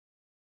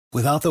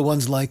Without the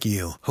ones like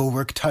you, who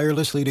work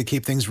tirelessly to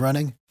keep things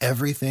running,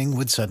 everything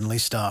would suddenly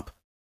stop.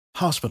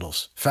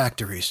 Hospitals,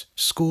 factories,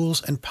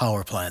 schools, and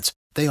power plants,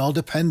 they all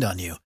depend on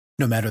you.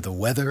 No matter the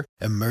weather,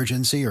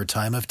 emergency, or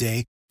time of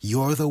day,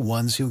 you're the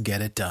ones who get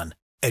it done.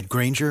 At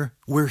Grainger,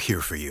 we're here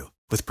for you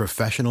with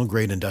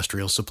professional-grade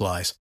industrial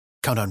supplies.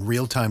 Count on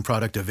real-time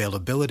product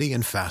availability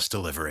and fast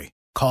delivery.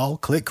 Call,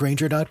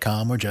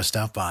 clickgrainger.com, or just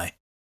stop by.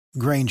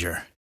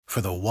 Grainger, for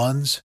the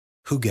ones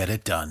who get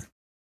it done.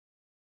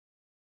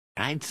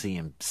 I'd see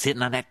him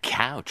sitting on that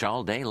couch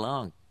all day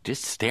long,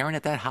 just staring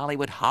at that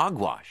Hollywood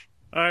hogwash.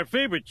 Our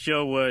favorite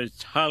show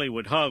was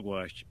Hollywood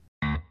Hogwash.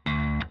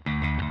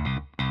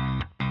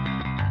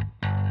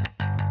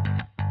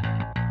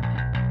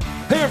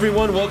 Hey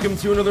everyone, welcome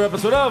to another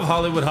episode of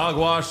Hollywood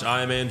Hogwash.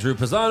 I'm Andrew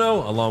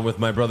Pisano, along with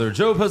my brother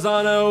Joe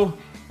Pisano,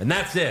 and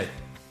that's it.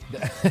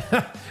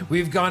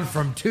 We've gone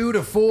from 2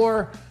 to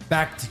 4,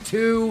 back to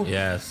 2.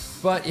 Yes.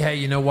 But hey,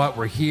 you know what?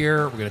 We're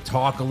here. We're going to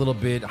talk a little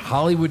bit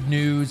Hollywood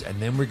news, and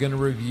then we're going to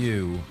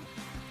review,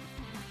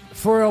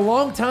 for a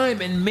long time,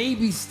 and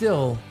maybe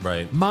still,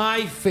 right,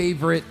 my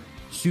favorite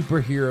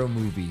superhero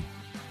movie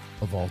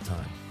of all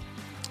time.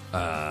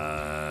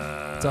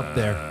 It's up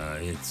there.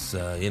 It's,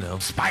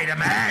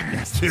 Spider-Man!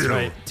 That's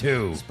right.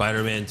 2.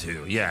 Spider-Man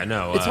 2. Yeah,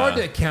 no. It's hard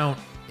to count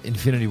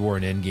Infinity War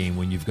and Endgame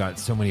when you've got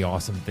so many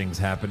awesome things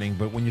happening,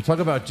 but when you talk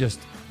about just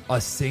a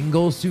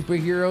single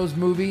superheroes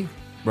movie,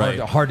 right,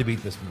 hard to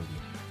beat this movie.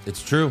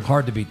 It's true.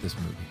 Hard to beat this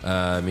movie.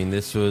 I mean,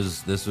 this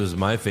was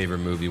my favorite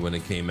movie when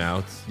it came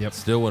out. Yep.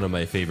 Still one of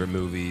my favorite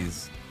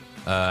movies.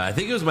 I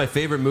think it was my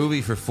favorite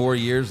movie for 4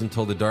 years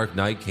until The Dark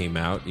Knight came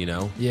out, you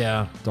know?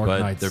 Yeah, Dark But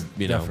Knight's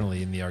they're,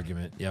 definitely in the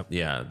argument. Yep.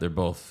 Yeah, they're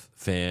both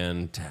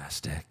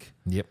fantastic.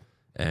 Yep.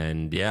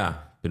 And yeah,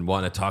 been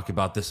wanting to talk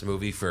about this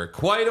movie for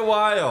quite a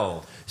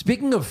while.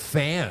 Speaking of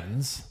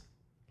fans,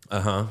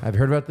 Uh-huh. have you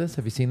heard about this?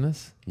 Have you seen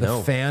this? The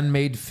No.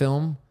 fan-made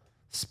film,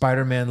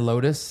 Spider-Man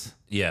Lotus.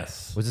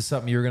 Yes. Was this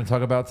something you were going to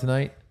talk about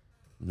tonight?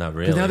 Not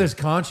really. Because now there's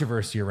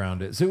controversy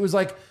around it. So it was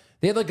like,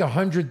 they had like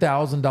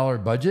 $100,000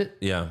 budget.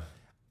 Yeah.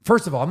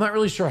 First of all, I'm not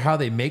really sure how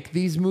they make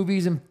these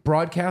movies and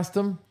broadcast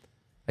them.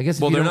 I guess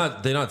if Well, you they're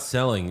don't- not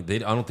selling. I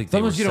don't think they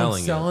were Sometimes you don't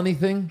selling sell it.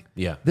 anything.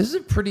 Yeah. This is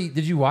a pretty.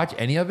 Did you watch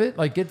any of it?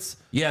 Like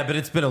Yeah, but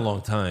it's been a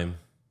long time.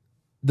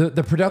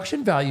 the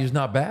production value is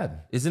not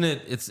bad. Isn't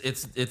it?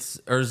 It's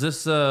or is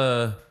this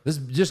This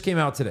just came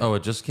out today. Oh,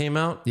 it just came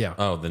out? Yeah.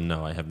 Oh, then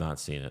no, I have not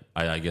seen it.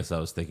 I guess I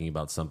was thinking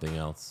about something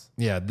else.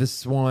 Yeah,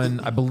 this one,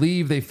 I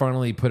believe they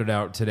finally put it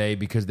out today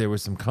because there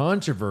was some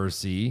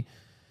controversy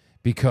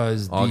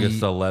because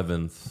August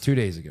 11th. 2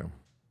 days ago.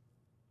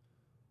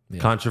 Yeah.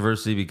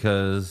 Controversy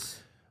because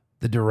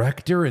The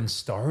director and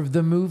star of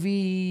the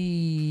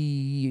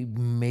movie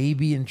may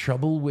be in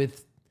trouble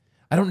with,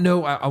 I don't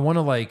know. I want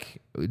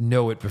to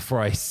know it before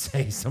I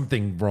say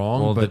something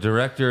wrong. well, but the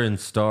director and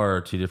star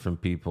are two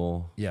different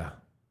people. yeah,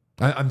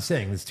 I'm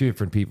saying it's two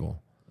different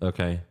people.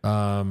 Okay.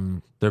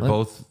 Um, They're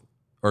both,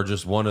 or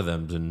just one of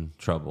them's in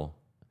trouble.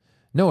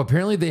 No,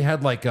 apparently they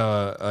had like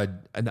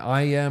an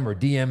IM or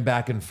DM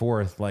back and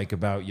forth like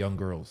about young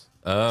girls.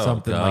 Oh,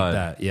 something God. like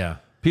that. Yeah.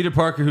 Peter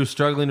Parker, who's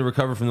struggling to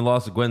recover from the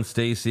loss of Gwen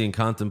Stacy and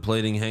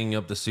contemplating hanging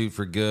up the suit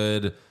for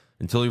good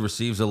until he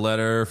receives a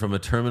letter from a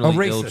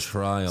terminally ill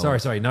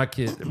child. Sorry, not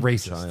kid.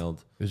 Racist.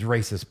 Child. It was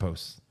racist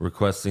posts.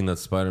 Requesting that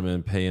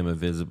Spider-Man pay him a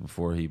visit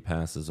before he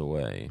passes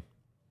away.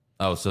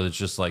 Oh, so it's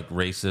just like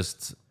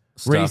racist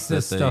stuff.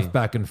 Racist stuff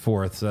back and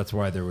forth. So that's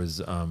why there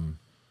was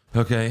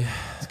Okay.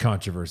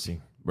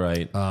 controversy.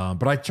 Right.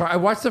 But I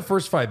watched the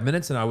first 5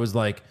 minutes and I was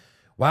like,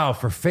 wow,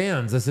 for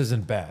fans, this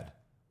isn't bad.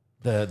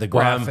 The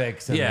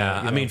graphics. And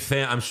yeah, I mean,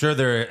 I'm sure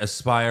they're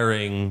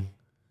aspiring,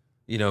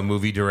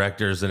 movie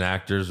directors and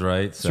actors,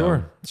 right?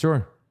 So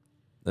sure.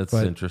 That's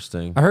But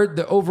interesting. I heard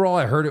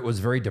it was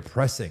very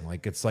depressing.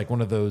 Like it's like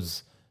one of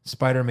those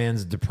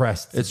Spider-Man's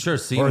depressed. It sure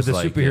seems or the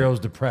like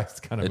superheroes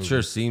depressed kind of. It movie.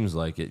 sure seems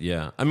like it,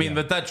 yeah. I mean,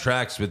 but that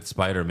tracks with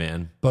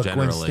Spider-Man. But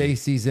generally. Gwen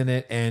Stacy's in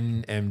it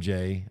and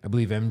MJ. I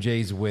believe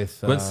MJ's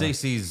with Gwen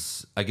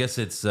Stacy's. I guess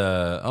it's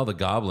the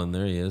Goblin.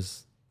 There he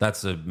is.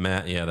 That's a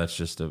Yeah, that's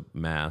just a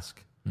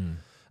mask.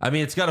 I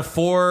mean, it's got a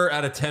 4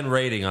 out of 10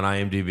 rating on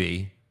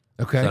IMDb.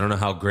 Okay, So I don't know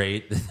how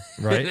great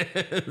Right.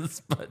 it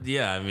is, but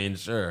yeah, I mean,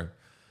 sure.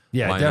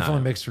 Yeah, Why definitely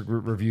not? mixed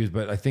reviews.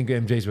 But I think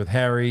MJ's with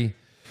Harry.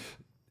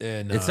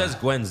 And It says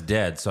Gwen's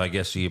dead, so I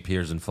guess she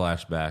appears in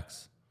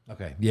flashbacks.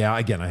 okay. Yeah,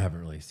 again, I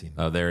haven't really seen.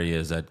 Oh, there he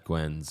is at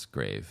Gwen's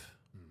grave.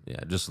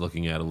 Yeah, just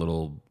looking at a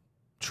little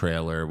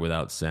trailer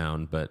without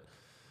sound, but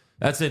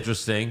that's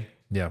interesting.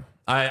 Yeah.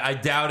 I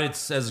doubt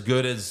it's as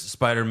good as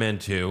Spider-Man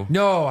 2.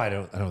 No, I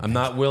don't. I'm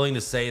not willing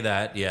to say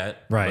that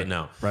yet. Right. But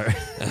no. Right.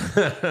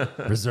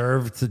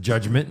 Reserved to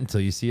judgment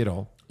until you see it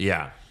all.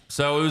 Yeah.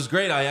 So it was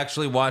great. I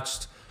actually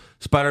watched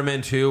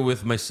Spider-Man 2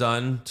 with my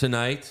son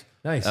tonight.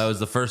 Nice. That was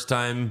the first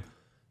time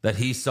that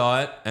he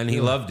saw it, and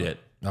he loved it.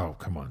 Oh,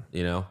 come on.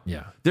 You know?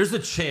 Yeah. There's a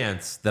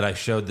chance that I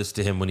showed this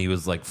to him when he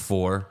was like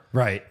 4.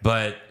 Right.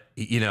 But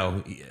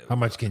How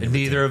much can you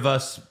neither of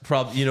us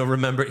probably,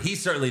 remember. He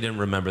certainly didn't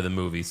remember the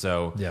movie.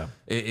 So, Yeah.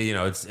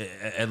 It's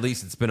at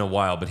least it's been a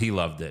while, but he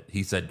loved it.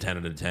 He said 10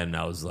 out of 10. And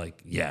I was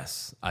like,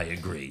 yes, I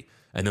agree.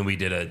 And then we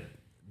did a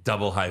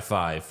double high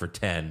five for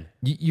 10.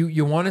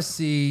 You want to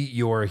see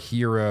your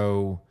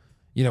hero,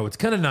 it's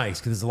kind of nice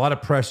because there's a lot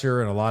of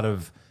pressure and a lot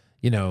of,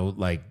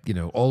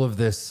 all of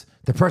this,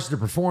 the pressure to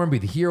perform, be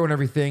the hero and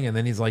everything. And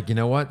then he's like, you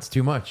know what? It's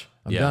too much.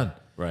 I'm done.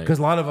 Right. Because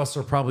a lot of us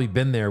have probably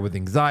been there with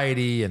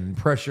anxiety and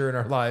pressure in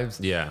our lives.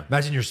 Yeah.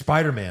 Imagine you're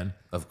Spider-Man.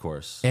 Of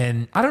course.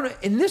 And I don't know,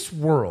 in this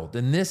world,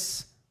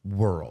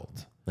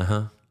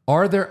 Uh-huh.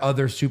 are there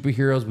other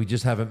superheroes? We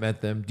just haven't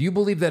met them. Do you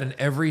believe that in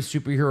every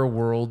superhero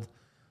world,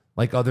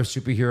 like other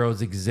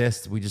superheroes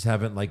exist, we just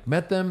haven't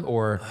met them,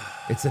 or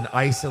it's an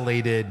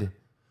isolated?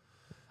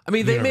 I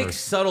mean, they make universe?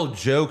 subtle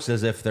jokes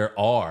as if there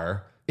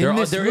are. In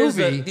this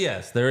movie,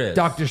 yes, there is.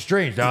 Doctor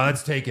Strange. Oh,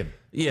 that's taken.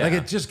 Yeah.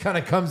 It just kind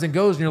of comes and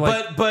goes, and you're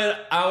like,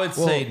 But I would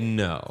say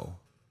no.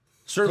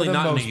 Certainly For the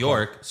not in most New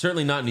York.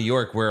 Certainly not in New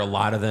York, where a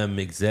lot of them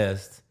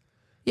exist.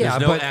 yeah,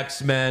 There's no but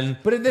X-Men.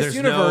 but in this there's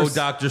universe, no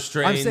Doctor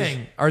Strange. I'm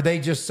saying, are they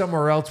just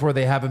somewhere else where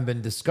they haven't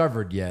been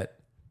discovered yet?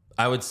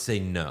 I would say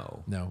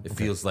no. No, It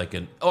okay. feels like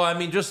an. Oh, I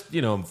mean, just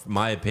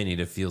my opinion.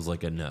 It feels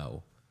like a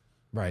no.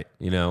 Right.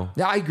 Yeah,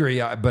 Yeah, I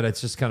agree, but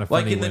it's just kind of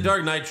funny. like in the when-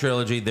 Dark Knight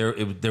trilogy, there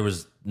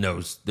was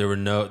no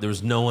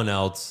one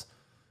else,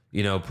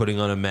 putting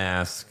on a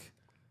mask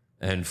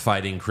and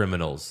fighting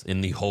criminals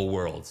in the whole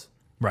world.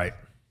 Right.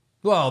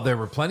 Well, there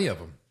were plenty of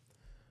them.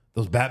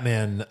 Those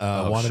Batman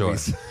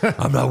wannabes. Sure.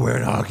 I'm not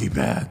wearing hockey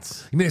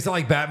pads. You mean it's not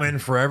like Batman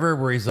Forever,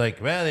 where he's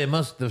like, well,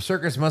 the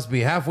circus must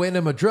be halfway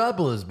into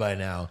Metropolis by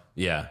now.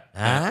 Yeah.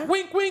 Huh?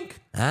 Wink, wink.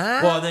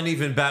 Huh? Well, then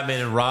even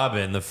Batman and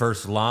Robin, the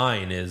first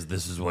line is,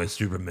 "This is why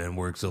Superman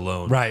works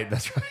alone." Right.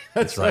 That's right.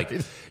 That's It's like,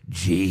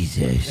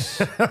 Jesus.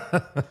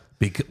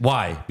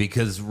 Why?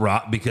 Because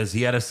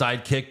he had a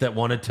sidekick that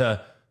wanted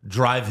to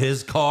drive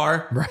his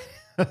car. Right.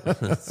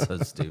 That's so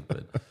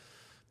stupid.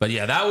 But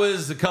yeah, that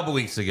was a couple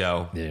weeks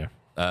ago. Yeah.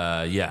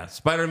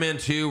 Spider-Man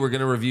 2, we're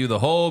going to review the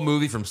whole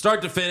movie from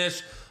start to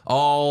finish,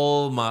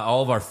 all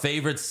of our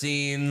favorite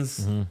scenes,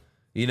 so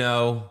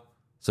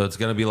it's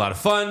going to be a lot of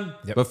fun.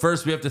 Yep. But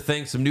first, we have to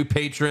thank some new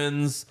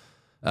patrons,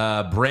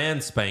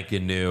 brand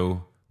spanking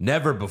new,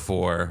 never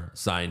before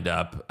signed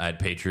up at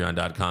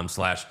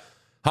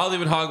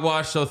patreon.com/Hollywood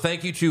Hogwash. So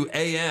thank you to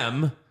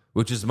AM,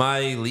 which is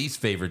my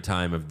least favorite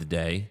time of the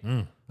day.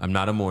 I'm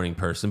not a morning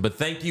person, but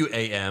thank you,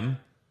 AM.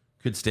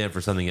 Could stand for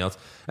something else.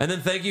 And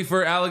then thank you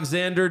for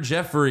Alexander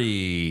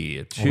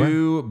Jeffrey,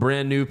 two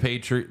brand new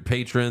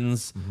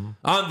patrons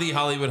on the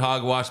Hollywood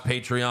Hogwash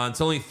Patreon. It's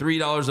only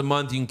 $3 a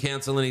month. You can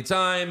cancel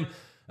anytime.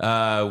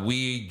 I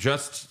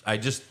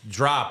just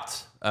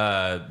dropped.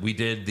 We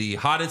did the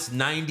hottest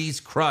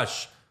 90s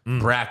crush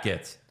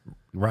bracket.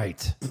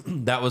 Right.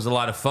 That was a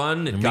lot of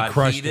fun. It we got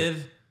crushed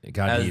heated. It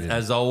got heated.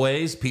 As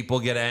always, people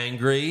get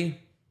angry.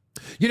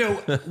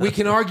 We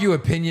can argue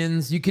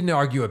opinions. You can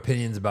argue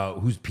opinions about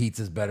whose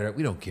pizza's better.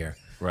 We don't care.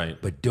 Right.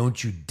 But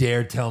don't you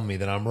dare tell me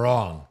that I'm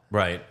wrong.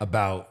 Right.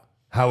 About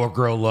how a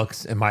girl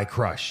looks and my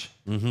crush.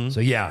 So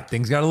yeah,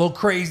 things got a little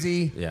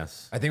crazy.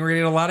 Yes. I think we're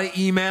getting a lot of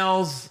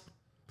emails,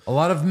 a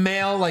lot of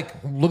mail. Like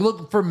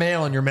look for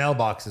mail in your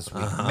mailbox this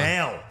week.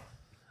 Mail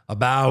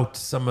about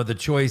some of the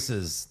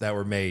choices that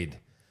were made.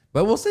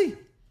 But we'll see.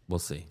 We'll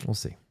see. We'll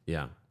see.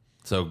 Yeah.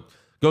 So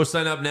go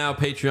sign up now,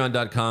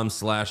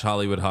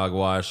 patreon.com/Hollywood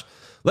Hogwash.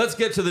 Let's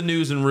get to the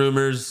news and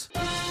rumors.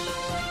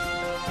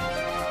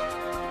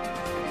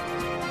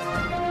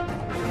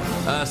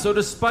 So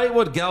despite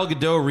what Gal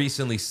Gadot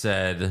recently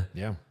said,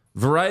 Yeah.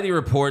 Variety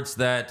reports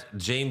that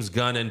James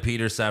Gunn and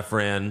Peter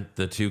Safran,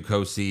 the two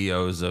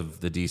co-CEOs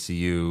of the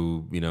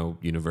DCU,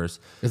 universe.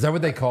 Is that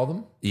what they call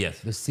them? Yes.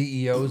 The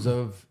CEOs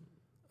of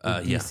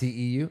the Yeah.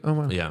 DCEU? Oh,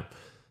 wow. Yeah.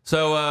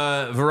 So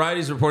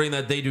Variety's reporting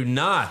that they do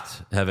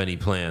not have any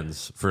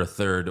plans for a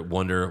third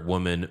Wonder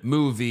Woman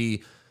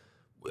movie,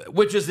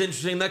 which is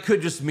interesting. That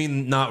could just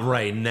mean not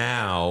right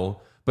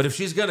now. But if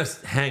she's going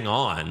to hang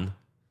on,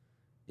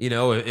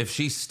 if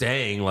she's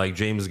staying like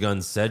James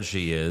Gunn said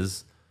she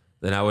is,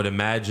 then I would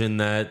imagine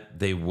that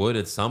they would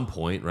at some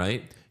point,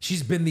 right?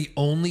 She's been the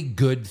only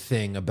good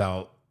thing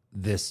about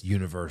this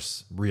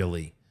universe,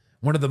 really.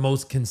 One of the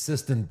most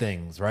consistent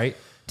things, right?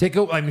 Her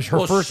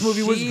first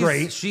movie was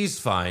great. She's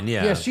fine,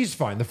 yeah. Yeah, she's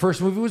fine. The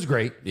first movie was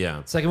great.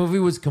 Yeah. Second movie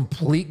was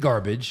complete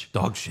garbage.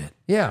 Dog shit.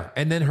 Yeah.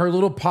 And then her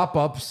little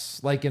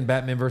pop-ups, like in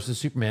Batman versus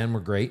Superman,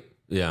 were great.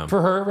 Yeah.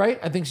 For her, right?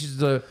 I think she's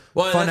a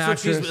fun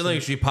actress. What she's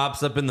like. She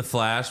pops up in The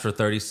Flash for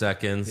 30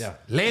 seconds. Yeah.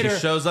 Later. She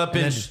shows up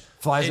And in, then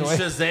flies in away.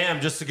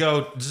 Shazam just to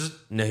go,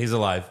 no, he's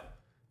alive.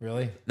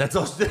 Really? That's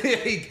all. Spoiler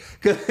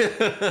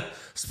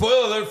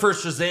alert for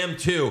Shazam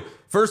 2.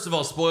 First of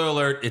all, spoiler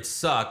alert, it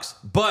sucks.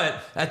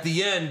 But at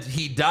the end,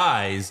 he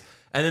dies.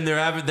 And then they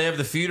have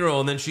the funeral.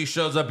 And then she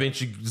shows up and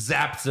she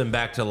zaps him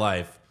back to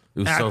life. It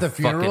was At so the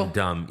funeral? fucking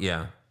dumb.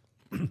 Yeah.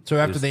 So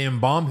after they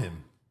embalm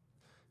him.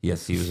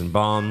 Yes, he was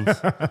embalmed.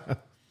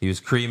 He was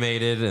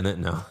cremated. And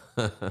then, no.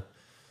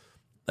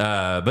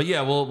 But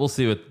yeah, we'll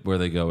see where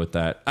they go with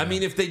that. I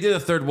mean, if they did a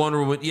third Wonder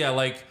Woman,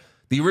 like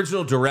the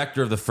original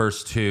director of the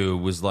first two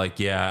was like,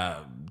 yeah,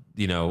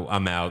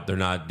 I'm out. They're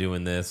not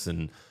doing this.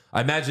 And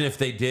I imagine if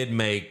they did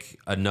make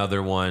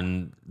another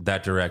one,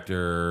 that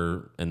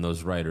director and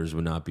those writers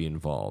would not be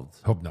involved.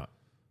 Hope not.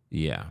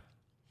 Yeah.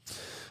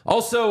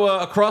 Also,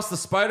 Across the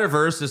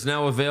Spider-Verse is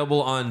now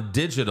available on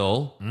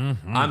digital.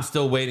 Mm-hmm. I'm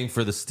still waiting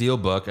for the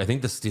Steelbook. I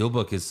think the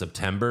Steelbook is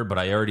September, but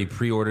I already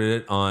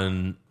pre-ordered it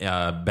on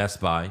Best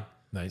Buy.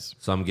 Nice.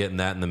 So I'm getting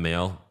that in the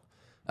mail.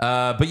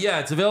 But yeah,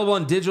 it's available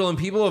on digital, and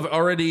people have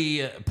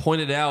already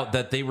pointed out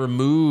that they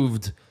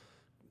removed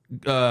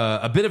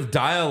a bit of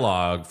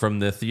dialogue from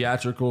the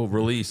theatrical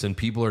release, and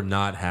people are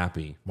not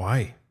happy.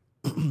 Why?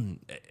 Why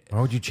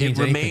would you change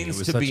it? Anything?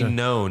 Remains to be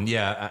known.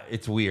 Yeah,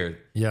 it's weird.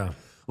 Yeah.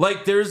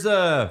 Like there's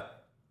a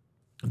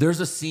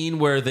scene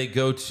where they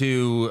go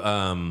to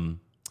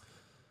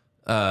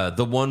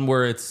the one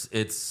where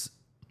it's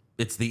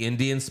the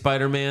Indian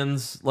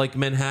Spider-Man's like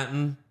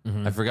Manhattan.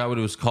 Mm-hmm. I forgot what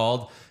it was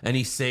called. And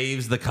he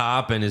saves the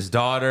cop and his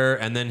daughter,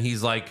 and then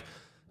he's like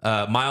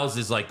Miles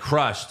is like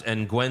crushed,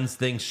 and Gwen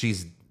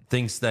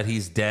thinks that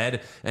he's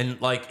dead,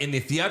 and like in the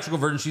theatrical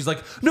version she's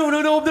like no,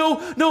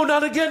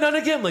 not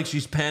again, like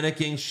she's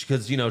panicking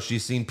because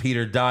she's seen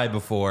Peter die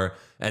before,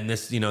 and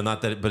this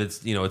not that, but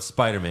it's it's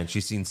Spider-Man,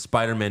 she's seen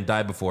Spider-Man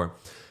die before.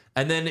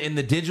 And then in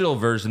the digital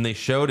version they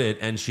showed it,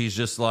 and she's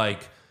just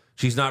like,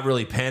 she's not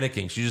really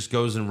panicking, she just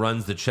goes and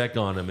runs to check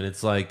on him, and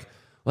it's like,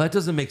 well, that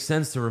doesn't make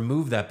sense to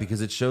remove that, because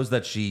it shows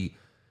that she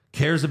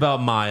cares about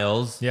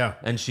Miles. Yeah.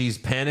 And she's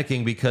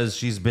panicking because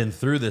she's been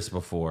through this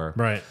before.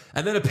 Right.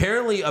 And then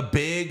apparently a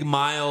big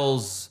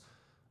Miles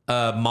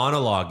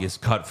monologue is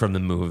cut from the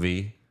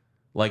movie.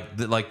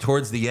 Like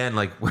towards the end,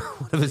 like one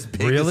of his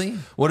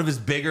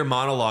bigger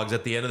monologues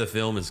at the end of the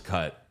film is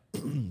cut.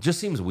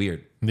 Just seems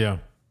weird. Yeah.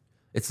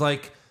 It's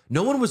like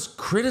no one was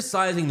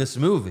criticizing this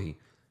movie.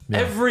 Yeah.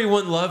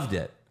 Everyone loved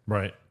it.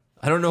 Right.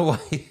 I don't know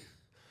why.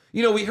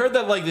 We heard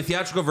that like the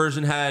theatrical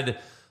version had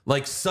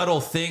like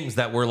subtle things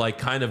that were like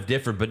kind of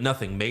different, but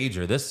nothing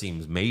major. This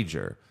seems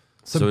major.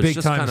 Some so big it's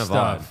just time kind of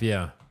stuff. odd.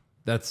 Yeah.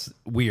 That's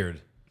weird.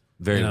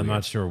 Very and I'm weird.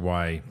 not sure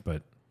why,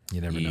 but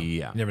you never know.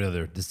 Yeah. You never know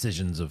their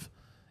decisions of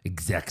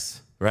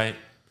execs. Right.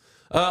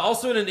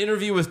 Also in an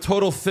interview with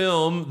Total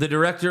Film, the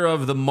director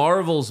of the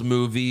Marvels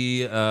movie,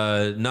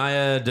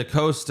 Nia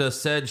DaCosta,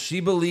 said she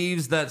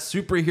believes that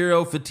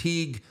superhero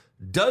fatigue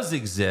does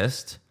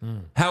exist.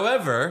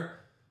 However,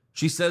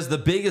 she says the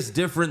biggest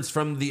difference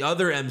from the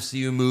other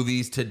MCU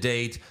movies to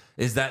date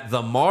is that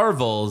the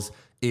Marvels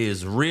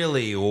is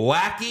really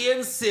wacky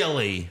and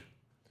silly.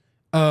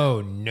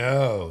 Oh,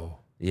 no.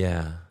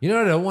 Yeah. You know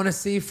what I don't want to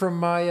see from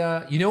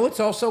my... you know what's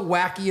also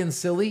wacky and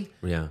silly?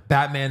 Yeah.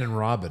 Batman and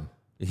Robin.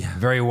 Yeah.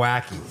 Very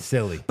wacky,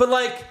 silly. But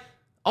like,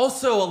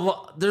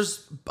 also,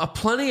 there's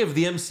plenty of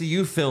the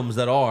MCU films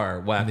that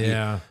are wacky.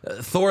 Yeah.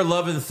 Thor: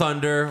 Love and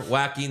Thunder,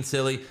 wacky and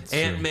silly.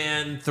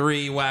 Ant-Man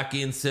 3,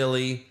 wacky and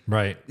silly.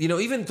 Right.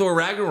 Even Thor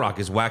Ragnarok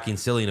is wacky and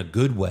silly in a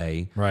good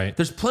way. Right.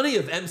 There's plenty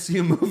of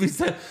MCU movies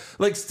that,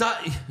 like,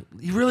 stop.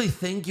 You really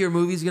think your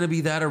movie's going to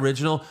be that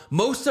original?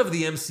 Most of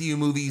the MCU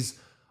movies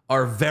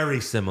are very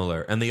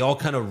similar, and they all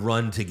kind of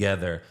run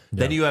together.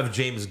 Yeah. Then you have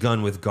James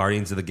Gunn with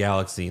Guardians of the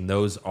Galaxy, and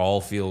those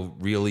all feel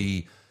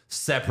really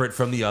separate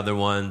from the other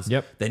ones.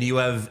 Yep. Then you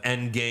have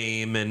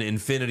Endgame and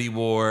Infinity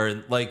War,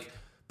 and but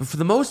for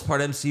the most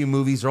part, MCU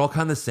movies are all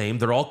kind of the same.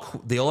 They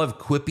all have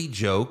quippy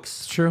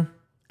jokes. It's true.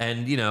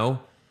 And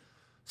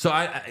so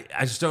I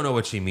just don't know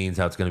what she means.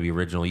 How it's going to be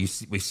original. We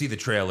see the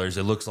trailers.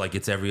 It looks like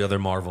it's every other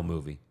Marvel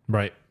movie,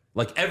 right?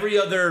 Like every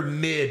other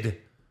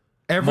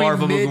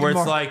Marvel movie where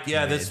it's like,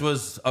 yeah, this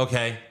was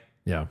okay.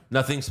 Yeah.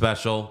 Nothing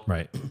special.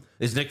 Right.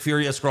 Is Nick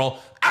Fury a Skrull?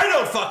 I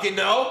don't fucking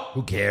know.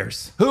 Who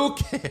cares? Who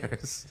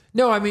cares?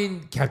 No, I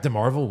mean, Captain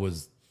Marvel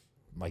was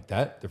like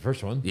that, the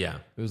first one. Yeah.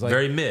 It was like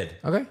very mid.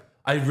 Okay.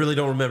 I really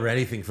don't remember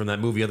anything from that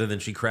movie other than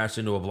she crashed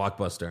into a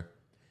blockbuster.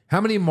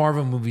 How many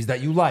Marvel movies that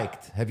you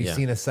liked have you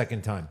seen a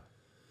second time?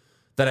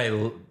 That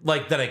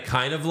I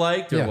kind of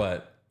liked, or Yeah.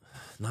 what?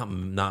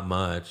 Not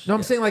much. No,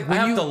 I'm saying like when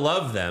I you have to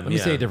love them. Let me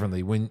say it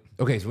differently.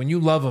 So when you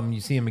love them,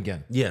 you see them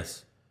again.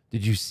 Yes.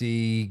 Did you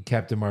see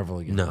Captain Marvel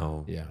again?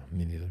 No. Yeah,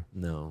 me neither.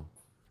 No.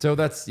 So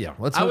that's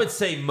I would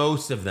say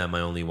most of them I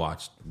only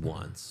watched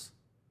once.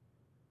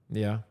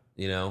 Yeah.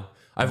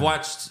 I've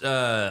watched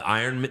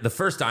the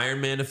first Iron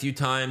Man a few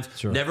times.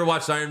 Sure. Never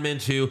watched Iron Man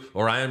 2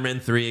 or Iron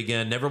Man 3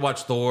 again. Never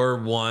watched Thor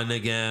 1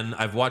 again.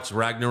 I've watched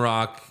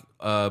Ragnarok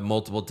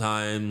multiple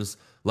times.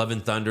 Love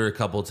and Thunder a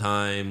couple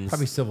times.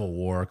 Probably Civil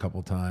War a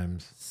couple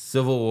times.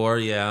 Civil War,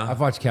 yeah. I've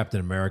watched Captain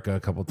America a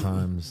couple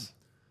times.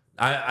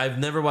 I've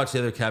never watched the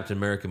other Captain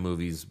America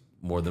movies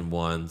more than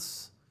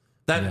once.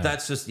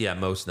 That's just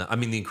most. I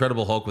mean, The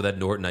Incredible Hulk with Ed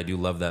Norton. I do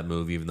love that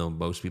movie, even though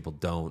most people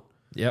don't.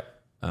 Yep.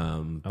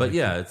 But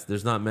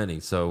there's not many.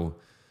 So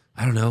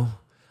I don't know.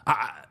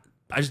 I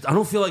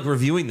don't feel like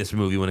reviewing this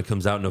movie when it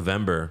comes out in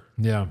November.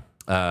 Yeah.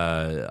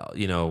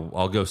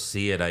 I'll go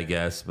see it, I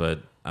guess,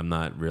 but I'm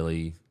not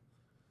really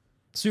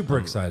super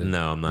excited.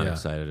 No, I'm not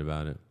excited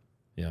about it.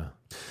 Yeah.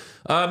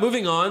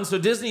 Moving on, so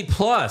Disney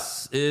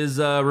Plus is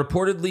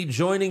reportedly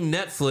joining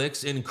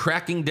Netflix in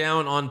cracking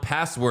down on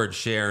password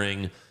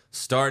sharing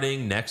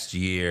starting next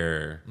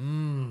year.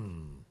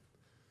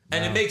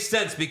 And it makes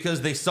sense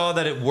because they saw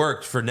that it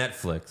worked for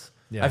Netflix.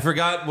 Yeah. I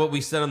forgot what we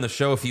said on the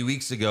show a few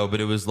weeks ago,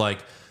 but it was like,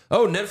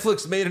 oh,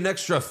 Netflix made an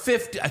extra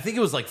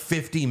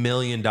 $50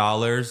 million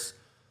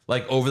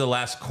like over the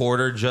last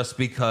quarter just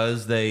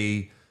because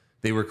they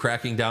were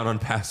cracking down on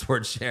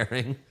password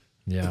sharing.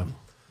 Yeah.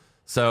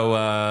 So,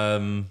 I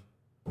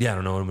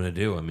don't know what I'm going to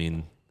do. I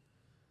mean,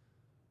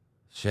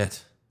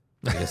 shit.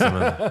 I guess I'm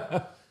going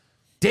to...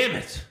 Damn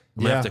it.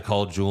 I'm going to have to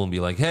call Jewel and be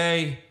like,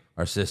 hey,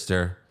 our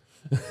sister...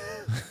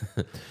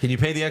 Can you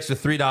pay the extra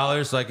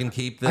 $3 so I can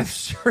keep this? I'm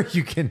sure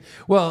you can.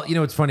 Well,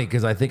 it's funny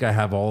because I think I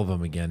have all of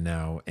them again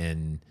now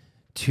and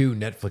 2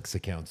 Netflix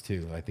accounts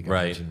too. I think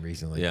I mentioned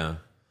recently. Yeah.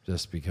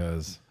 Just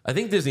because. I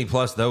think Disney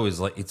Plus, though, is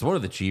like, it's one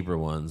of the cheaper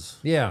ones.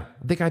 Yeah.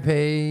 I think I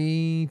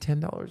pay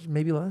 $10,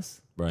 maybe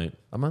less Right.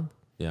 a month.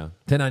 Yeah.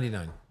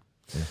 $10.99.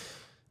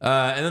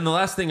 And then the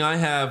last thing I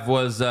have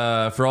was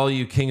for all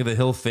you King of the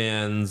Hill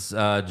fans,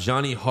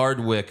 Johnny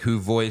Hardwick, who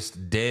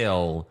voiced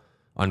Dale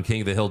on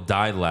King of the Hill,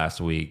 died last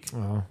week.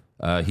 Oh.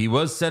 He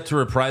was set to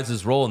reprise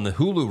his role in the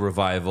Hulu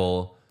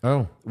revival.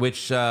 Oh.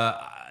 Which,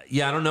 I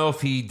don't know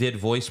if he did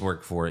voice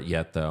work for it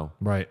yet, though.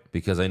 Right.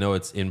 Because I know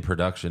it's in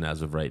production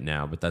as of right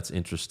now, but that's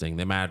interesting.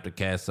 They might have to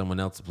cast someone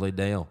else to play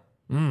Dale.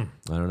 I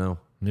don't know.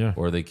 Yeah.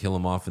 Or they kill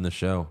him off in the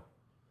show.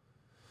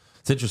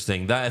 It's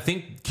interesting. I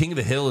think King of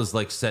the Hill is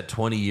like set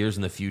 20 years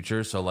in the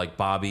future. So like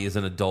Bobby is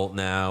an adult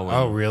now. And,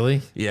 Oh,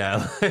 really?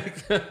 yeah.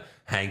 Like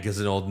Hank is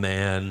an old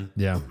man.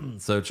 Yeah.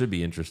 So it should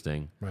be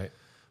interesting. Right.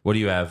 What do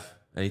you have?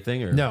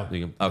 Anything? Or No.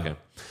 Okay.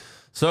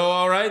 So,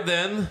 all right,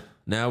 then.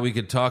 Now we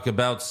could talk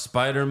about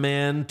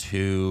Spider-Man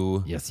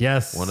 2.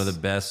 Yes. One of the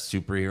best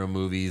superhero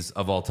movies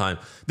of all time.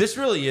 This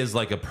really is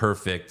like it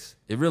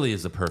really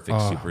is a perfect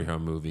superhero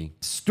movie.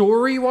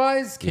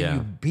 Story-wise, can Yeah. you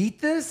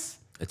beat this?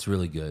 It's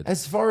really good.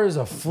 As far as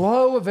a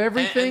flow of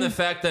everything? And the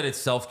fact that it's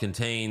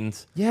self-contained.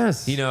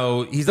 Yes. He's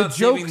The not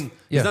jokes- saving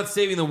yeah. he's not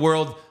saving the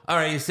world. All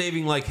right, he's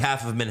saving like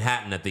half of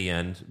Manhattan at the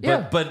end.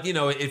 But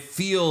it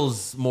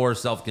feels more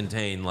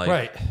self-contained like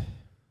Right.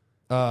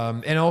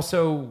 And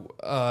also,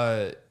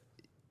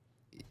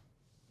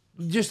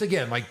 just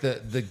again, like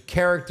the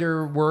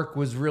character work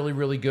was really,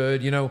 really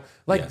good.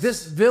 Like Yes.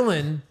 this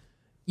villain,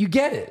 you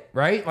get it,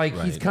 right? Like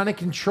he's Right. kind of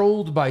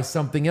controlled by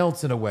something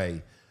else in a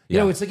way.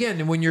 Yeah. It's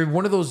again, when you're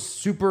one of those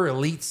super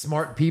elite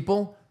smart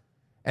people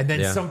and then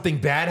Yeah. something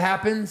bad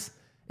happens,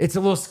 it's a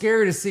little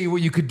scary to see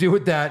what you could do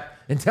with that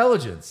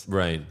intelligence.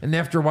 Right. And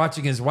after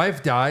watching his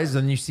wife dies,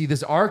 then you see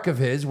this arc of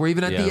his where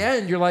even at the Yeah.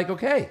 end, you're like,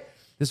 okay,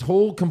 this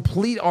whole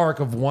complete arc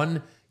of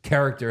one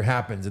character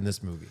happens in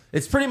this movie.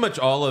 It's pretty much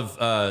all of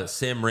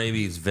Sam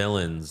Raimi's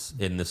villains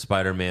in the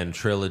Spider-Man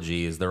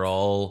trilogy. They're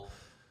all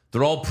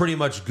pretty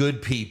much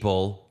good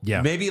people.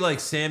 Yeah. Maybe like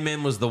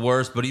Sandman was the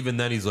worst, but even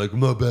then he's like,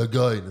 I'm a bad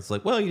guy. And it's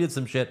like, well, you did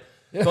some shit.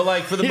 But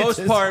like for the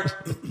most part,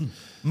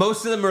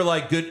 most of them are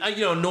like good.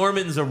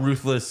 Norman's a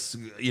ruthless,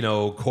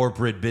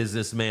 corporate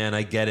businessman.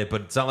 I get it,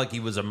 but it's not like he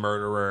was a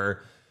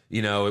murderer.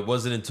 It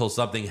wasn't until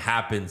something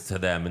happens to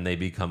them and they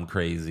become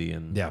crazy.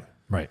 And Yeah,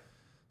 right.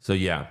 so,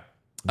 yeah.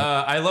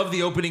 I love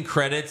the opening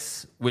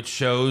credits, which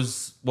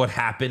shows what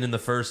happened in the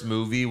first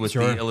movie with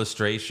Sure. the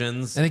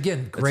illustrations. And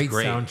again, great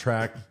great.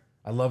 soundtrack.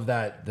 I love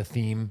that, the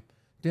theme.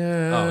 Oh,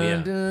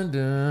 yeah.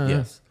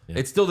 Yes. Yeah.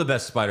 It's still the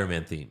best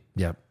Spider-Man theme,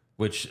 Yep.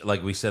 which,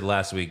 like we said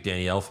last week,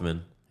 Danny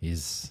Elfman,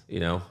 He's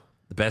the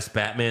best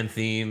Batman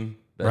theme,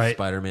 best Right.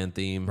 Spider-Man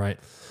theme. right.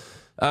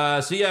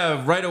 So,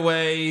 yeah, right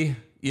away,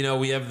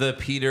 we have the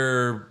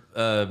Peter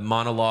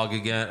monologue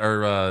again,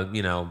 or,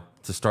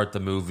 to start the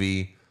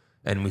movie.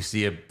 And we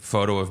see a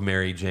photo of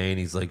Mary Jane.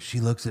 He's like, she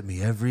looks at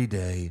me every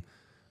day.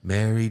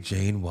 Mary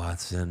Jane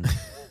Watson.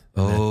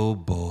 Oh,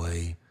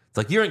 boy. It's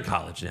like, you're in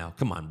college now.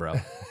 Come on, bro.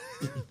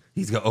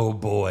 He's go, oh,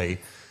 boy.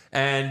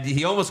 And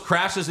he almost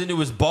crashes into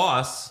his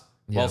boss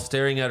while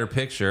staring at her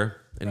picture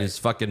in his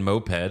fucking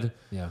moped.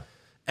 Yeah.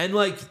 And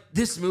like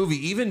this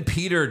movie, even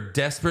Peter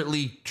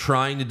desperately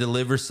trying to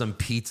deliver some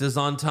pizzas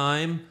on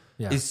time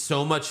is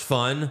so much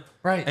fun.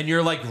 Right. And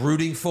you're like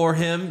rooting for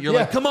him. You're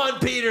like, come on,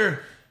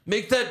 Peter.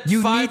 Make that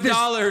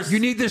 $5. You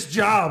need this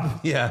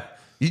job. Yeah.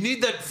 You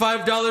need that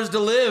 $5 to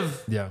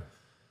live. Yeah.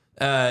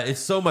 It's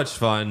so much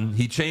fun.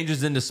 He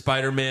changes into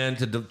Spider-Man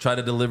to try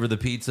to deliver the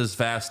pizzas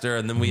faster.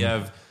 And then we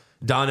have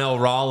Donnell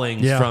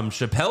Rawlings from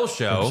Chappelle's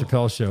Show.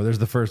 Chappelle's Show. There's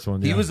the first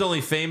one. He was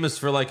only famous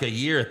for like a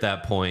year at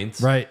that point.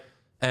 right.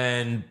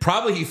 And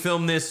probably he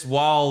filmed this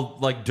while,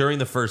 like, during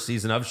the first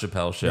season of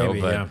Chappelle's Show.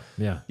 Maybe, but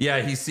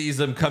yeah. he sees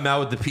them come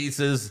out with the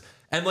pizzas.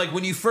 And, like,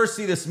 when you first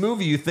see this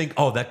movie, you think,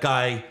 oh, that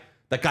guy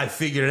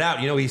figured it out.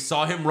 He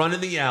saw him run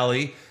in the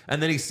alley,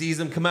 and then he sees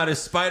him come out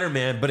as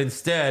Spider-Man. But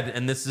instead,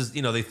 and this is,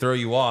 they throw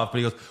you off, but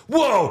he goes,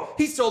 whoa,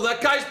 he stole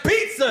that guy's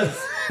pizzas.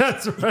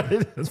 That's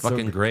right. It's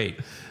fucking great.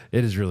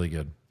 It is really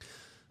good.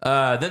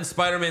 Then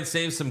Spider-Man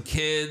saves some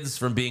kids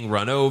from being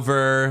run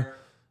over.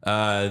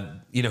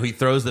 He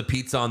throws the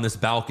pizza on this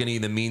balcony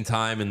in the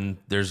meantime, and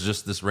there's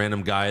just this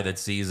random guy that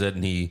sees it,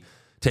 and he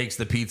takes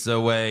the pizza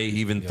away. He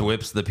even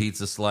whips the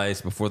pizza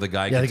slice before the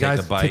guy can take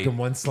the bite. taking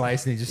one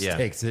slice and he just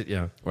takes it.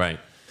 Yeah. Right.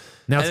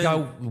 Now it's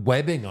got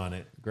webbing on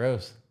it.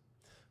 Gross.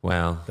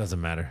 Well,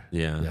 Doesn't matter.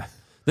 yeah.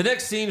 The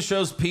next scene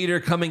shows Peter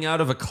coming out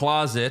of a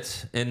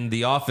closet in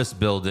the office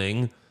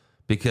building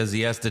because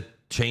he has to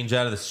change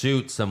out of the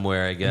suit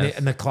somewhere, I guess.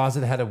 And the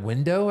closet had a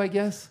window, I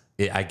guess.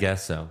 Yeah, I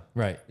guess so.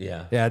 Right.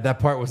 Yeah. Yeah. That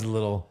part was a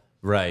little.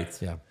 Right.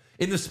 Yeah.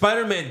 In the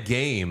Spider-Man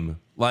game,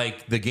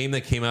 like the game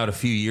that came out a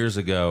few years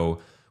ago,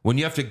 when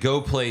you have to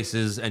go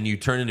places and you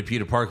turn into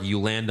Peter Parker, you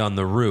land on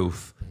the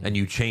roof and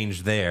you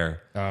change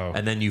there. Oh.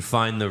 And then you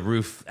find the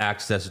roof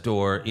access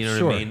door, you know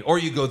Sure. what I mean? Or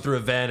you go through a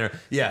vent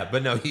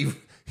but no,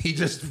 he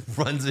just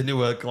runs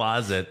into a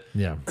closet.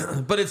 Yeah.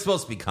 But it's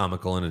supposed to be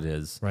comical, and it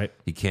is. Right.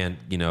 He can't,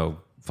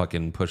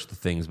 fucking push the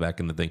things back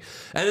in the thing.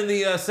 And then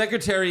the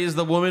secretary is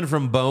the woman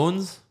from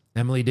Bones.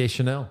 Emily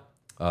Deschanel.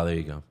 Oh, there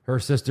you go. Her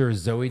sister is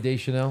Zoe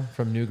Deschanel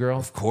from New Girl.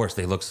 Of course,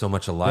 they look so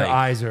much Their alike.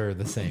 eyes are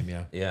the same.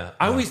 Yeah. Yeah,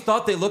 I always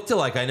thought they looked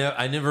alike.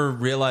 I never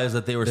realized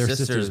that they were They're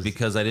sisters sisters.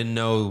 because I didn't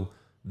know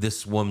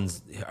this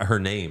woman's her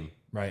name.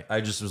 Right.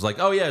 I just was like,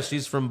 oh yeah,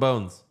 she's from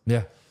Bones.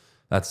 Yeah.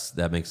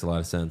 That makes a lot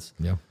of sense.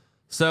 Yeah.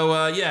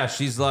 So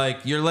she's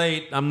like, you're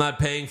late. I'm not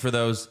paying for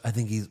those. I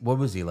think what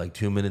was he, like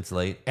 2 minutes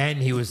late? And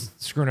he was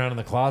screwing around in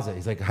the closet.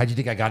 He's like, how'd you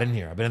think I got in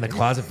here? I've been in the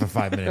closet for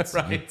 5 minutes, you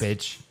Right.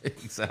 bitch.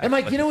 Exactly. And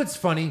like, what's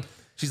funny?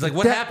 She's like,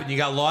 what happened? You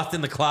got lost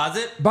in the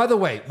closet? By the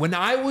way, when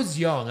I was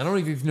young, I don't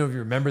even know if you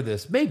remember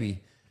this,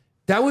 maybe,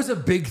 that was a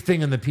big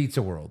thing in the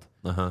pizza world.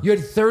 You had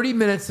 30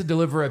 minutes to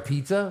deliver a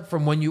pizza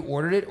from when you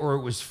ordered it or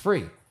it was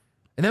free.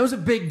 And that was a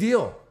big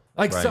deal.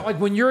 Like, so, Right. like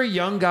when you're a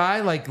young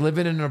guy, like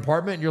living in an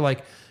apartment, you're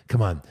like,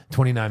 come on,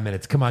 29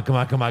 minutes. Come on.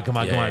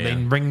 Yeah,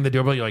 Then ring the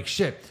doorbell. You're like,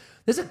 shit,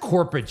 this is a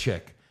corporate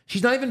chick.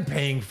 She's not even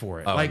paying for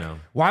it. Oh, like, no.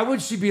 why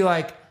would she be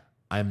like,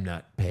 I'm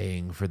not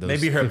paying for those?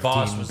 Maybe her 15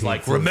 boss was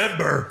like, pizzas."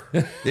 remember,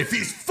 if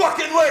he's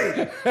fucking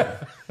late.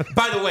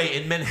 By the way,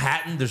 in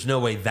Manhattan, there's no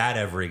way that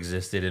ever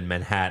existed in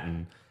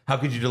Manhattan. How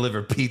could you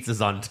deliver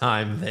pizzas on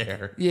time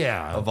there?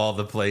 Yeah. Of all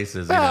the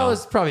places, Well,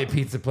 it's probably a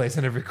pizza place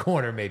on every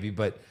corner, maybe,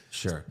 but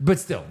Sure. But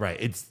still, right?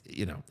 It's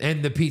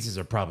and the pizzas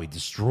are probably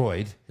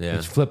destroyed. Yeah.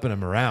 It's flipping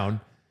them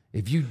around.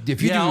 If you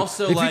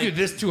also, if like- you do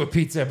this to a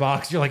pizza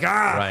box, you're like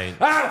Right.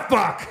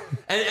 fuck.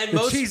 And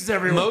The cheese is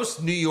everywhere.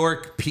 most New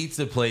York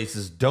pizza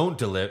places don't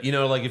deliver.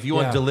 Like if you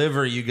want Yeah.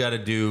 delivery, you got to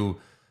do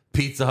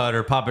Pizza Hut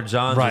or Papa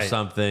John's or Right.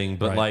 something.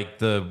 But Right. like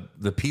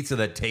the pizza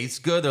that tastes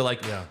good, they're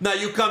like, Yeah. no,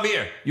 you come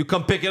here. You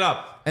come pick it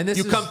up. And this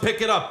you is- come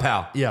pick it up,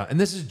 pal. Yeah, and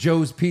this is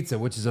Joe's Pizza,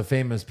 which is a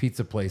famous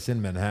pizza place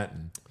in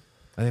Manhattan.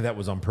 I think that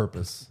was on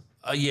purpose.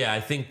 Yeah, I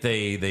think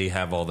they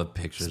have all the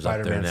pictures up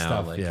there Spider-Man now.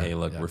 stuff, Like, yeah, hey,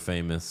 look, yeah. we're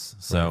famous.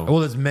 So, Well,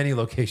 there's many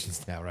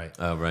locations now, right?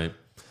 oh, right.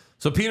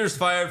 So Peter's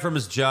fired from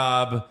his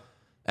job,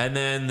 and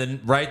then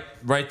right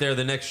there,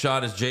 the next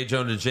shot is J.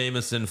 Jonah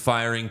Jameson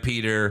firing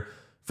Peter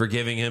for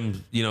giving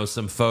him,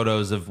 some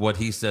photos of what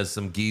he says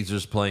some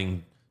geezers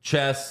playing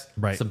chess,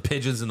 Right. some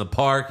pigeons in the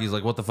park. He's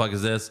like, what the fuck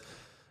is this?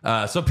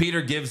 So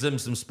Peter gives him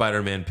some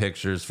Spider-Man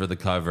pictures for the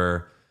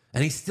cover.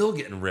 And he's still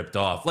getting ripped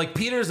off. Like,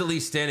 Peter's at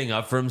least standing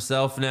up for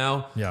himself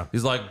now. Yeah.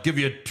 He's like, give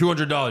you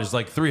 $200. He's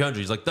like, $300.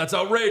 He's like, that's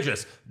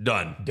outrageous.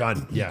 Done.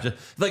 Done. Yeah.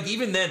 Like,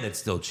 even then, it's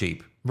still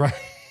cheap. Right.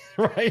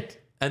 Right.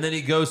 And then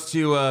he goes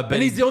to Benny.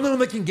 And he's the only one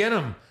that can get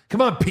him.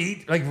 Come on,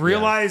 Pete. Like,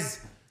 realize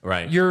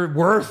Right. your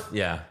worth.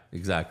 Yeah,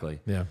 exactly.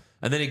 Yeah.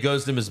 And then he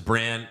goes to Miss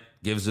Brandt,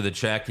 gives her the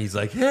check. He's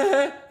like,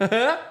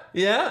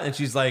 yeah. And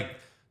she's like,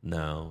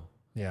 no.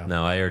 Yeah.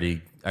 No, I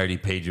already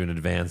paid you in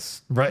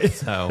advance. Right.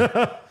 So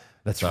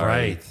That's sorry.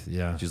 right.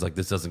 Yeah. She's like,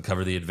 this doesn't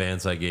cover the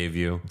advance I gave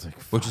you.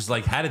 Which is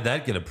like, how did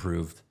that get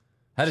approved?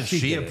 How did She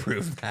she did it.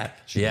 approve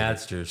that? did Yeah, it.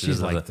 that's true. She She's does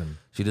have liked the- him.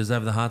 She does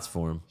have the hots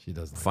for him. She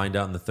does like Find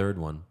out in the third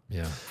one.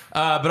 Yeah.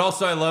 But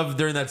also, I love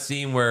during that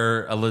scene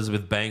where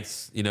Elizabeth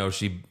Banks,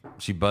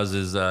 she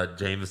buzzes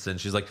Jameson.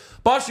 She's like,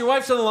 "Boss, your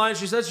wife's on the line.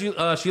 She says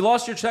she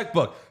lost your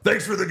checkbook.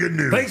 Thanks for the good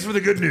news." Thanks for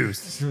the good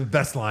news.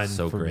 Best line.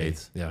 So for me.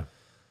 great. Yeah.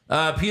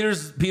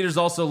 Peter's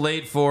also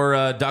late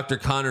for Dr.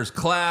 Connor's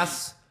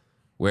class,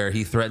 where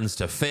he threatens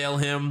to fail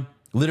him.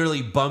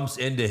 Literally bumps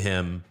into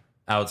him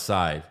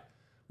outside,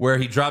 where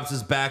he drops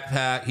his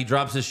backpack, he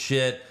drops his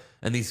shit,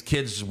 and these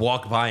kids just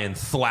walk by and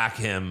thwack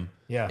him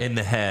Yeah. in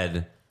the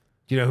head.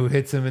 Do you know who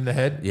hits him in the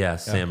head? Yeah,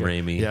 Sam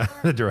Raimi. Yeah,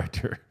 the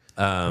director.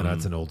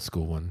 That's an old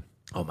school one.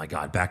 Oh my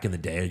God, back in the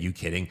day, are you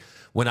kidding?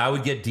 When I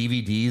would get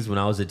DVDs when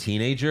I was a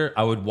teenager,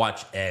 I would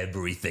watch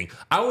everything.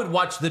 I would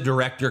watch the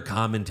director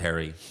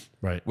commentary.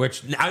 Right.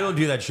 Which I don't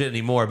do that shit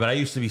anymore, but I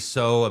used to be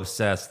so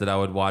obsessed that I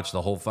would watch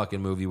the whole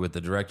fucking movie with the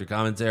director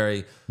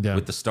commentary, Yeah.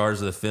 with the stars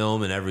of the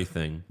film and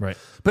everything. Right.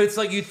 But it's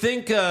like you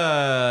think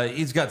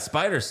he's got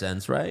spider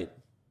sense, right?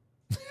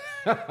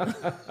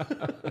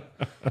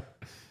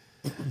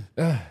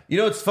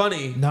 It's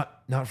funny.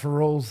 Not for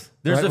roles.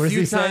 There's a what does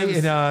few he say times-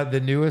 in the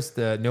newest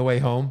No Way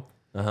Home.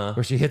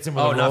 where she hits him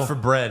with Oh, a not roll. for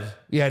bread.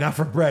 Yeah, not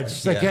for bread.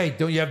 She's like, Yeah. hey,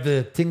 don't you have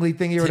the tingly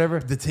thingy or whatever?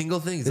 The tingle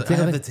thing? He's like,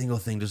 tingle I have thing? the tingle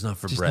thing, just not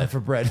for Just bread. not for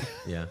bread.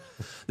 Yeah.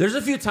 There's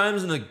a few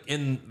times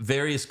in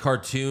various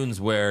cartoons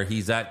where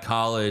he's at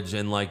college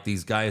and like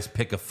these guys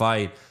pick a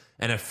fight,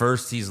 and at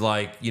first he's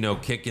like, you know,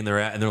 kicking their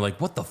ass, and they're like,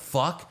 what the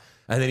fuck?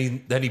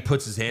 And then he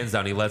puts his hands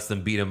down, he lets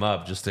them beat him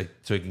up just so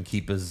he can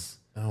keep his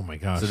Oh my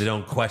gosh. so they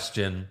don't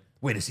question,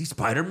 wait, is he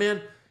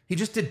Spider-Man? He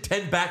just did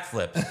 10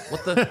 backflips.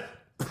 What the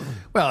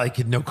Well, I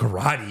could know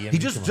karate. I He mean,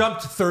 just come on.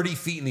 jumped 30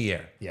 feet in the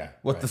air. Yeah,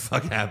 What right. the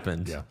fuck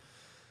happened?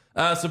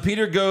 Yeah. So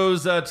Peter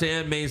goes to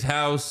Aunt May's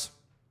house,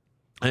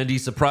 and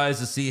he's surprised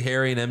to see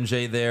Harry and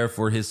MJ there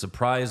for his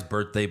surprise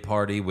birthday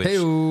party, which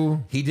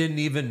Hey-oo. he didn't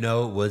even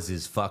know was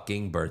his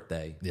fucking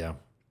birthday. Yeah.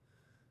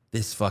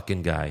 This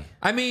fucking guy.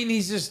 I mean,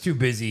 he's just too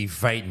busy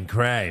fighting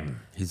crime.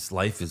 His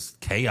life is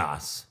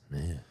chaos.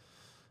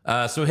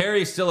 So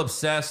Harry's still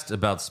obsessed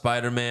about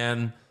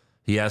Spider-Man.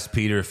 He asked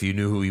Peter, if you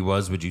knew who he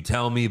was, would you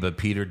tell me? But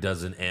Peter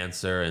doesn't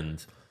answer,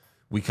 and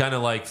we kind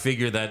of like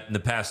figure that in the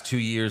past 2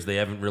 years they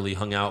haven't really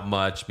hung out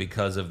much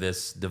because of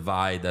this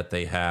divide that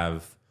they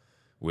have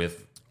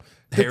with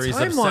Harry's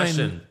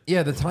obsession.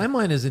 Yeah, the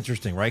timeline is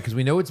interesting, right? Because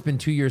we know it's been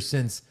 2 years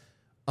since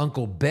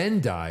Uncle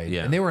Ben died,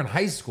 Yeah. and they were in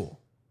high school.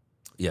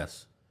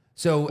 Yes.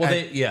 So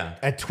Well,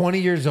 at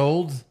 20 years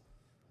old,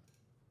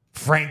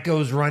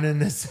 Franco's running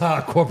this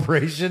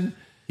corporation.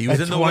 He was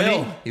At in the 20?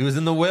 will. He was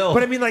in the will.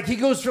 But I mean, like, he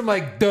goes from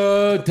like,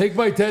 duh, take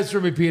my test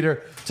from me,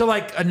 Peter, to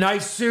like a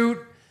nice suit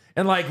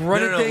and like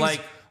running no, things.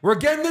 like- We're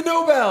getting the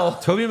Nobel.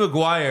 Tobey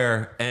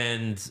Maguire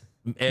and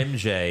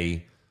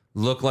MJ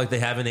look like they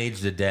haven't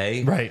aged a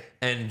day. Right.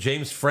 And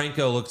James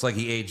Franco looks like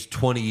he aged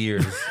 20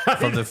 years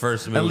from the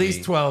first movie. At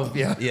least 12,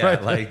 yeah. Yeah,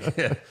 right. like,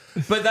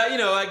 but that, you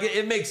know, like,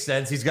 it makes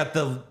sense. He's got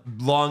the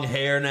long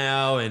hair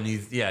now, and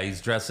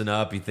he's dressing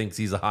up. He thinks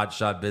he's a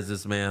hotshot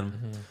businessman.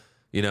 Mm-hmm.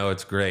 You know,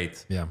 it's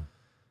great. Yeah.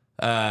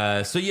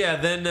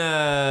 Then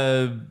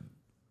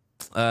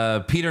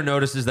Peter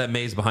notices that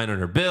May's behind on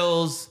her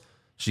bills.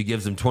 She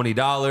gives him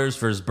 $20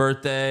 for his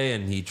birthday,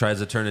 and he tries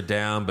to turn it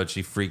down, but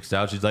she freaks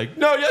out. She's like,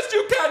 "No, yes,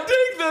 you can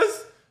take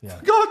this. Yeah.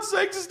 For God's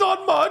sakes, it's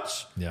not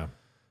much." Yeah.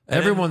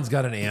 Everyone's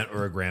got an aunt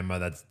or a grandma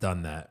that's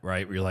done that,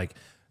 right? Where you're like,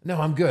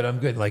 no, I'm good. I'm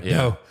good. Like,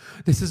 no,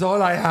 this is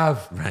all I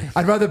have. Right.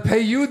 I'd rather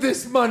pay you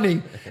this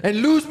money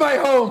and lose my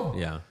home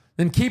Yeah.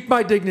 than keep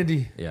my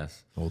dignity.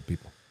 Yes. Old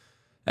people.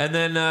 And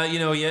then,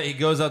 he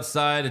goes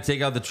outside to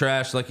take out the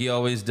trash like he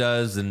always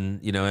does.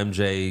 And,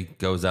 MJ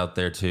goes out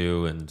there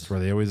too. And That's where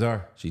they always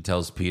are. she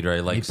tells Peter,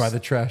 I like... Eat by the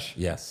trash.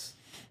 Yes.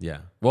 Yeah.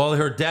 Well,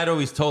 her dad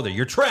always told her,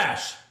 you're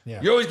trash.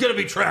 Yeah. You're always going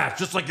to be trash,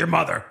 just like your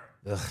mother.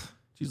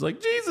 She's like,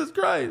 Jesus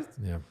Christ.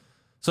 Yeah.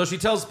 So she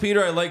tells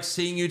Peter, I like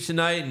seeing you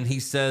tonight. And he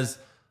says,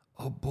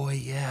 oh, boy,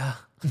 yeah.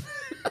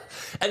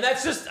 And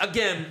that's just,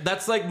 again,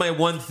 that's like my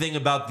one thing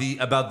about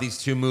these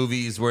two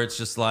movies where it's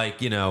just like,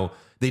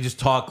 they just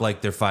talk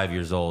like they're 5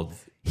 years old.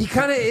 He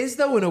kind of is,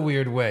 though, in a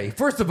weird way.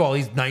 First of all,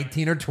 he's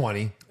 19 or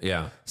 20.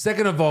 Yeah,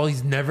 Second of all,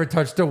 he's never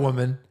touched a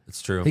woman.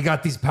 it's true. He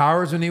got these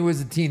powers when he was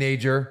a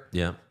teenager.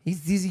 Yeah,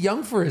 He's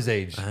young for his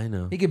age. I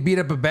know. He could beat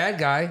up a bad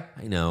guy.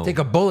 I know. Take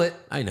a bullet.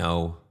 I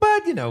know.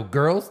 But,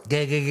 girls.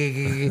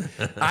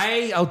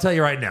 I'll tell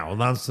you right now,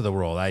 announce to the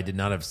world, I did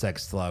not have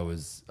sex till I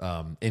was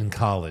in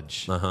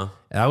college. Uh-huh.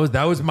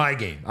 That was my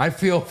game. I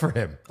feel for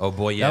him. Oh,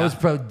 boy, yeah.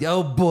 That was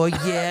oh boy,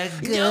 yeah,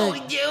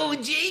 good.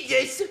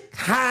 Jesus.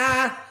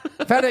 Ha!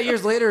 Found out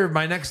years later,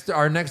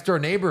 our next door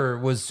neighbor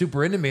was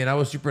super into me, and I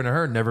was super into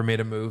her. Never made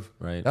a move.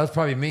 Right. That was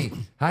probably me.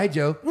 Hi,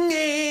 Joe.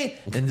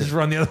 And just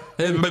run the other.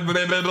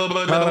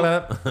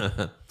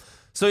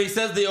 So he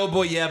says the oh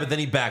boy, yeah, but then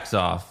he backs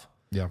off.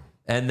 Yeah.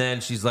 And then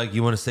she's like,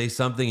 you want to say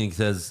something? And he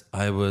says,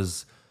 I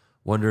was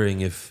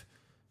wondering if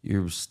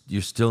you're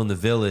still in the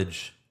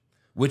village,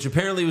 which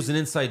apparently was an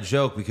inside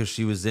joke because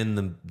she was in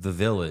the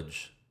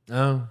village,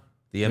 Oh,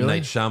 the M. Really?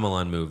 Night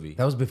Shyamalan movie.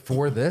 that was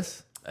before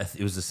this.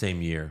 It was the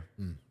same year.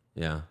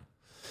 Yeah.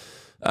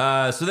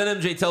 So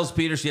then MJ tells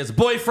Peter she has a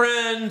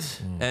boyfriend,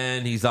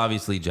 and he's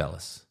obviously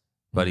jealous.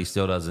 But he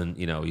still doesn't,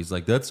 he's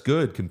like, that's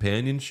good.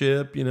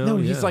 Companionship, No,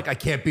 he's yeah. like, I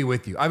can't be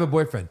with you. I have a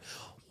boyfriend.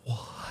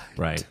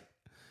 Right.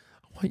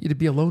 I want you to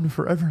be alone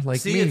forever, like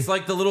See, me. it's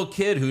like the little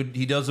kid who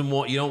you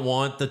don't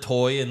want the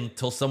toy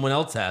until someone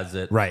else has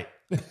it. right.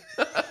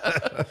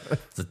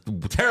 It's a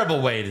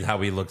terrible way to how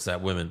he looks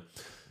at women.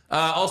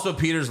 Also,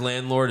 Peter's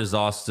landlord is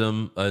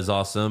awesome.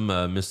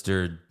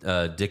 Mr.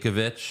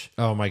 Dickovich.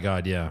 Oh my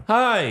God, yeah.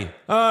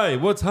 Hi,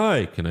 what's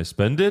hi? Can I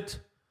spend it?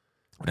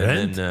 Rent?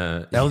 And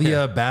then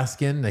Elia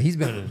Baskin. He's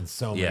been in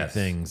so many Yes.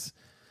 things.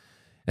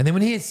 And then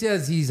when he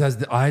says he has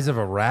the eyes of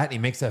a rat, he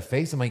makes that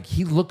face. I'm like,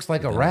 he looks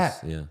like a rat.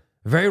 Yeah,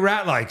 Very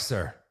rat-like,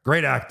 sir.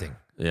 Great acting.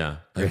 yeah.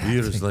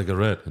 Peter's like a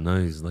rat, and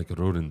he's like a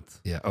rodent.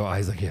 Yeah. Oh,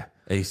 eyes like, yeah.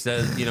 And he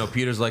says,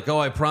 Peter's like, oh,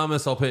 I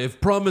promise I'll pay. If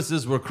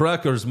promises were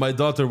crackers, my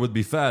daughter would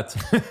be fat.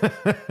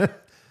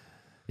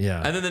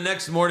 Yeah. And then the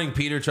next morning,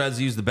 Peter tries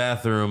to use the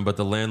bathroom, but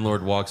the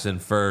landlord walks in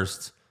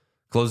first,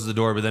 closes the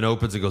door, but then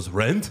opens and goes,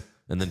 rent?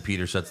 And then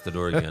Peter shuts the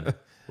door again. A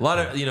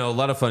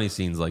lot of funny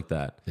scenes like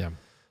that. yeah.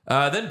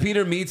 Then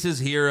Peter meets his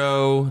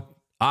hero,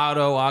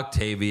 Otto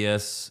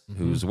Octavius,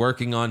 who's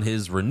working on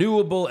his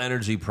renewable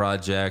energy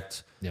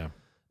project. Yeah.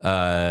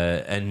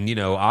 And, you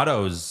know,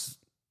 Otto's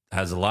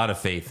has a lot of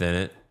faith in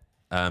it.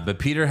 But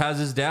Peter has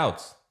his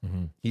doubts.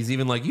 He's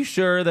even like, you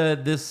sure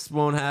that this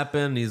won't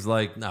happen? He's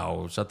like,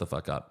 no, shut the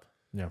fuck up.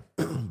 Yeah.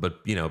 But,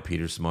 you know,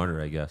 Peter's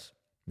smarter, I guess.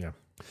 Yeah.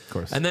 Of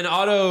course. And then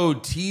Otto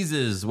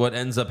teases what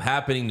ends up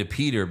happening to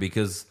Peter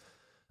because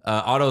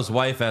Otto's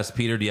wife asks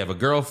Peter, do you have a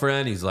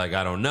girlfriend? He's like,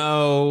 I don't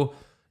know.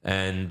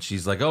 And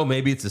she's like, oh,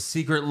 maybe it's a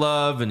secret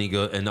love.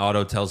 And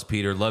Otto tells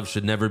Peter, love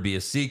should never be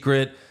a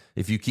secret.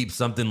 If you keep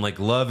something like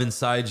love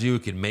inside you,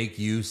 it can make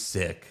you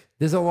sick.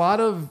 There's a lot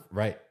of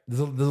There's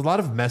a lot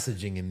of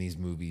messaging in these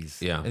movies.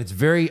 Yeah. And it's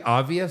very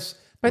obvious.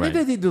 But I think Right.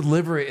 that they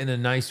deliver it in a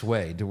nice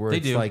way to where They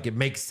it's do. like it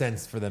makes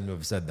sense for them to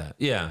have said that.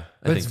 Yeah.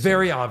 But it's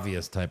very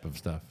obvious type of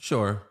stuff.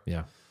 Sure.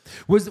 Yeah.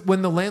 Was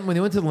when they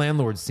went to the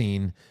landlord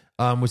scene,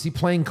 was he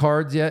playing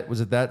cards yet?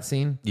 Was it that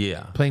scene?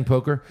 Yeah. Playing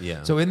poker?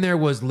 Yeah. So in there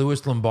was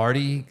Louis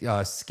Lombardi,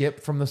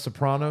 Skip from The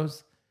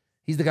Sopranos.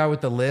 He's the guy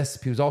with the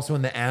lisp. He was also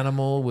in The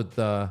Animal with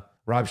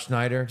Rob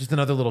Schneider. Just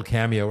another little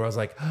cameo where I was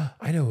like,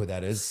 I know who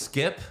that is.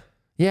 Skip?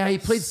 Yeah, he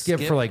played Skip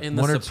for like in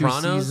The one or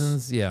Sopranos? 2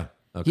 seasons. Yeah.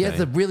 Okay. He has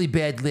a really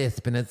bad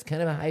lisp and it's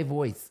kind of a high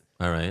voice.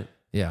 All right.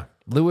 Yeah.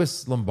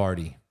 Louis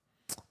Lombardi.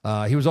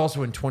 He was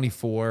also in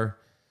 24.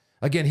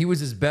 Again, he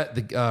was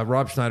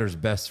Rob Schneider's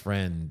best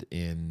friend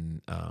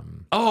in.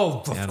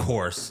 Oh, of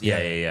course.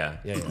 Yeah.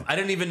 I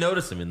didn't even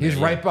notice him in He there. was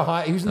right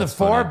behind. He was in the That's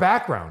far funny.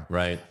 background.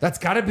 Right. That's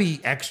got to be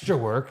extra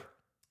work.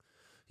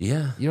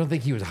 Yeah. You don't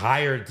think he was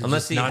hired to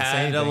Unless just he not say had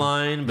a anything.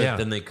 line, but Yeah.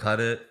 then they cut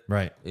it.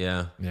 Right.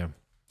 Yeah. Yeah.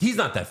 He's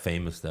not that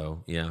famous,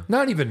 though. Yeah.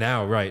 Not even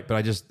now, right? But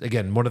I just,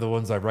 again, one of the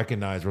ones I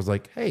recognized was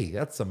like, hey,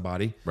 that's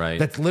somebody. Right.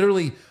 That's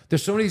literally,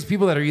 there's so many of these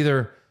people that are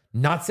either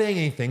not saying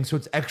anything, so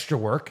it's extra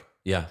work,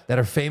 Yeah. that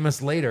are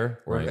famous later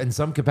or Right. in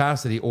some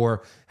capacity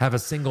or have a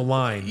single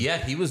line. Yeah,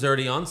 he was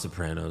already on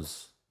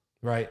Sopranos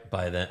Right.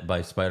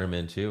 by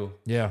Spider-Man 2.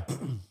 Yeah.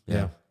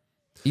 Yeah.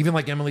 Even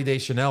like Emily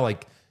Deschanel,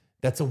 like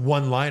that's a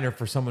one-liner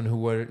for someone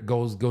who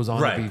goes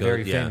on to be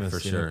very famous. for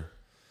you know? sure.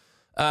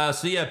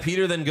 So yeah,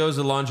 Peter then goes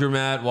to the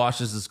laundromat,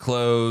 washes his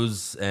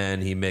clothes,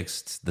 and he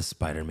mixed the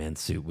Spider-Man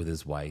suit with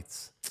his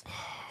whites.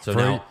 So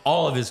now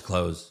all of his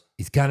clothes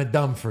He's kind of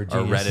dumb for a are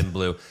genius. red and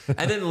blue.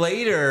 And then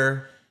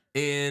later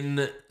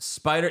in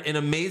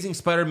Amazing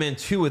Spider-Man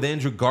 2 with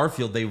Andrew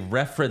Garfield, they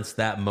reference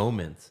that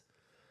moment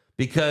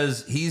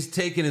because he's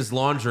taking his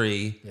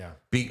laundry. Yeah.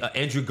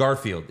 Andrew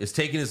Garfield is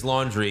taking his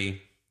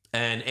laundry.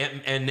 And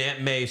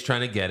Aunt May's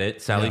trying to get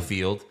it, Sally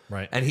Field.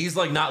 Right. And he's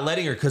like not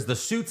letting her because the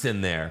suit's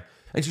in there.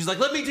 And she's like,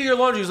 let me do your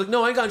laundry. He's like,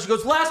 no, I got it. She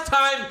goes, last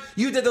time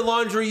you did the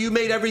laundry, you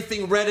made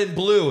everything red and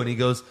blue. And he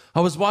goes,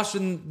 I was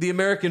washing the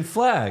American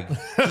flag.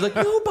 She's like,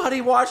 nobody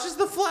washes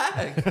the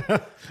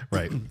flag.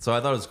 Right. So I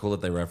thought it was cool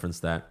that they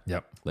referenced that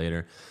Yep.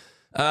 later.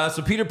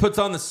 So Peter puts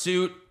on the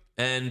suit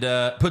and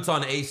puts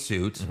on a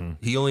suit.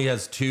 He only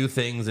has 2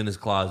 things in his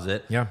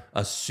closet. Yeah.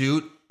 A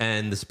suit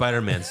and the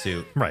Spider-Man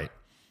suit. Right.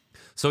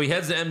 So he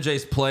heads to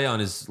MJ's play on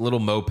his little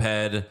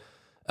moped.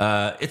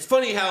 It's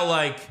funny how,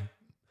 like,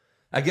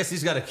 I guess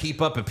he's got to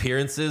keep up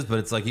appearances, but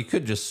it's like you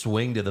could just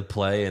swing to the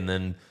play and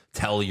then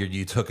tell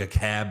you took a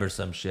cab or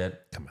some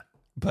shit. Come on.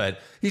 But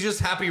he's just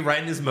happy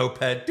riding his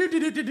moped.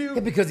 Yeah,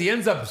 because he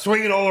ends up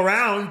swinging all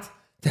around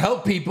to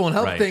help people and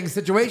help Right. things,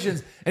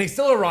 situations, and he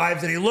still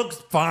arrives and he looks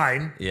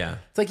fine. Yeah.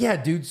 It's like, yeah,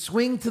 dude,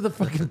 swing to the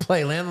fucking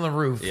play, land on the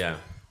roof. Yeah.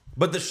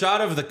 But the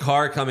shot of the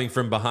car coming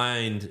from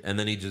behind and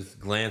then he just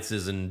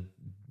glances and,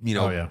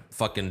 Oh, yeah.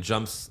 fucking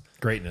jumps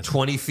Greatness.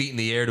 20 feet in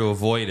the air to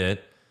avoid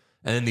it.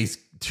 And then these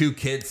 2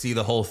 kids see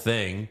the whole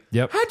thing.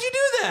 Yep. How'd you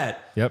do that?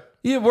 Yep.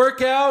 You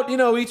work out,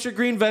 eat your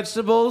green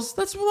vegetables.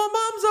 That's what my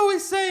mom's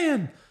always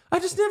saying. I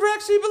just never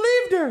actually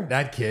believed her.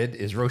 That kid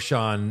is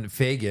Roshan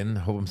Fagan.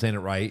 Hope I'm saying it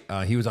right.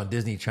 He was on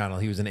Disney Channel.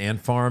 He was in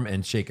Ant Farm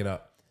and Shake It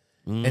Up.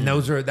 And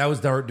that was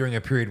during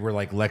a period where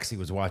like Lexi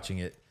was watching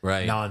it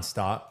Right.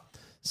 nonstop.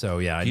 So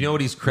yeah. You know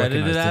what he's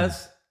credited recognized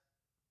as?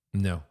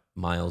 him. No.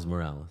 Miles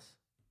Morales.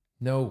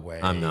 No way.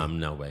 I'm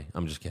no way.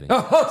 I'm just kidding. I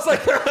was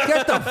like,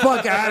 get the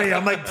fuck out of here.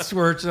 I'm like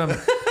squirching him.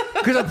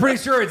 Because I'm pretty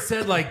sure it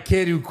said like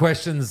kid who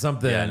questions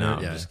something. Yeah, no,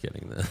 I'm just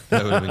kidding.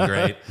 That would have been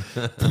great.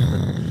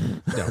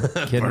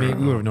 No, kidding me?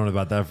 We would have known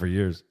about that for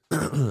years.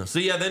 So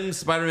yeah, then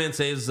Spider-Man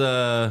saves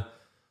a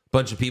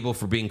bunch of people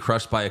for being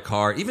crushed by a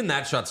car. Even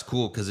that shot's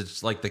cool because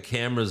it's like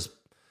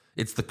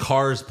it's the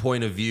car's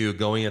point of view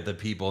going at the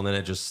people, and then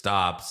it just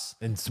stops.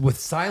 And with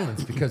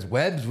silence, because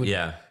webs would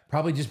Yeah.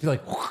 probably just be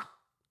like,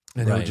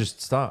 and it would Right.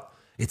 just stop.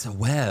 It's a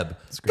web.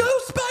 great. Go,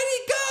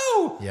 Spidey,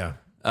 go! Yeah.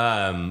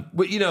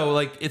 But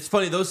like it's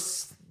funny,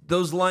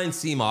 those lines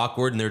seem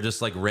awkward and they're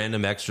just like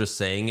random extras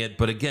saying it.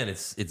 But again,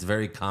 it's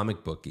very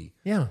comic booky.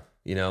 Yeah.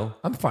 You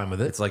I'm fine with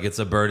it. It's like it's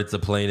a bird, it's a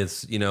plane,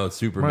 it's it's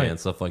Superman, Right.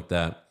 stuff like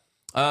that.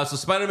 So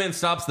Spider-Man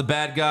stops the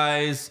bad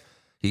guys.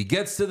 He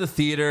gets to the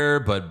theater,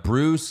 but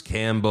Bruce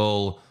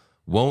Campbell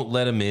won't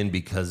let him in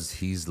because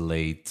he's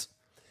late.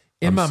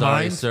 In my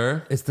sorry, mind,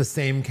 sir. it's the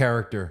same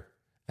character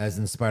as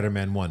in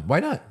Spider-Man 1. Why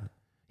not?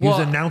 He was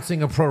Well-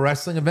 announcing a pro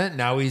wrestling event.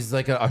 Now he's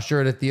like a usher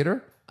at a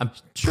theater. I'm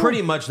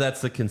pretty much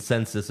that's the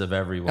consensus of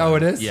everyone. Oh,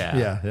 it is?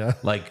 Yeah. Yeah.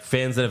 Like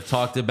fans that have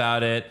talked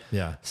about it.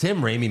 Yeah.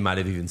 Sam Raimi might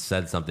have even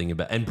said something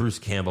about and Bruce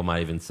Campbell might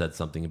have even said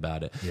something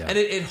about it. Yeah. And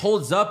it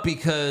holds up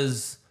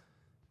because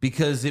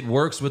it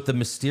works with the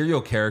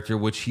Mysterio character,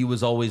 which he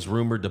was always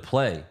rumored to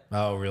play.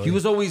 Oh, really?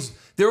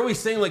 They're always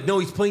saying like, no,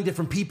 he's playing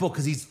different people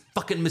because he's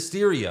fucking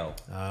Mysterio.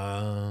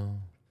 Oh.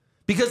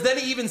 Because then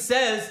he even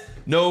says,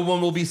 no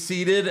one will be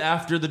seated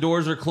after the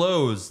doors are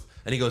closed.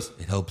 And he goes,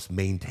 it helps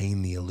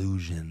maintain the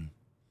illusion.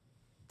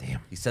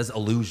 Damn. He says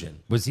illusion.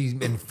 Was he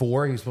in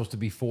 4? He was supposed to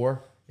be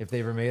 4 if they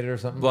ever made it or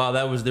something? Well,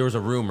 there was a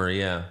rumor,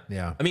 yeah.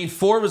 Yeah. I mean,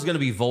 4 was going to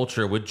be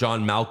Vulture with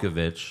John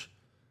Malkovich,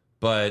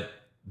 but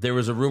there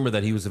was a rumor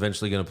that he was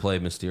eventually going to play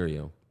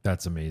Mysterio.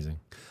 That's amazing.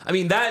 I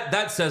mean,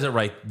 that says it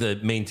right, the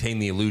maintain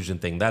the illusion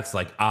thing. That's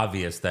like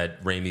obvious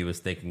that Raimi was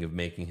thinking of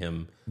making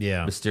him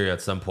Mysterio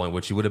at some point,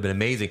 which he would have been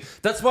amazing.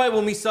 That's why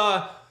when we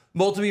saw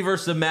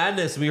Multiverse of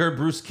Madness, we heard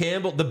Bruce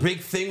Campbell, the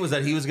big thing was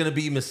that he was going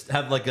to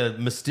have like a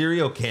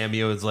Mysterio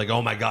cameo. It's like,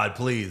 oh my God,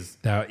 please.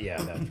 Yeah,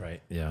 that's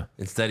right. Yeah.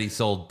 Instead, he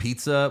sold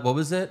pizza. What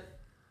was it?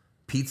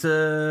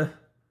 Pizza,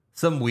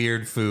 some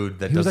weird food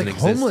that He was doesn't like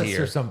exist homeless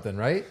here. or something,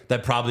 right?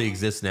 That probably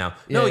exists now.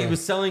 No, Yeah. he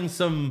was selling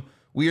some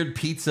weird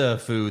pizza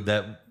food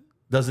that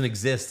doesn't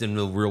exist in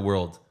the real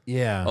world.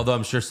 Yeah. Although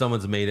I'm sure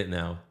someone's made it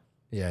now.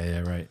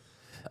 Yeah, right.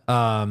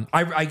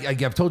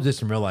 I've told you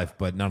this in real life,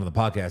 but not on the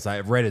podcast.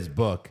 I've read his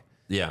book.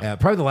 Yeah.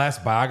 Probably the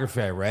last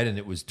biography I read, and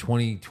it was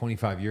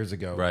 25 years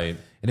ago. Right.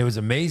 And it was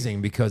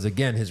amazing because,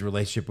 again, his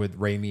relationship with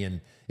Raimi,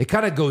 and it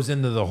kind of goes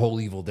into the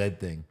whole Evil Dead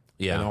thing.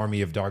 Yeah. An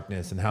Army of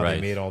Darkness and how Right.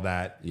 they made all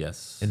that.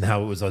 Yes. And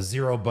how it was a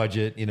zero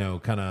budget,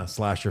 kind of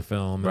slasher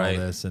film and Right.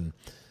 all this. And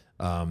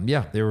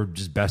they were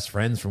just best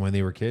friends from when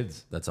they were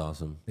kids. That's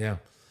awesome. Yeah.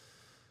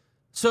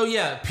 So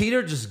yeah,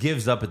 Peter just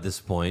gives up at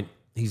this point.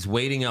 He's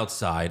waiting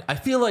outside. I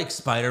feel like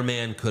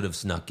Spider-Man could have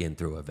snuck in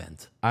through a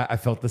vent. I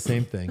felt the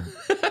same thing.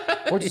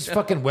 Or just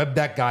fucking web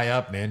that guy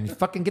up, man.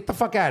 Fucking get the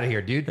fuck out of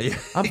here, dude.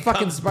 I'm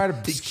fucking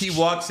Spider. He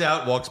walks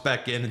out, walks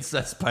back in, and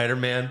says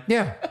Spider-Man.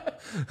 Yeah.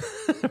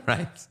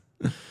 Right.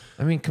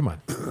 I mean, come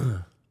on. It's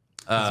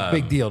a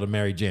big deal to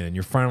Mary Jane, and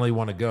you finally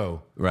want to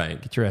go.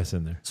 Right. Get your ass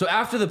in there. So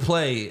after the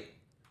play,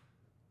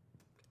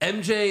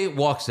 MJ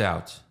walks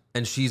out,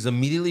 and she's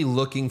immediately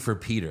looking for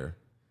Peter.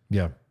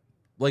 Yeah.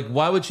 Like,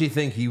 why would she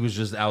think he was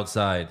just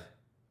outside?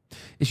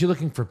 Is she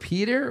looking for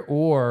Peter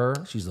or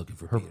She's looking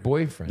for her Peter.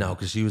 boyfriend? No,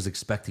 because she was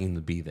expecting him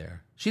to be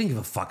there. She didn't give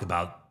a fuck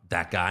about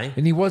that guy.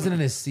 And he wasn't in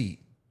his seat,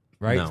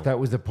 right? No. That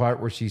was the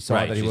part where she saw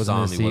Right, that he she wasn't saw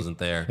in him, his he seat. wasn't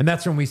there. And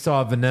that's when we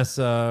saw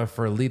Vanessa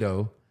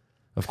Ferlito.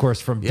 Of course,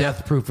 from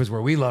Death Proof is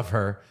where we love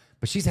her.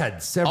 But she's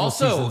had several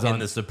Also seasons in on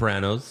The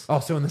Sopranos.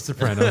 Also in The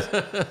Sopranos.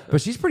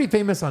 But she's pretty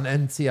famous on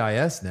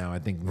NCIS now, I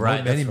think.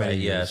 Right, Many that's right.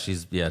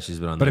 years. Yeah, she's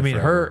been on But I there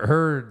mean,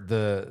 forever.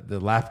 the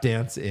lap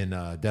dance in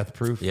Death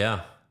Proof.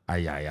 Yeah.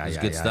 It's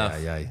good stuff.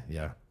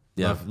 Yeah.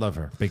 Yeah. Love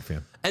her. Big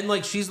fan. And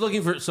like she's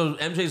looking for, so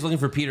MJ's looking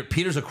for Peter.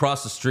 Peter's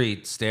across the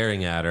street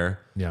staring at her.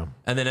 Yeah.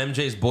 And then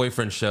MJ's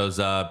boyfriend shows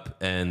up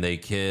and they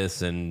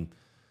kiss and,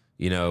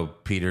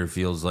 Peter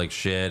feels like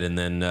shit. And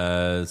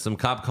then some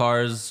cop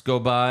cars go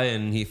by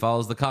and he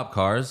follows the cop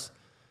cars.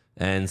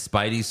 And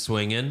Spidey's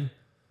swinging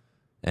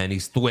and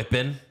he's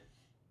thwipping.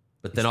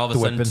 But then all of a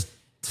sudden,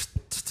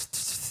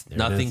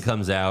 nothing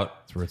comes out.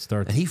 That's where it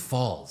starts. And he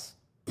falls.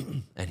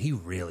 And he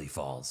really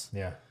falls.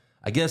 Yeah.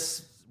 I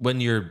guess when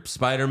you're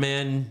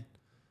Spider-Man,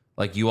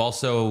 like you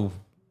also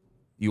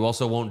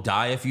won't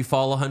die if you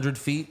fall 100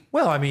 feet.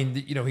 Well, I mean,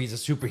 he's a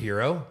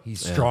superhero. He's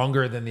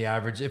stronger than the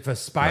average. If a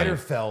spider Right.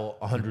 fell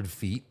 100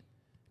 feet,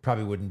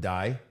 probably wouldn't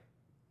die.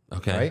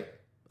 Okay. Right?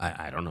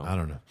 I don't know. I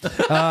don't know.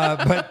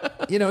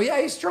 But,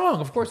 he's strong.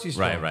 Of course he's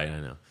strong. Right, I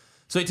know.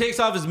 So he takes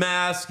off his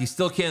mask. He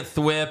still can't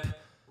thwip.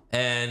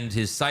 And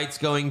his sight's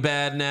going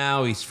bad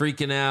now. He's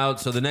freaking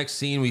out. So the next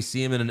scene, we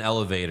see him in an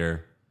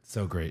elevator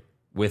So great.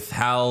 with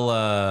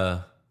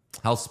Hal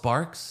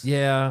Sparks.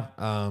 Yeah.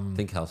 I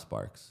think Hal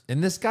Sparks.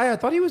 And this guy, I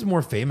thought he was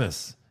more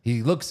famous.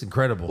 He looks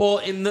incredible. Well,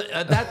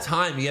 at that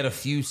time, he had a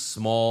few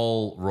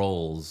small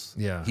roles.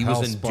 Yeah, he was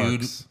Hal in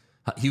Sparks.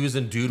 He was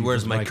in Dude,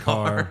 Where's My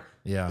Car?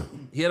 Yeah.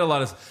 He had a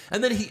lot of,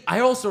 and then I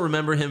also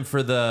remember him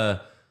for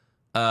the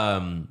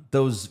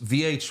those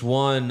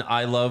VH1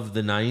 I Love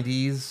the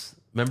 90s.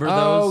 Remember those?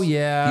 Oh,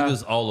 yeah. He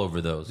was all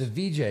over those. The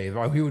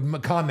VJ, he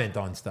would comment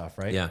on stuff,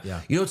 right? Yeah. Yeah.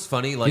 You know what's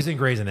funny? Like He's in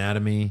Grey's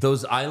Anatomy.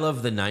 those I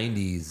Love the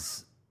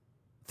 90s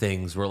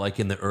things were like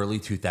in the early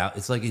 2000s.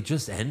 It's like it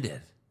just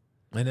ended.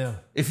 I know.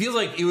 It feels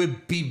like it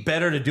would be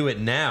better to do it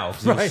now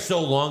because it Right. was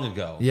so long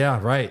ago. Yeah,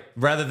 right.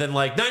 Rather than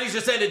like 90s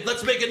just ended.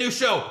 Let's make a new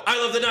show. I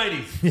Love the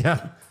 90s.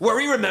 Yeah. Where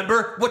we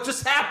remember what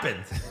just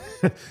happened.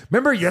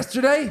 Remember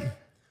yesterday?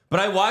 But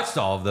I watched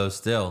all of those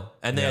still.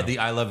 And they Yeah. had the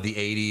I Love the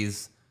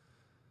 80s.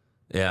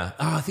 Yeah.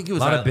 Oh, I think it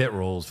was A lot of bit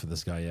roles for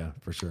this guy, yeah,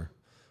 for sure.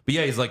 But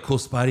yeah, he's like, cool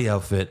Spidey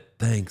outfit.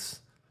 Thanks.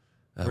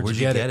 Where'd you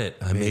get it?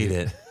 I made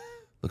it.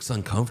 Looks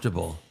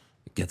uncomfortable.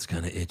 It gets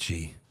kind of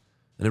itchy.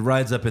 And it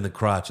rides up in the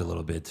crotch a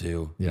little bit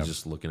too. Yeah. He's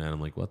just looking at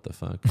him like, what the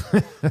fuck?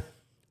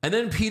 And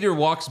then Peter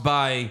walks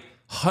by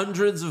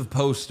hundreds of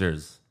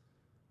posters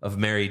of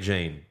Mary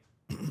Jane.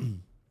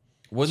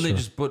 Wouldn't they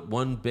just put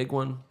one big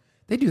one?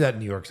 They do that in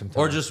New York sometimes.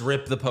 Or just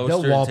rip the poster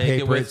They'll and take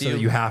it wallpaper with it so you?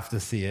 that you have to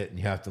see it and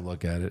you have to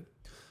look at it.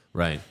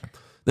 Right.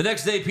 The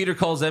next day, Peter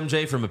calls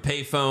MJ from a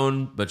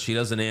payphone, but she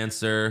doesn't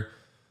answer.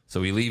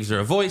 So he leaves her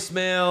a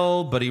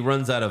voicemail, but he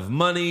runs out of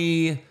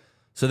money.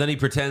 So then he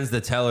pretends to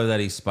tell her that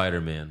he's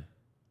Spider-Man.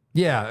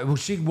 Yeah, well,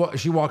 she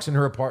walks in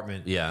her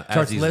apartment. Yeah, as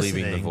starts he's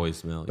listening, leaving the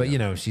voicemail. But yeah. you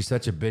know, she's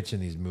such a bitch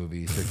in these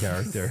movies. Her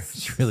character,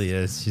 she really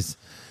is. She's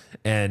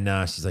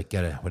like,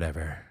 get it,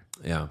 whatever.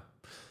 Yeah.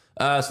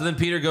 So then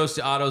Peter goes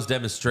to Otto's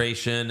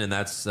demonstration, and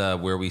that's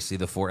where we see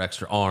the 4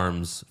 extra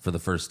arms for the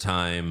first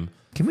time.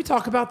 Can we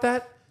talk about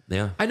that?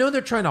 Yeah. I know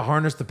they're trying to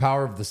harness the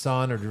power of the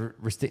sun or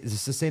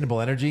sustainable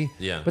energy.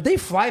 Yeah. But they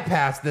fly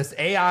past this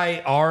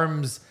AI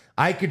arms.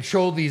 I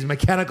control these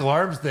mechanical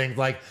arms things.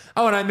 Like,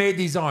 oh, and I made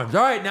these arms.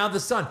 All right, now the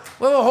sun.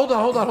 Well, hold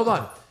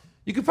on.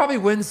 You could probably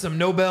win some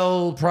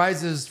Nobel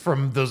prizes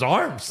from those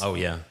arms. Oh,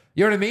 yeah.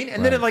 You know what I mean?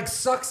 And then it like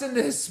sucks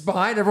into his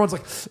spine. Everyone's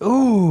like,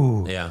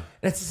 ooh. Yeah.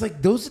 And it's just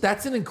like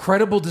that's an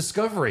incredible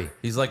discovery.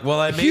 He's like, well,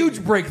 I made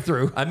Huge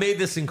breakthrough. I made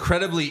this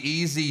incredibly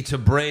easy to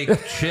break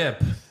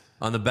chip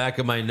on the back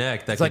of my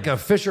neck. It's like a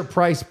Fisher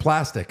Price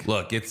plastic.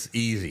 Look, it's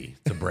easy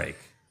to break.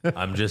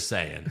 I'm just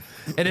saying.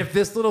 And if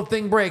this little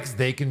thing breaks,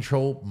 they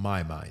control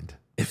my mind.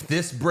 If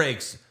this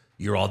breaks,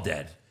 you're all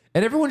dead.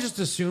 And everyone just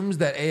assumes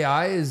that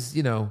AI is,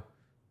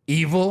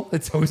 evil.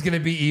 It's always going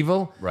to be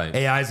evil. Right.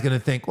 AI is going to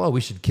think, well,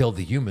 we should kill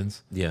the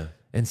humans. Yeah.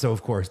 And so,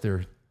 of course,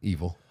 they're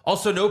evil.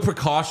 Also, no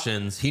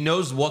precautions. He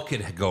knows what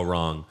could go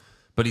wrong,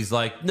 but he's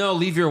like, no,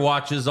 leave your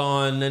watches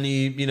on.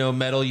 Any,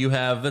 metal you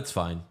have, that's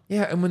fine.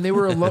 Yeah. And when they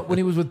were when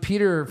he was with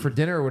Peter for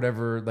dinner or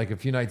whatever, like a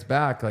few nights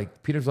back,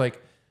 like Peter's like,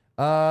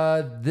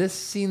 this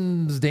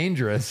seems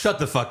dangerous. Shut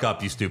the fuck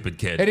up, you stupid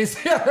kid. And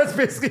that's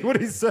basically what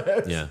he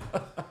says. Yeah.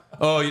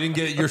 Oh, you didn't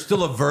get it? You're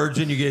still a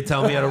virgin. You get to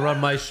tell me how to run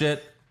my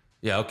shit?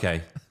 Yeah,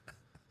 okay.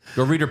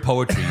 Go read her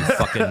poetry, you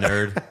fucking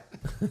nerd.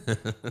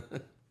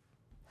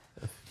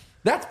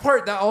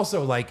 That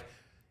also, like,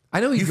 I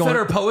know he's You going. fed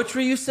her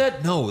poetry, you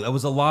said? No, that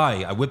was a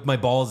lie. I whipped my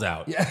balls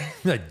out. Yeah,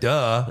 like,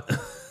 duh.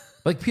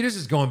 Like, Peter's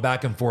just going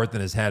back and forth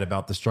in his head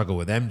about the struggle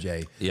with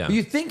MJ. Yeah. But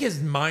you think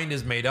his mind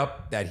is made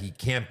up that he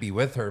can't be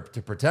with her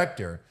to protect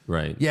her.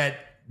 Right. Yet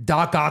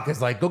Doc Ock is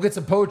like, go get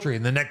some poetry.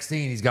 And the next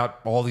scene, he's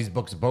got all these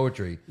books of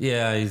poetry.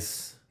 Yeah,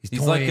 he's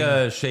like toying.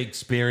 a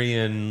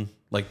Shakespearean,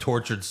 like,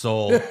 tortured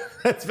soul.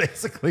 That's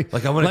basically.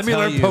 Like, I'm gonna let me tell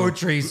learn you-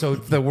 poetry so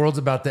if the world's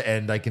about to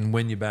end, I can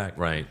win you back.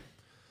 Right.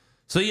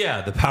 So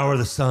yeah, the power of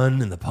the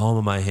sun in the palm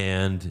of my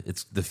hand.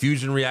 It's the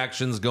fusion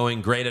reaction's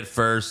going great at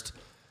first,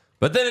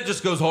 but then it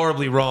just goes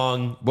horribly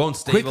wrong. Won't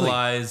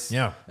stabilize. Quickly.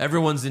 Yeah.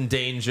 Everyone's in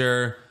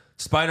danger.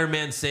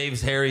 Spider-Man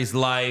saves Harry's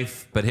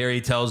life, but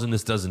Harry tells him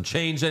this doesn't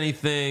change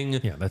anything.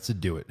 Yeah, that's a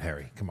do it,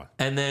 Harry. Come on.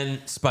 And then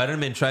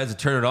Spider-Man tries to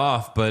turn it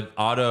off, but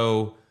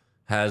Otto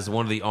has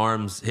one of the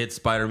arms hit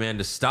Spider-Man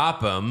to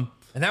stop him.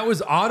 And that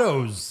was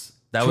Otto's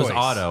That was choice.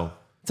 Otto.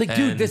 It's like,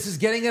 dude, And this is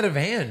getting out of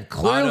hand.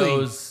 Clearly,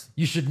 Otto's-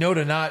 you should know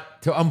to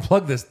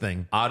unplug this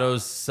thing.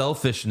 Otto's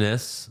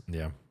selfishness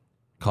Yeah.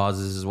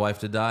 causes his wife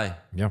to die.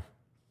 Yeah.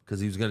 Because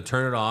he was going to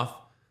turn it off,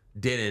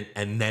 didn't,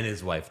 and then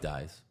his wife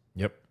dies.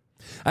 Yep.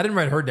 I didn't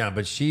write her down,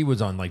 but she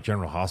was on like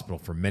General Hospital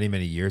for many,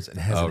 many years and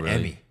has Oh, an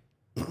really?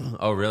 Emmy.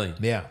 Oh, really?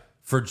 Yeah.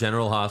 For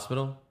General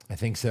Hospital? I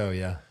think so,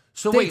 yeah.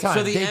 So Daytime-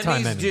 so the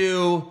daytime Emmys Emmy.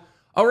 do,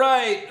 all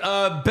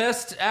right,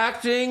 best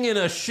acting in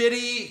a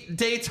shitty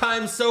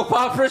daytime soap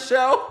opera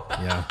show?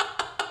 Yeah.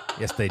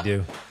 Yes, they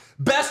do.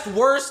 Best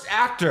worst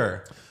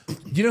actor? Do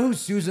you know who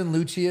Susan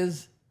Lucci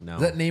is? No.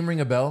 Does that name ring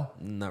a bell?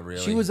 Not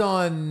really. She was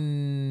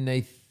on,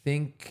 I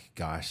think,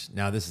 gosh,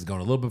 now this is going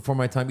a little bit before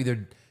my time.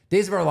 Either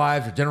Days of Our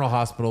Lives or General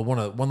Hospital,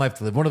 One Life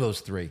to Live, one of those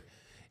three.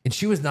 And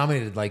she was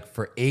nominated like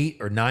for 8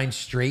 or 9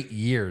 straight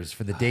years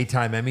for the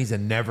daytime Emmys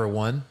and never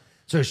won.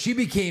 So she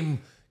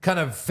became kind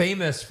of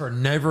famous for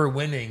never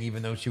winning,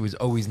 even though she was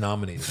always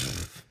nominated.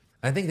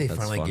 I think they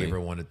finally funny. gave her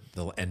one at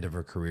the end of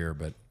her career,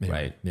 but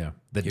anyway, Right. yeah,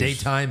 the Here's-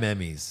 daytime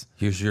Emmys.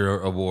 Here's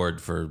your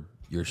award for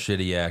your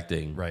shitty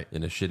acting Right.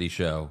 in a shitty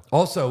show.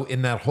 Also,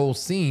 in that whole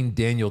scene,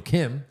 Daniel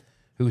Kim,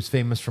 who was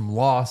famous from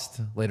Lost,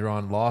 later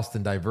on Lost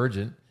and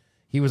Divergent,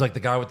 he was like the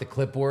guy with the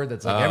clipboard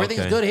that's like, Oh,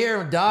 everything's okay. good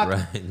here, Doc.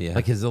 Right, yeah.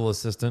 Like his little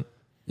assistant.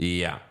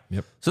 Yeah.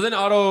 Yep. So then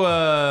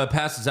Otto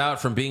passes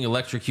out from being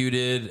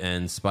electrocuted,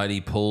 and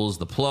Spidey pulls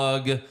the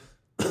plug,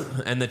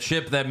 and the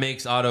chip that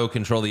makes Otto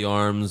control the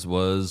arms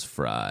was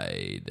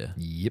fried.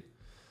 Yep.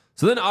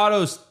 So then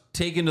Otto's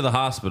taken to the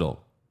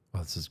hospital, Oh,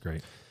 this is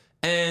great.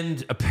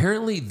 and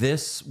apparently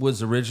this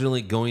was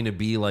originally going to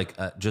be like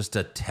just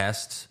a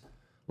test.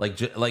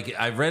 Like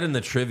I read in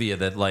the trivia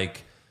that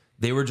like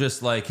they were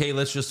just like, hey,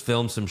 let's just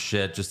film some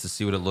shit just to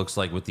see what it looks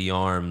like with the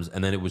arms,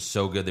 and then it was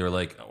so good they were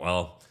like,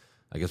 well,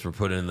 I guess we're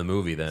putting it in the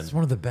movie then. It's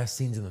one of the best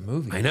scenes in the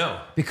movie. I know.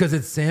 Because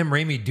it's Sam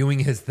Raimi doing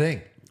his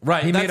thing.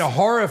 Right, He made a that's-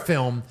 horror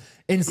film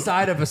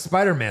inside of a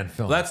Spider-Man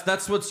film.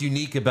 That's what's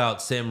unique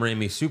about Sam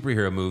Raimi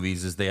superhero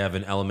movies is they have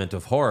an element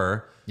of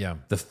horror. Yeah.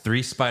 The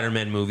 3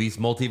 Spider-Man movies,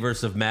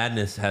 Multiverse of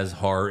Madness has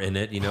horror in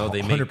it. You know,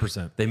 they make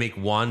 100%. They make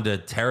Wanda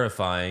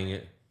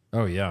terrifying.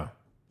 Oh, yeah.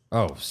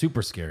 Oh,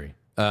 super scary.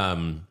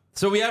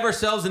 So we have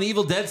ourselves an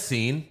Evil Dead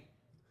scene,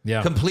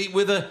 Yeah. complete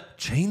with a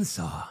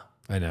chainsaw.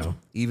 I know.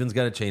 Evan's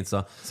got a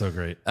chainsaw. So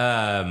great.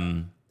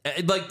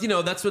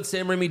 That's what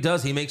Sam Raimi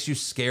does. He makes you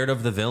scared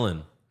of the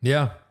villain.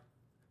 Yeah.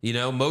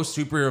 Most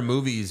superhero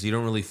movies, you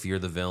don't really fear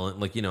the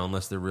villain,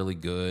 unless they're really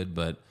good,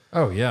 but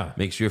Oh, yeah.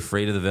 makes you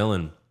afraid of the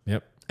villain.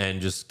 Yep.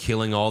 And just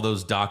killing all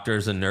those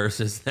doctors and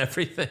nurses and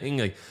everything.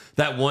 Like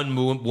that one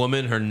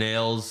woman, her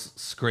nails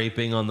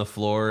scraping on the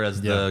floor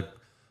as the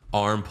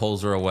arm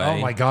pulls her away. Oh,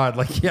 my God.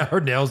 Her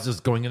nails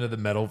just going into the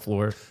metal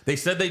floor. They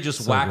said they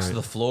just So wax great.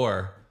 the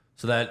floor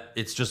so that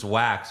it's just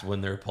wax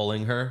when they're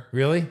pulling her.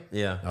 Really?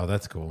 Yeah. Oh,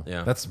 that's cool.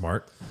 Yeah. That's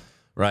smart.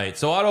 Right.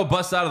 So Otto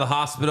busts out of the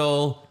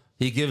hospital.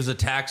 He gives a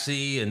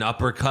taxi an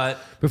uppercut.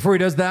 Before he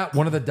does that,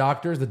 one of the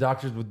doctor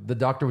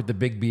with the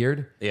big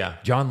beard. Yeah.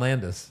 John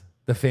Landis,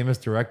 the famous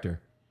director.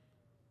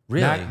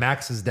 Really?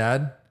 Max's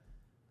dad.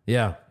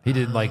 Yeah. He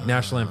did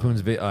National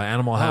Lampoon's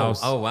Animal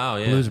House. Oh, wow.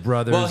 Yeah. Blues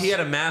Brothers. Well, he had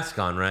a mask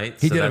on, right?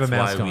 He did have a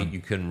mask why on. You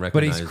couldn't recognize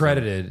But he's him.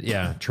 credited.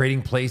 Yeah.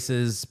 Trading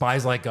Places,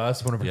 Spies Like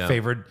Us, one of her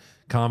favorite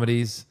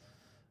comedies.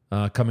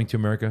 Coming to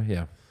America.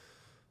 Yeah.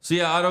 So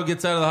yeah, Otto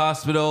gets out of the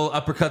hospital,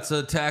 uppercuts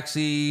a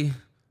taxi,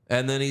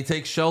 and then he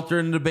takes shelter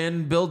in an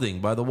abandoned building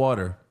by the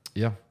water.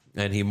 Yeah.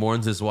 And he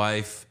mourns his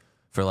wife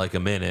for a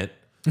minute.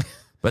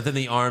 But then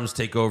the arms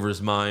take over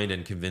his mind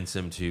and convince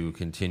him to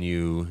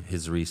continue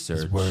his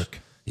research. His work.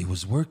 It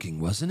was working,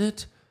 wasn't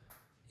it?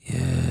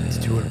 It's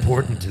too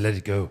important to let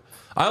it go.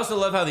 I also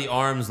love how the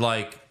arms,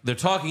 they're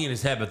talking in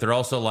his head, but they're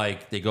also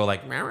they go "Meow,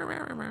 meow,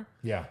 meow, meow."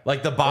 Yeah.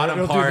 Like the bottom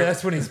He'll part. do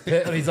this when he's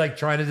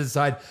trying to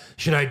decide,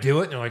 should I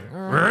do it? And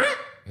you're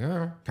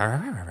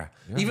yeah.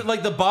 Even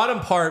the bottom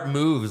part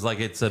moves like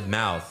it's a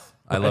mouth.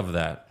 I love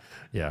that.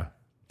 Yeah.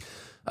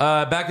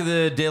 Back at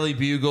the Daily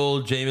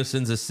Bugle,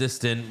 Jameson's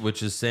assistant,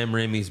 which is Sam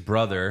Raimi's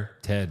brother,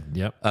 Ted.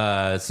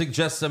 Yep.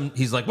 suggests him.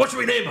 He's like, "What should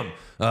we name him?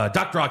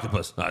 Dr.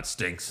 Octopus." Oh, it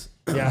stinks.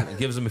 Yeah.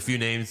 Gives him a few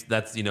names.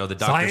 That's the Doctor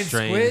Science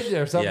Strange Squid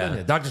or something. Yeah.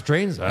 Yeah. Dr.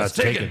 Strange. That's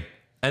taken.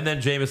 And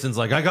then Jameson's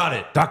like, "I got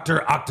it,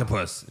 Dr.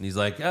 Octopus," and he's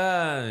like,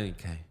 "Okay,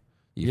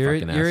 You're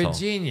fucking a asshole."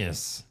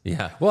 genius.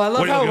 Yeah. Well, I love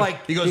What are you how looking-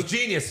 he goes,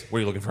 "Genius. What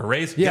are you looking for? A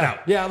raise? Get out."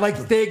 Yeah.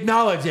 They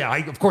acknowledge. Yeah.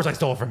 Of course I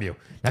stole it from you.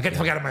 Now get the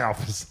fuck out of my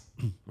office.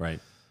 Right.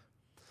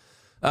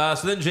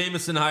 So then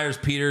Jameson hires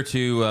Peter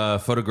to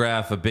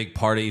photograph a big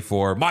party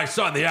for my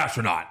son, the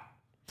astronaut.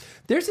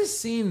 There's a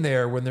scene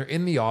there when they're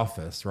in the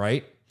office,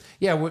 right?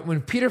 Yeah,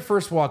 when Peter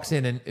first walks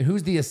in, and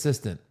who's the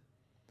assistant?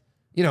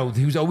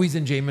 Who's always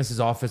in James's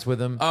office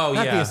with him. Oh,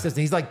 Not yeah. the assistant.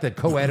 He's like the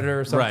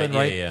co-editor or something,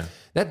 right? Yeah.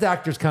 That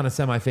doctor's kind of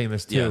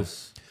semi-famous too.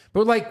 Yes.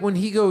 But when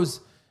he goes,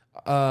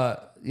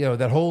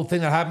 that whole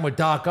thing that happened with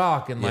Doc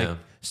Ock, and Yeah.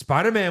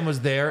 Spider-Man was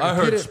there. I and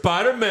heard Peter,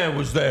 Spider-Man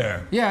was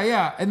there.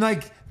 yeah.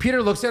 And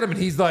Peter looks at him and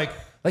he's like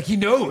he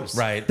knows.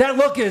 Right. That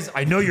look is,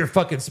 I know you're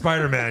fucking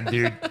Spider-Man,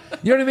 dude.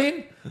 You know what I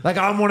mean?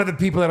 I'm one of the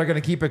people that are going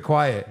to keep it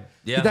quiet.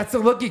 Yeah. But that's the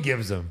look he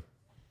gives him.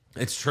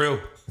 It's true.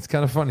 It's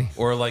kind of funny.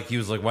 Or he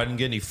was like, "Why didn't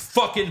get any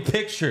fucking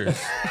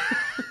pictures?"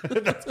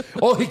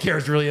 All he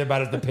cares really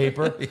about is the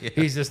paper.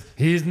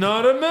 He's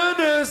not a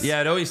menace.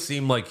 Yeah, it always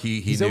seemed like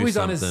He's knew always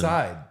on his something.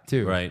 side,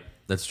 too. Right.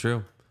 That's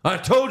true. I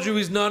told you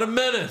he's not a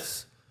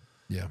menace.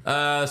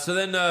 Yeah. So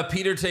then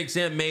Peter takes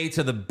Aunt May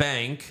to the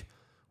bank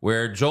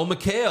where Joel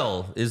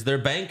McHale is their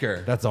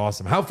banker. That's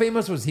awesome. How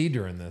famous was he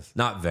during this?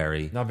 Not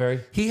very. Not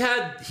very?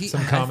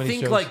 Some comedy I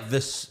think shows?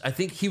 this. I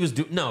think he was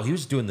he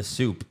was doing the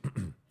soup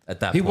at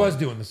that He point. was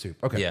doing the soup.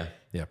 Okay. Yeah.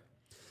 Yeah.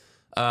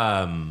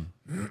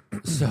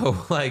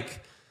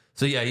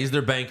 So yeah, he's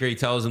their banker. He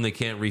tells them they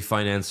can't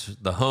refinance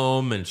the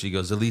home, and she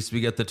goes, "At least we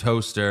get the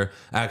toaster."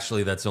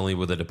 Actually, that's only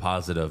with a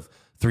deposit of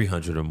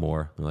 $300 or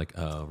more. I'm like,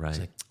 "Oh,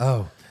 right."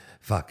 Oh,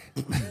 fuck.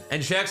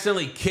 And she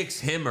accidentally kicks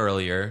him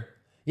earlier.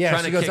 Yeah,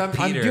 trying she to goes, kick I'm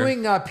Peter.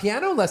 doing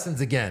piano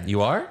lessons again.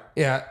 You are?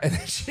 Yeah, and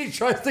then she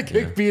tries to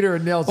kick Peter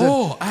and nails it.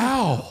 Oh,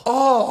 ow.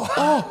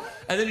 Oh.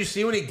 And then you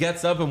see when he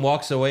gets up and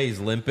walks away, he's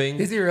limping.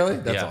 Is he really?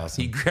 That's Yeah.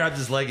 awesome. He grabs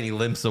his leg and he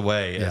limps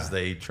away Yeah. as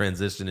they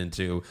transition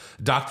into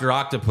Dr.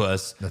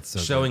 Octopus That's so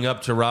showing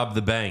up to rob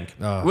the bank.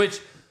 Oh.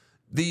 Which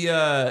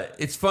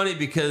it's funny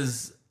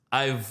because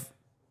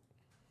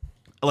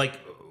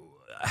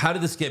How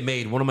Did This Get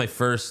Made? One of my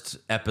first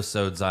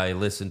episodes I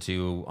listened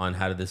to on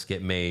How Did This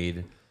Get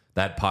Made,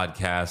 that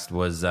podcast,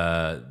 was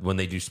when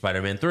they do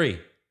Spider-Man 3.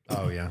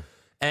 Oh, yeah.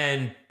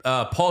 And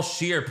Paul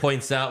Scheer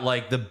points out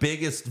the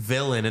biggest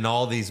villain in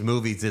all these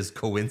movies is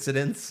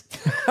coincidence,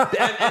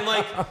 and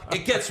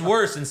it gets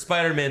worse in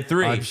Spider-Man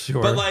 3. I'm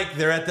sure. But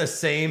they're at the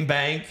same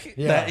bank.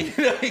 Yeah. That,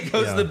 he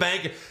goes to the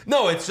bank.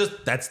 No, it's just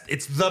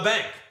it's the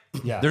bank.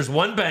 Yeah. There's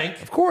one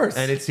bank, Of course.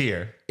 and it's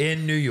here.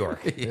 In New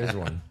York. There's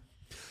one.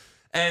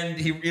 And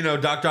he,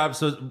 Dr.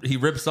 Octopus, he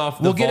rips off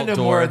the We'll vault get into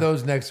door. more of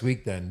those next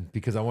week then,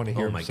 because I want to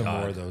hear my some God.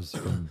 more of those.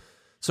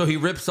 So he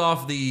rips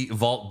off the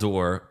vault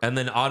door, and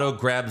then Otto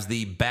grabs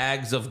the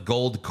bags of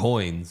gold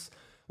coins.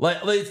 Look,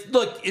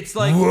 it's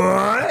like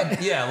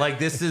What? Yeah,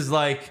 this is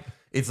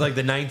It's like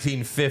the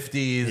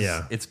 1950s.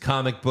 Yeah. It's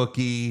comic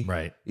booky.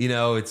 Right. You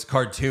know, it's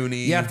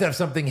cartoony. You have to have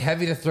something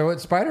heavy to throw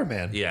at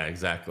Spider-Man. Yeah,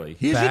 exactly.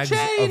 Here's Bags your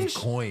change.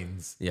 of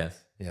coins. Yes.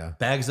 Yeah.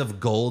 Bags of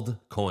gold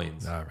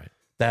coins. All right.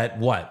 That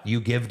what?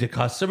 You give to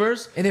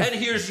customers? And And,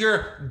 if- here's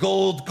your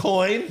gold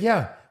coin?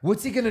 Yeah.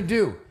 What's he gonna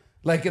do?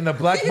 Like in the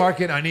black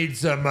market, I need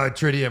some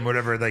tritium,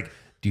 whatever. Like,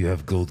 do you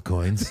have gold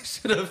coins?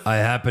 I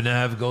happen to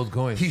have gold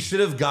coins. He should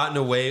have gotten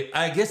away.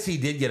 I guess he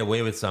did get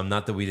away with some.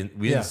 Not that we Yeah.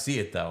 didn't see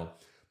it though.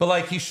 But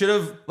like you should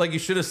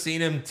have seen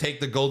him take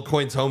the gold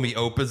coins home. He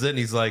opens it and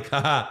he's like,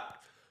 haha,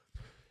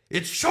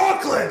 it's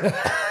chocolate.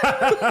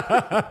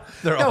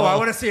 They're No, all, I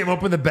want to see him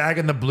open the bag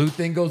and the blue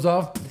thing goes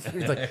off.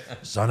 He's like,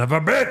 son of a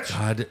bitch.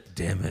 God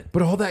damn it.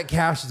 But all that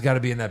cash has got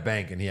to be in that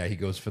bank. And yeah, he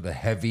goes for the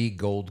heavy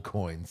gold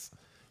coins.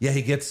 Yeah,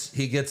 he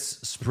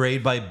gets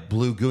sprayed by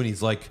blue goo and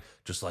he's like,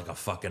 just like a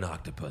fucking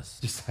octopus.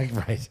 Just like,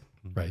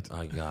 right.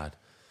 My God.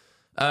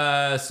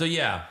 So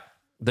yeah,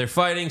 they're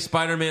fighting.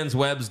 Spider-Man's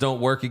webs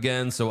don't work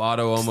again, so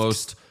Otto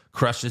almost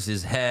crushes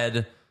his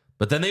head.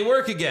 But then they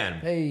work again.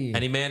 Hey.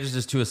 And he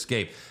manages to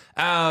escape.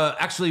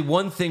 Actually,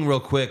 one thing real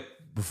quick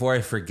before I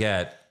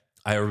forget.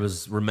 I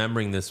was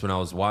remembering this when I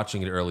was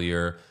watching it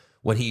earlier.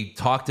 When he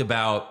talked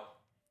about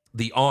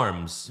the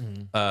arms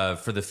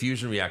for the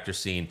fusion reactor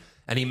scene.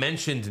 And he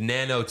mentioned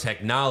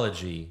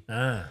nanotechnology.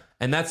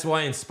 And that's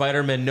why in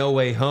Spider-Man No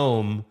Way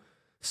Home,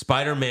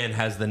 Spider-Man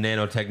has the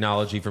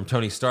nanotechnology from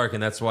Tony Stark.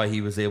 And that's why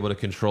he was able to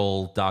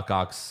control Doc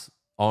Ock's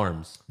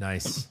arms.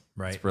 Nice.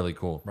 Right. It's really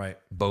cool. Right.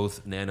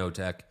 Both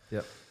nanotech.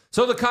 Yep.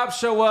 So the cops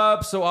show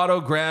up. So Otto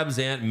grabs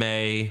Aunt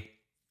May.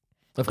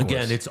 Of course.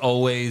 Again, it's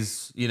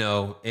always,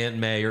 Aunt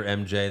May or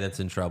MJ that's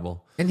in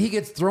trouble. And he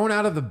gets thrown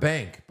out of the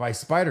bank by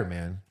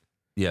Spider-Man.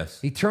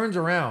 Yes. He turns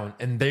around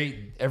and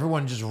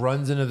everyone just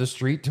runs into the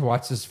street to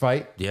watch this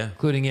fight. Yeah.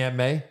 Including Aunt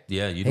May.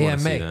 Yeah, you'd Hey, want Aunt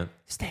to see May, that.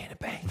 stay in the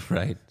bank.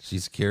 Right.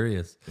 She's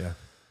curious.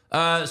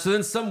 Yeah. So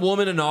then some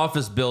woman in an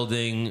office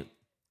building.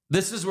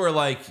 This is where,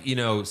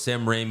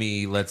 Sam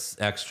Raimi lets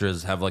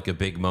extras have, a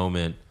big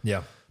moment.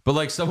 Yeah.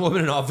 But, some woman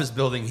in an office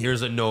building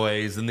hears a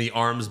noise and the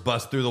arms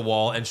bust through the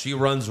wall and she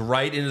runs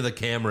right into the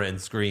camera and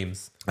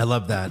screams. I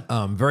love that.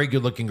 Very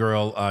good looking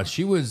girl.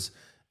 She was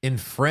in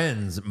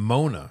Friends,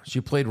 Mona. She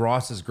played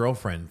Ross's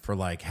girlfriend for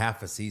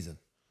half a season.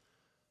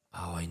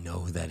 Oh, I know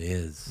who that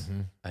is.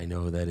 I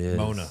know who that is.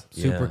 Mona.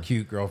 Yeah. Super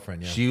cute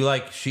girlfriend. Yeah.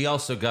 She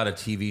also got a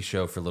TV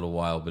show for a little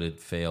while, but it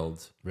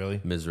failed.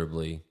 Really?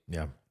 Miserably.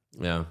 Yeah.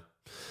 Yeah.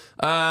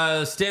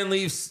 Stan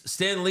Lee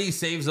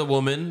saves a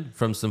woman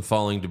from some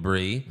falling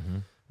debris.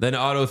 Then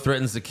Otto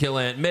threatens to kill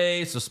Aunt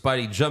May, so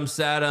Spidey jumps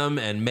at him,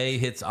 and May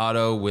hits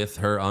Otto with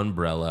her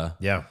umbrella.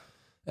 Yeah.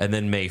 And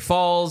then May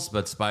falls,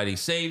 but Spidey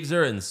saves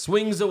her and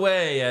swings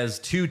away as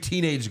two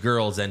teenage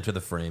girls enter the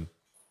frame.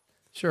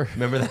 Sure.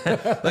 Remember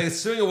that?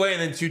 Swing away,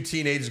 and then two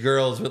teenage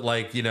girls with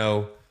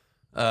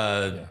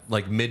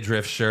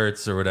midriff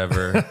shirts or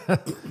whatever.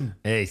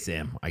 Hey,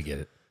 Sam. I get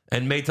it.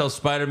 And May tells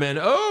Spider-Man,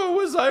 "Oh,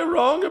 was I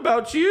wrong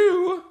about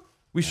you?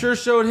 We sure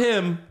showed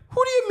him.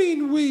 Who do you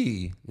mean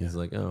we?" He's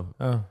like,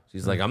 "Oh."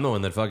 She's like, "I'm the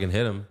one that fucking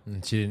hit him."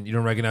 And you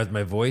don't recognize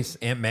my voice?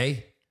 Aunt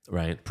May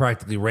Right.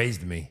 practically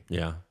raised me.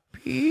 Yeah.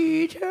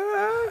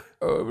 Peter.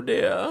 Oh,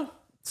 dear.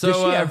 So, Does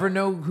she ever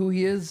know who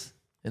he is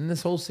in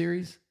this whole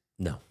series?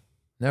 No.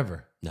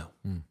 Never. No.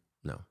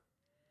 No.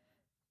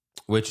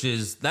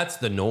 That's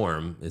the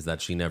norm, is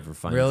that she never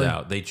finds Really?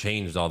 out. They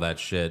changed all that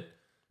shit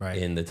Right.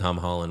 in the Tom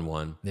Holland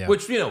one, Yeah.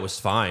 which, was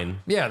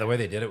fine. Yeah, the way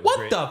they did it was What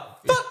great. the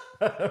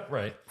fuck?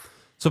 Right.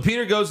 So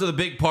Peter goes to the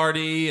big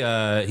party.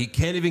 He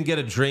can't even get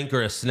a drink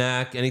or a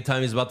snack.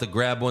 Anytime he's about to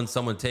grab one,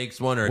 someone takes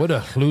one, or What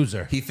a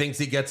loser. he thinks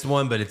he gets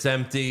one, but it's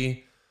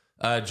empty.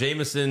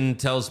 Jameson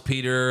tells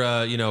Peter,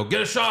 get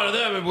a shot of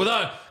them,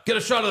 and get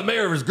a shot of the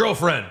mayor of his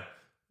girlfriend.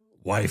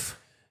 Wife.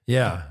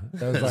 Yeah.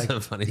 That was That's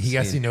a funny he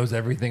guess scene. he knows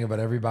everything about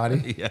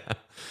everybody.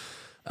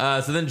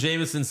 Yeah. So then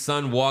Jameson's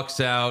son walks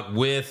out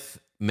with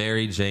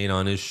Mary Jane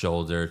on his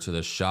shoulder to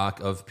the shock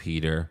of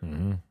Peter.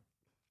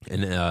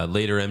 And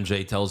later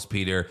MJ tells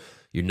Peter,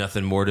 you're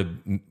nothing more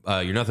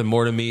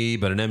to me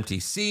but an empty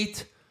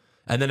seat.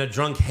 And then a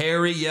drunk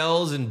Harry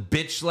yells and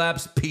bitch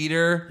slaps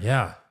Peter.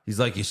 Yeah. He's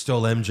like, you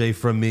stole MJ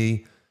from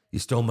me. You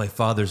stole my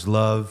father's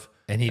love.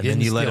 And he then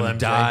didn't you let steal him MJ.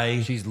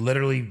 die. She's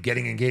literally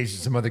getting engaged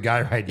to some other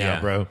guy right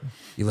now, bro.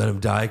 You let him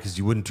die because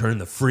you wouldn't turn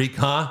the freak,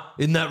 huh?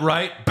 Isn't that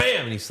right?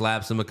 Bam! And he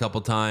slaps him a couple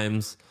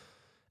times.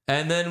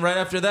 And then right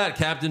after that,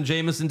 Captain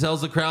Jameson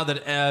tells the crowd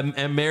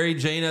that Mary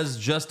Jane has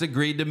just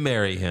agreed to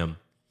marry him.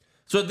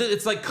 So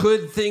it's like,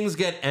 could things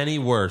get any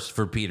worse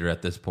for Peter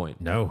at this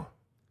point? No.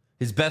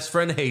 His best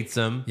friend hates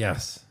him.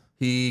 Yes.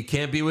 He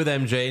can't be with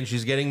MJ, and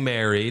she's getting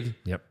married.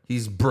 Yep.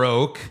 He's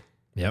broke.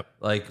 Yep.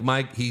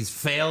 He's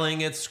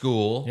failing at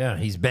school. Yeah,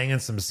 he's banging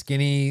some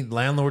skinny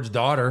landlord's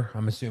daughter,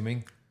 I'm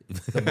assuming.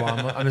 The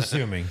Obama, I'm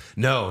assuming.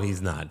 No,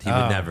 he's not. He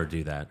would never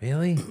do that.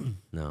 Really?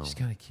 No. She's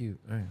kind of cute.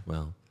 All right.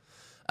 Well,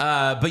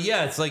 but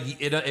yeah, it's like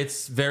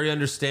it's very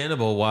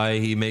understandable why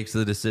he makes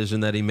the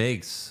decision that he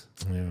makes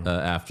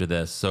after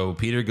this. So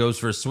Peter goes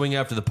for a swing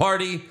after the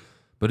party,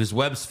 But his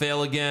webs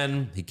fail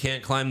again. He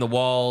can't climb the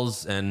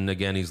walls. And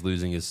again, he's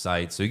losing his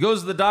sight. So he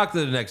goes to the doctor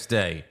the next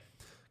day.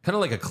 Kind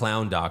of like a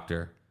clown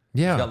doctor.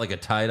 Yeah. He's got like a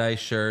tie-dye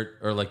shirt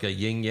or like a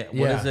yin yang.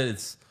 What is it?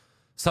 It's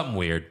something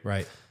weird.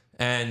 Right.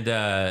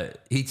 And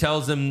he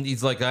tells him,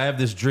 he's like, I have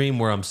this dream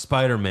where I'm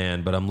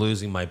Spider-Man, but I'm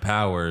losing my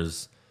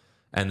powers.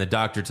 And the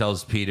doctor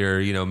tells Peter,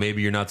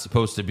 maybe you're not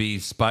supposed to be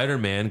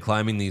Spider-Man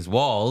climbing these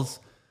walls.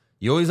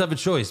 You always have a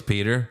choice,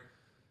 Peter.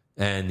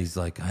 And he's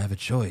like, I have a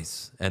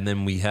choice. And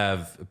then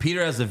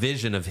Peter has a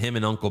vision of him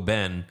and Uncle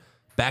Ben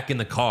back in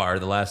the car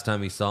the last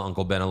time he saw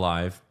Uncle Ben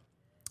alive.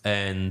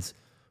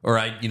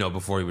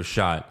 Before he was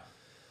shot.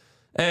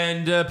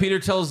 And Peter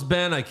tells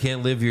Ben, I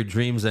can't live your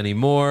dreams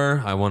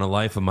anymore. I want a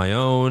life of my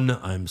own.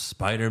 I'm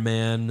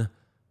Spider-Man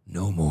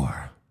no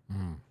more.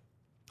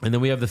 And then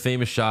we have the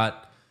famous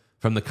shot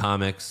from the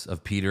comics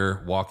of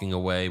Peter walking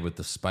away with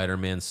the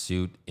Spider-Man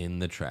suit in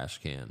the trash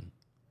can.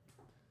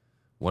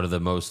 One of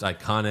the most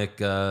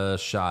iconic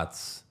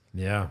shots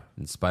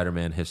in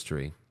Spider-Man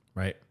history.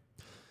 Right.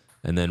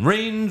 And then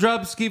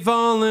raindrops keep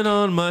falling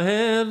on my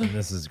head. And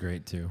this is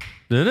great too.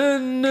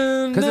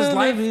 Because his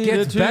life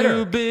gets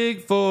better. Too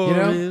big for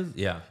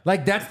yeah.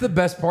 Like that's the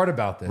best part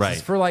about this. Right.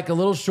 Is for like a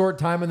little short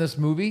time in this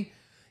movie,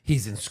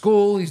 he's in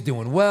school, he's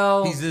doing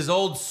well. He's his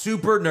old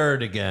super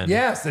nerd again.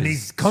 Yes, and His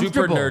he's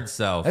comfortable. Super nerd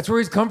self. That's where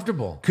he's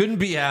comfortable. Couldn't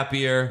be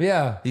happier.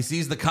 Yeah. He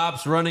sees the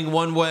cops running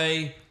one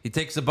way. He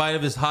takes a bite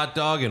of his hot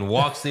dog and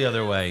walks the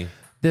other way.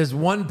 There's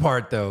one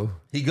part though.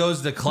 He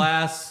goes to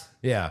class.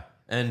 Yeah.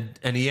 And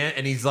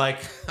he's like,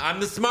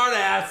 I'm the smart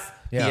ass.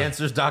 Yeah. He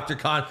answers Dr.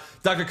 Connor.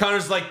 Dr.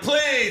 Connor's like,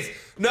 please,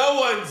 no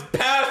one's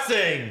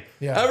passing.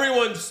 Yeah.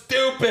 Everyone's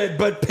stupid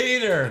but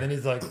Peter. And then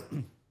he's like,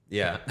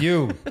 Yeah.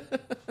 you.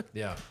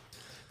 Yeah.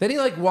 Then he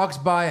like walks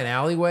by an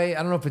alleyway.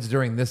 I don't know if it's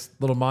during this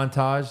little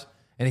montage,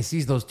 and he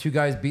sees those two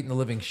guys beating the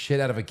living shit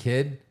out of a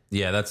kid.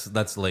 Yeah,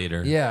 that's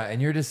later. Yeah,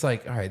 and you're just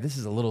like, all right, this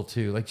is a little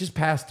too like just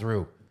pass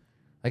through.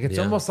 Like it's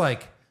almost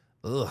like,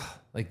 ugh,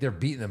 like they're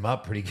beating them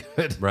up pretty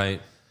good.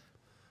 Right.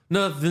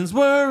 Nothing's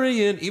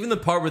worrying. Even the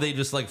part where they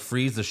just like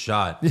freeze the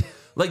shot.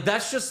 Like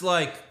that's just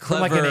like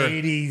clever. From like an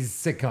 80s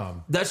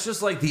sitcom. That's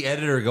just like the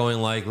editor going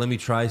like, let me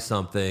try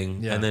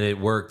something. Yeah. And then it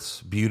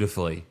worked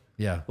beautifully.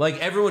 Yeah. Like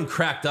everyone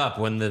cracked up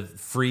when the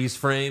freeze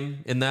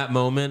frame in that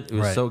moment. It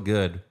was Right. so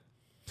good.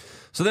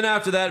 So then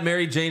after that,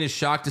 Mary Jane is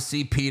shocked to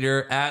see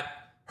Peter at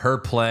her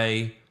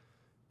play.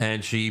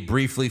 And she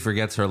briefly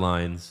forgets her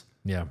lines.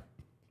 Yeah.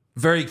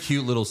 Very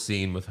cute little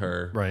scene with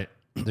her. Right.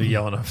 They're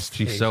yelling off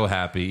stage. She's so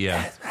happy.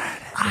 Yeah.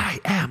 I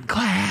am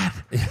glad.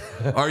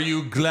 Are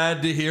you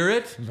glad to hear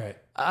it? Right.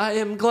 I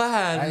am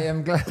glad. I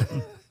am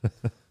glad.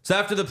 So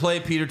after the play,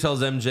 Peter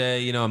tells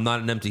MJ, I'm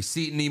not an empty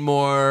seat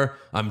anymore.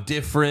 I'm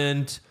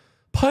different.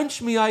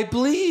 Punch me, I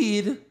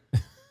bleed.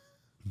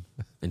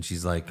 And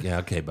she's like, yeah,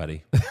 okay,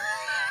 buddy.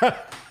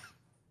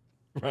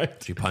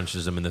 Right. She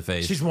punches him in the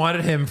face. She's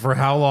wanted him for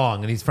how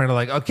long? And he's finally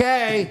like,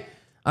 okay,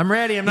 I'm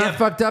ready. I'm not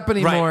fucked up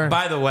anymore. Right.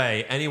 By the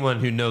way, anyone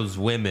who knows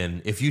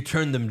women, if you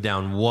turn them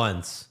down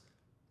once,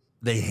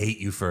 they hate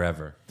you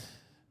forever.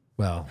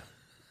 Well,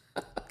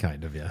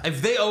 kind of, yeah.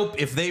 If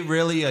they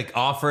really like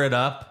offer it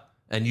up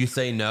and you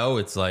say no,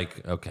 it's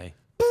like, okay,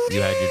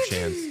 you had your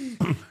chance.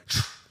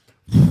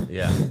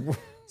 Yeah.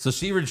 So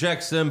she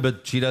rejects him,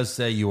 but she does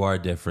say you are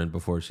different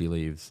before she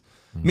leaves.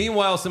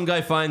 Meanwhile, some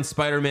guy finds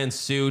Spider-Man's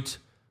suit,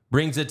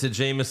 brings it to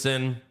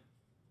Jameson,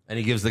 and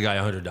he gives the guy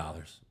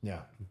 $100.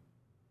 Yeah.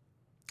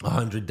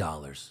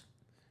 $100.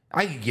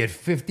 I could get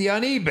 50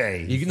 on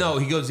eBay.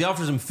 He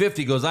offers him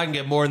 50. He goes, I can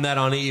get more than that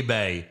on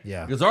eBay.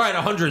 Yeah. He goes, all right,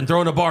 100 and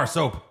throw in a bar of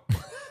soap.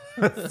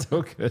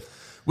 So good.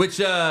 Which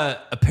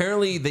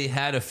apparently they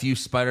had a few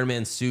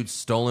Spider-Man suits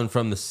stolen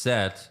from the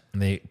set.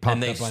 And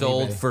they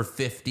sold eBay. for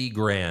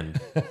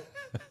 $50,000.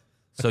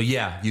 So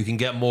yeah, you can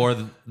get more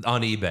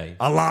on eBay.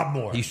 A lot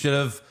more. He should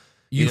have.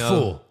 You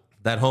fool.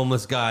 That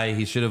homeless guy.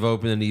 He should have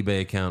opened an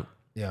eBay account.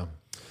 Yeah.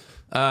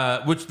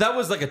 Which that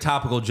was like a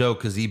topical joke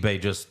because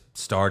eBay just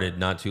started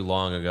not too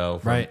long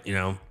ago. Right.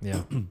 Yeah.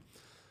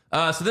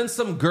 Yeah. So then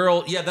some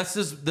girl. Yeah. This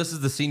is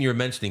the scene you're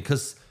mentioning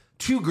because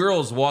two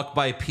girls walk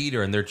by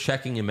Peter and they're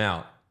checking him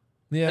out.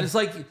 Yeah. And it's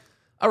like,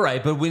 all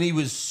right, but when he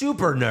was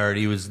super nerd,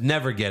 he was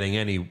never getting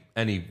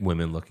any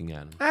women looking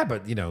at him.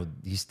 But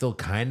he's still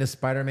kind of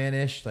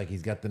Spider-Man-ish. Like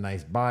he's got the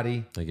nice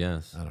body. I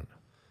guess. I don't know.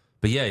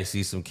 But yeah, he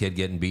sees some kid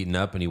getting beaten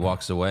up and he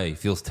walks away. He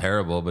feels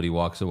terrible, but he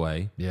walks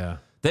away. Yeah.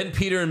 Then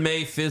Peter and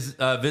May visit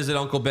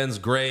Uncle Ben's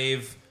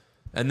grave.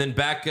 And then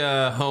back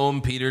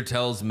home, Peter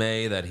tells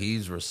May that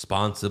he's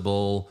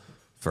responsible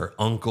for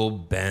Uncle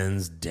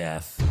Ben's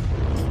death.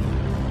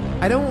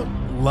 I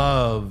don't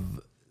love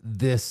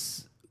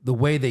the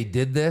way they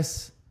did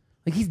this.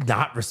 Like, he's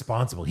not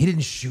responsible. He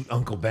didn't shoot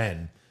Uncle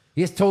Ben.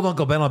 He just told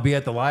Uncle Ben I'll be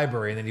at the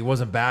library, and then he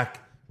wasn't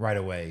back right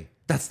away.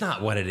 That's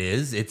not what it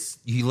is. It's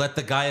you let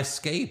the guy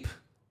escape.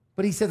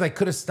 But he says I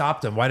could have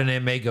stopped him. Why didn't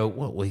Aunt May go,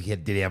 well,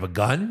 did he have a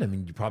gun? I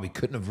mean, you probably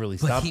couldn't have really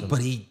stopped him.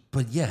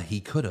 But yeah, he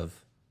could have.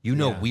 You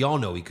know, Yeah. we all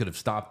know he could have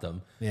stopped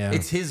them. Yeah.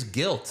 It's his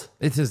guilt.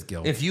 It's his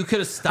guilt. If you could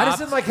have stopped, I just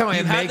didn't like how you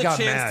Aunt had May the got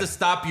chance mad. to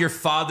stop your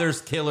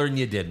father's killer and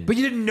you didn't. But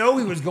you didn't know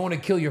he was going to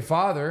kill your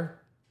father.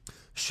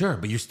 Sure,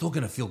 but you're still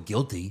going to feel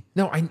guilty.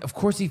 No, of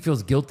course he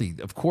feels guilty.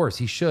 Of course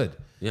he should.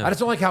 Yeah. I just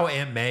don't like how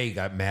Aunt May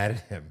got mad at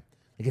him.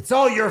 Like, it's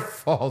all your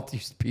fault, you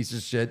piece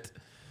of shit.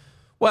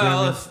 Well, You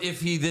know what I mean?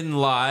 if he didn't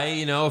lie,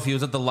 if he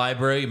was at the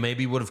library,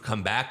 maybe he would have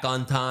come back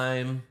on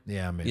time.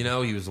 Yeah, maybe.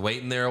 He was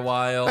waiting there a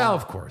while. Well,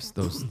 of course.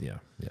 Yeah.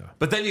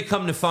 But then you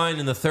come to find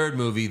in the third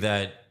movie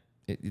that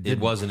it didn't-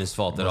 wasn't his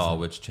fault at all,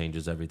 which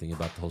changes everything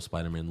about the whole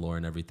Spider-Man lore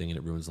and everything, and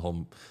it ruins the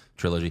whole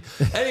trilogy.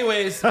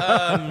 Anyways,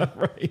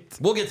 Right.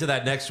 we'll get to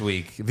that next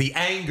week. The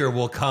anger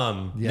will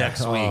come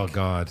next week Oh,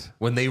 God.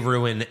 when they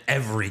ruin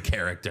every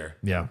character.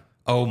 Yeah.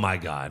 Oh, my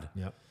God.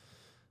 Yep.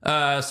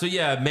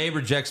 May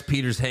rejects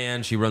Peter's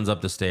hand. She runs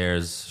up the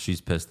stairs. She's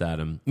pissed at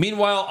him.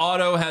 Meanwhile,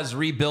 Otto has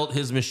rebuilt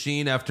his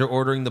machine after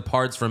ordering the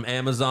parts from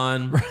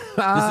Amazon.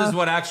 This is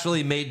what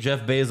actually made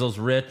Jeff Bezos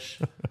rich.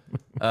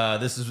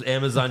 This is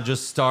Amazon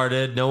just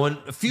started.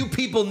 A few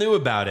people knew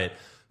about it.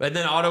 And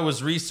then Otto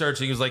was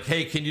researching. He was like,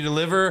 hey, can you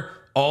deliver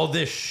all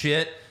this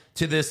shit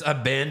to this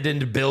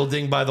abandoned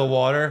building by the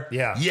water?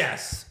 Yeah.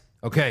 Yes.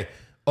 Okay.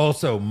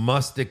 Also,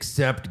 must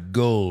accept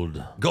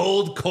gold.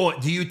 Gold coin.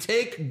 Do you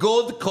take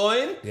gold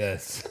coin?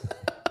 Yes.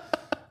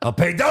 I'll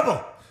pay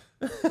double.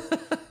 I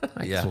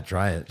Yeah. guess we'll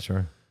try it.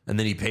 Sure. And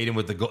then he paid him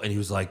with the gold. And he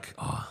was like,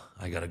 oh,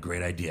 I got a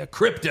great idea.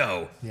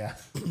 Crypto. Yeah.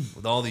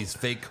 With all these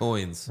fake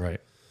coins.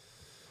 Right.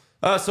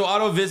 So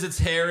Otto visits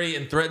Harry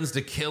and threatens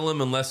to kill him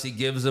unless he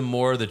gives him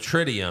more of the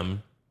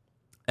tritium.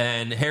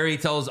 And Harry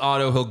tells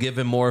Otto he'll give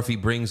him more if he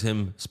brings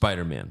him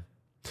Spider-Man.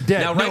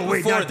 Dead. Now, right no, wait,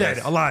 before not dead.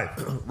 this-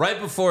 Alive. Right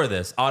before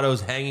this, Otto's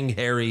hanging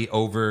Harry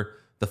over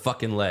the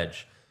fucking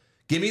ledge.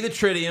 Give me the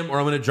tritium or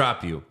I'm going to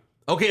drop you.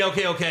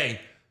 Okay.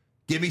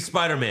 Give me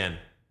Spider-Man.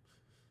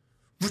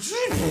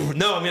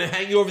 No, I'm going to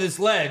hang you over this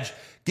ledge.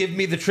 Give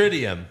me the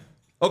tritium.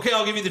 Okay,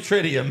 I'll give you the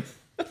tritium.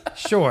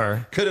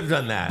 Sure. Could have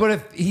done that. But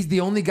if he's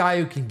the only guy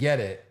who can get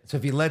it, so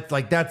if he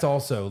that's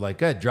also like,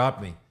 good,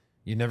 drop me.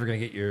 You're never going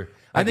to get your.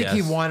 I think he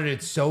guess. wanted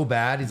it so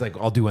bad. He's like,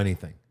 I'll do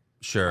anything.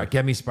 Sure.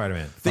 Get me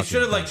Spider-Man. They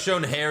should have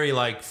shown Harry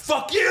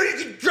fuck you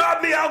can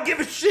drop me, I don't give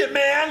a shit,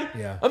 man.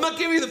 Yeah. I'm not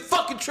giving you the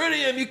fucking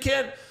tritium. You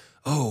can't.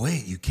 Oh,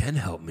 wait, you can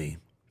help me.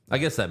 I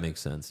guess that makes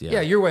sense. Yeah.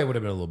 Yeah, your way would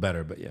have been a little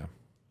better, but yeah.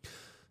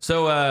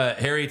 So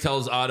Harry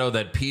tells Otto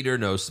that Peter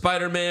knows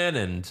Spider-Man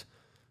and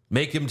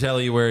make him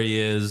tell you where he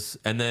is.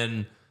 And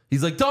then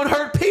he's like, don't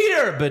hurt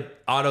Peter.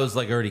 But Otto's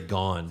already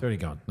gone. It's already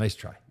gone. Nice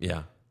try.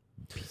 Yeah.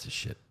 Piece of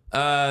shit.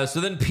 So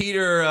then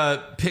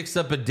Peter picks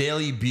up a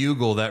Daily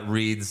Bugle that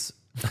reads,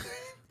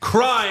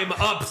 crime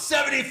up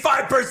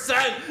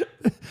 75%.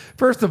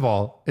 First of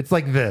all, it's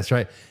like this,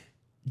 right?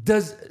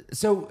 Does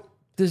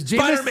Jameson,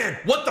 Spider-Man,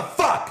 what the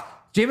fuck?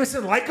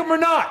 Jameson like him or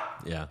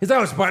not? Yeah. He's like,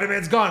 oh,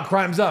 Spider-Man's gone.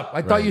 Crime's up.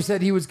 I thought Right. you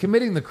said he was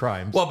committing the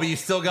crimes. Well, but you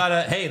still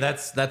gotta. Hey,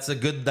 that's a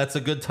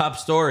good top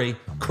story.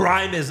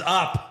 Crime is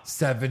up.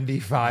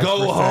 75%.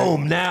 Go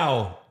home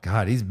now.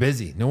 God, he's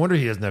busy. No wonder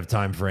he doesn't have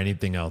time for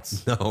anything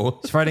else. No.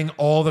 He's fighting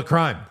all the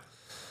crime.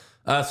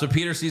 So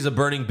Peter sees a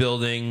burning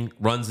building,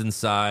 runs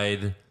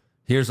inside,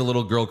 hears a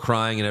little girl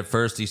crying, and at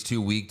first he's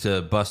too weak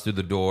to bust through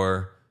the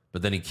door,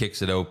 but then he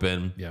kicks it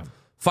open. Yeah.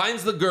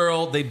 Finds the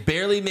girl. They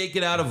barely make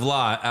it out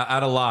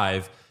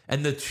alive.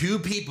 And the two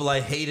people I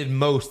hated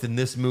most in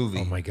this movie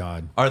Oh, my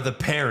God. are the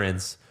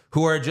parents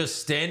who are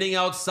just standing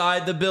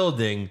outside the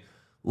building,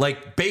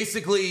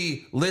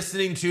 basically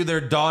listening to their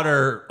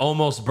daughter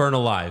almost burn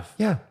alive.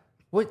 Yeah.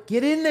 What?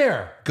 Get in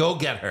there. Go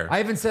get her. I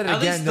haven't said it At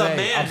again least the today.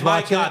 I man, was my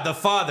watching God, it. the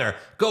father,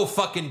 go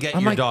fucking get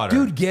I'm your like, daughter.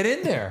 dude, get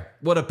in there.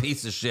 What a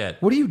piece of shit.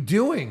 What are you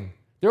doing?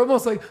 They're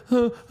almost like,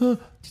 did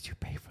you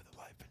pay for the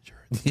life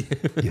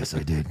insurance? Yes,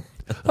 I did.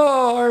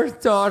 Oh, our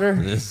daughter.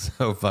 It's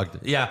so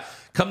fucked. Yeah.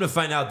 Come to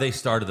find out, they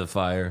started the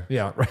fire.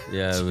 Yeah, right.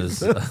 Yeah, it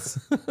was.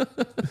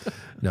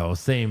 No,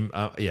 same.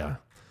 Yeah.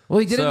 Well,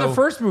 he did it in So- the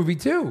first movie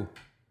too.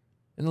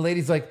 And the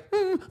lady's like,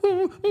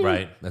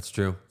 Right. That's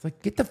true. it's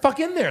like, get the fuck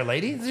in there,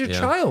 lady. This is your Yeah.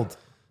 child.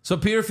 So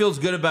Peter feels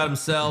good about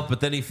himself, but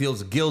then he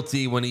feels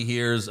guilty when he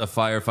hears a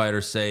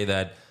firefighter say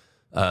that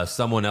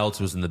someone else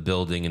was in the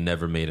building and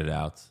never made it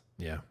out.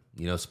 Yeah.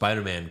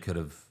 Spider-Man could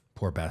have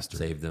Poor bastard.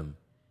 saved him.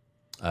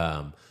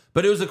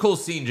 But it was a cool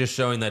scene just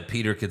showing that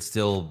Peter could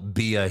still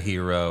be a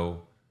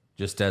hero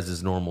just as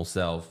his normal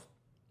self.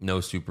 No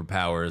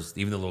superpowers.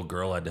 Even the little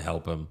girl had to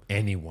help him.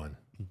 Anyone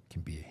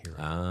can be a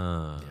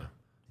hero.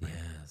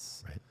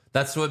 Yes. Right.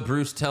 That's what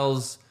Bruce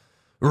tells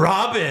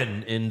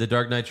Robin in the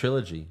Dark Knight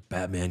trilogy.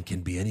 Batman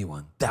can be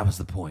anyone. That was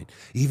the point.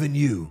 Even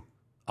you,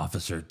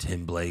 Officer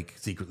Tim Blake,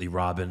 secretly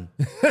Robin.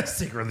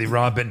 Secretly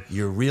Robin.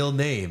 Your real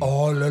name.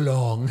 All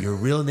along. Your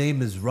real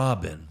name is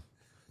Robin.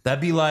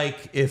 That'd be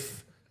like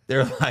if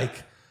they're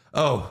like,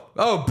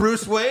 oh,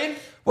 Bruce Wayne?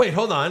 Wait,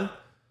 hold on.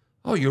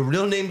 Oh, your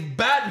real name's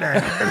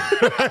Batman.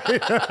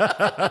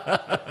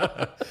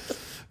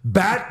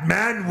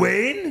 Batman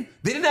Wayne?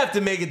 They didn't have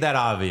to make it that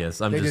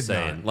obvious. I'm They just did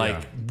saying.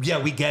 not, Yeah,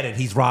 we get it.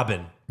 He's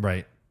Robin.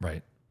 Right,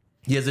 right.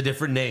 He has a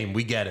different name.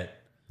 We get it.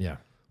 Yeah.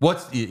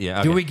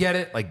 Okay. Do we get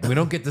it? Like, we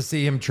don't get to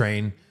see him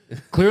train.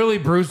 Clearly,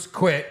 Bruce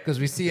quit because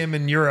we see him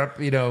in Europe,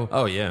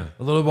 Oh, yeah.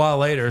 a little while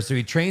later. So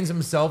he trains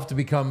himself to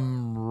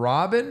become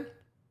Robin,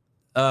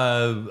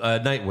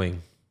 Nightwing.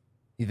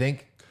 you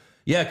think?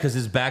 Yeah, because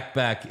his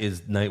backpack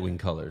is Nightwing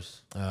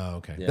colors. Oh,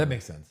 okay. Yeah. That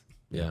makes sense.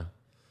 Yeah.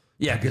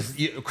 Yeah, because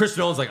Chris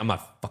Nolan's like, I'm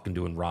not fucking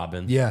doing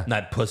Robin. Yeah.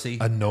 Not pussy.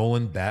 A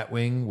Nolan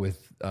Batwing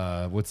with,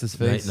 what's his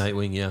face?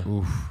 Nightwing, yeah.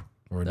 Oof.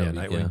 Or That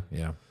yeah, would be- Nightwing.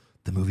 Yeah.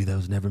 The movie that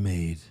was never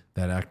made.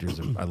 That actor's,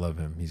 I love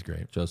him. He's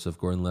great. Joseph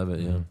Gordon-Levitt,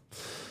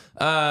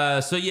 yeah.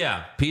 So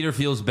yeah, Peter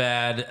feels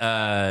bad.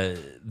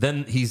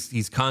 Then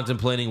he's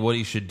contemplating what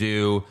he should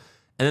do,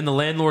 and then the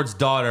landlord's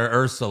daughter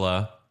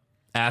Ursula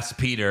asks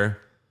Peter.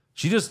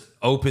 She just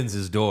opens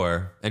his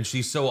door, and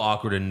she's so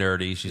awkward and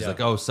nerdy. She's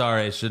like, "Oh,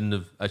 sorry, I should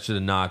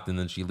have knocked," and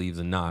then she leaves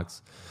and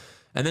knocks.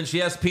 And then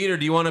she asks Peter,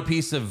 "Do you want a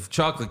piece of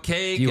chocolate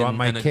cake? Do you want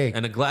my cake?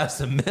 And a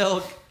glass of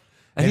milk?"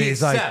 And he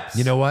he's accepts. like,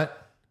 you know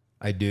what?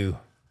 I do.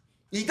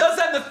 He does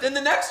that in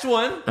the next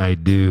one. I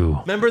do.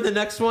 Remember the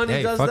next one? Yeah,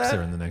 he does fucks that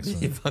her in the next one.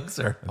 He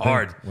fucks her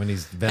hard. When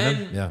he's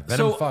Venom. And Yeah.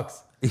 Venom so- fucks.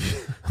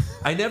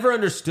 I never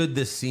understood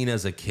this scene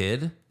as a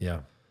kid, Yeah.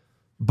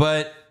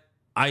 but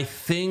I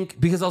think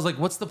because I was like,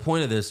 what's the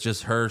point of this?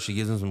 Just her, she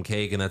gives him some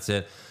cake and that's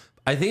it.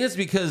 I think it's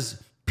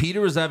because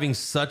Peter was having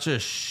such a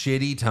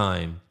shitty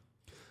time.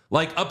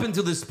 Like up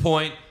until this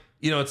point,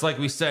 it's like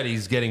we said,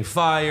 he's getting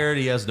fired.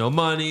 He has no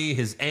money.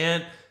 His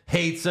aunt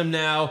hates him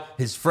now.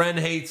 His friend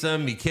hates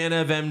him. He can't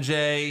have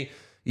MJ.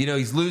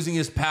 He's losing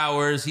his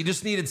powers. He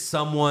just needed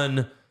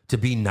someone to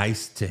be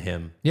nice to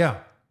him.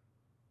 Yeah.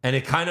 And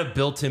it kind of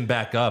built him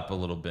back up a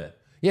little bit.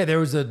 Yeah, there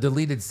was a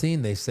deleted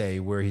scene, they say,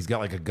 where he's got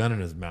like a gun in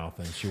his mouth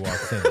and she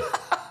walks in.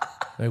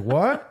 Like,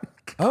 what?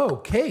 Oh,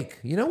 cake.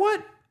 You know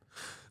what?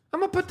 I'm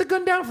going to put the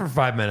gun down for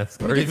 5 minutes.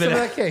 Let me get some of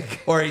that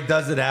cake. Or he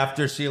does it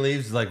after she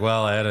leaves. He's like,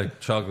 well, I had a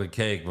chocolate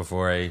cake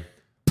before I...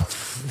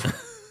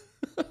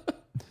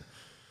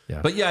 Yeah.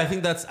 But yeah,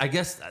 I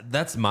guess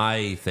that's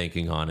my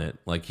thinking on it.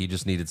 Like he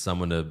just needed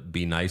someone to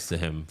be nice to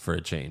him for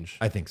a change.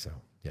 I think so.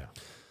 Yeah.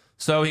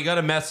 So he got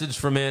a message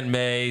from Aunt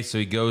May. So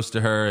he goes to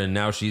her and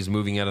now she's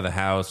moving out of the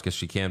house because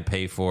she can't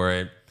pay for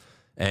it.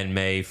 And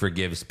May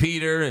forgives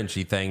Peter and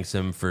she thanks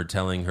him for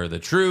telling her the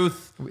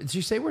truth. Did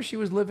she say where she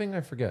was living?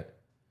 I forget.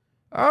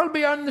 I'll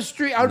be on the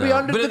street. I'll be No.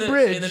 under But the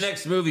bridge. in the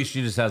next movie,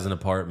 she just has an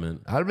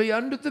apartment. I'll be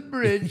under the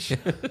bridge.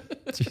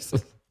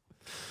 Jesus.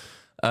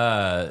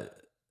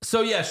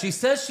 So yeah, she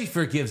says she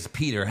forgives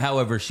Peter.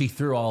 However, she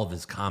threw all of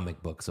his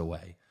comic books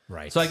away.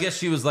 Right. So I guess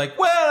she was like,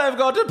 well, I've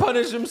got to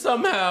punish him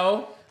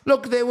somehow.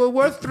 Look, they were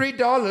worth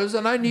 $3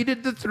 and I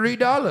needed the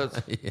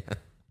 $3.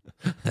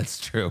 Yeah, that's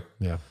true.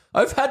 Yeah.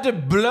 I've had to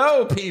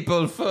blow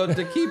people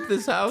to keep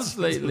this house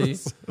lately.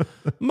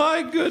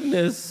 My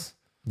goodness.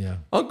 Yeah.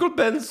 Uncle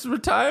Ben's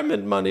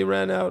retirement money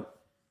ran out.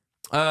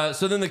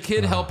 So then the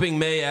kid helping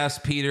May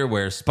asks Peter,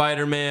 where's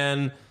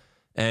Spider-Man?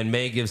 And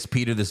May gives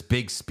Peter this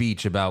big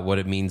speech about what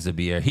it means to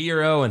be a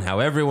hero and how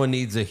everyone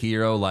needs a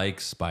hero like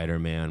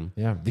Spider-Man.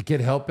 Yeah. The kid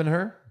helping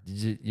her.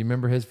 Did you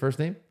remember his first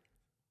name?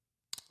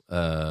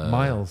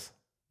 Miles.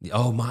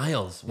 Oh,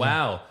 Miles.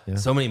 Wow. Yeah.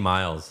 So many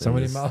Miles. So in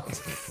many this.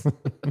 Miles.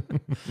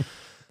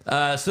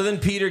 So then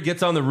Peter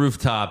gets on the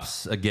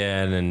rooftops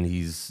again and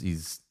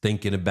he's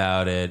thinking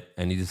about it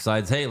and he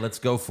decides, hey, let's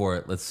go for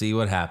it. Let's see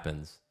what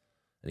happens.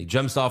 And he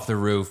jumps off the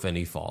roof and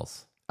he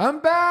falls. I'm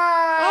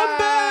back. I'm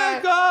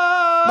back.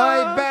 Ah!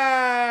 My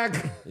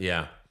back.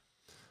 Yeah.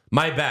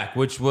 My back,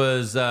 which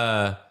was,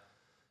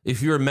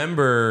 if you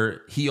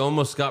remember, he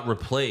almost got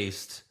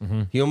replaced.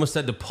 He almost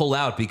had to pull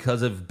out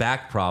because of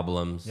back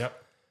problems. Yep.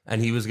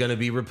 And he was going to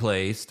be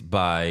replaced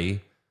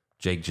by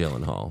Jake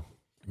Gyllenhaal,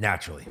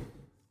 Naturally.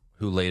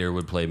 who later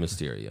would play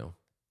Mysterio.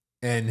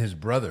 And his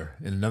brother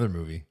in another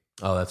movie.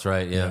 Oh, that's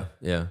right. Yeah.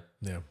 Yeah.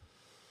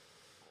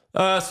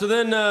 So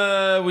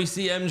then we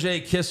see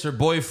MJ kiss her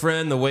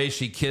boyfriend the way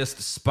she kissed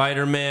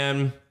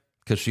Spider-Man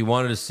because she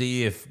wanted to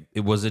see if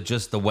it was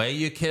just the way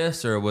you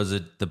kiss or was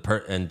it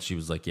and she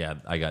was like, yeah,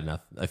 I got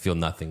nothing. I feel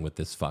nothing with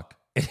this fuck.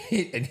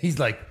 And he's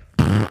like,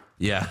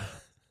 Yeah.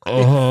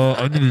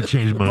 I need to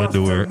change my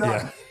underwear.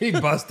 yeah, he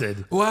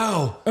busted.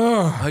 Wow.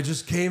 I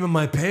just came in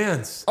my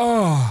pants.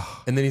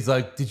 And then he's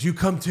like, did you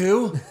come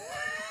too?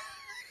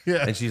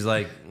 Yeah. And she's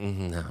like,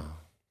 no.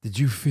 Did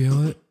you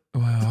feel it?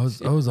 Wow,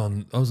 I was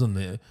on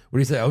the, what do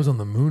you say? I was on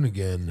the moon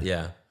again.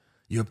 Yeah.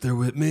 You up there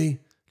with me?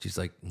 She's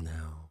like, no.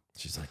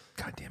 She's like,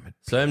 God damn it.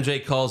 So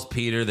MJ calls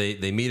Peter.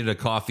 They meet at a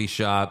coffee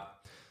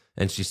shop,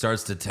 and she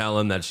starts to tell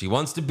him that she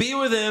wants to be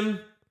with him.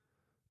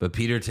 But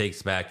Peter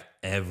takes back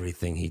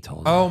everything he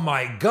told her. Oh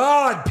my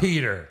God,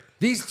 Peter.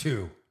 These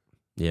two.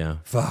 Yeah.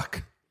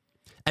 Fuck.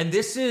 And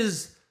this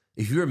is,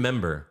 if you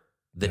remember,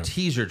 the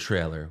teaser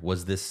trailer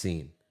was this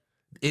scene.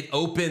 It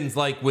opens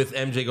like with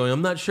MJ going,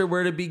 I'm not sure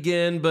where to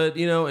begin, but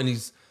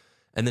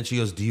and then she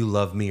goes, do you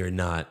love me or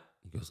not?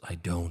 He goes, I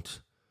don't.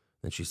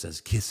 Then she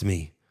says, kiss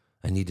me.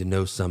 I need to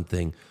know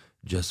something.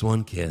 Just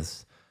one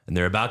kiss. And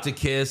they're about to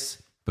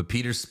kiss, but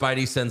Peter's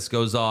spidey sense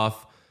goes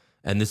off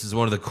And this is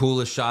one of the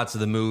coolest shots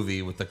of the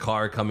movie with the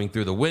car coming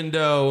through the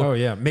window. Oh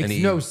yeah, makes And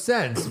he- no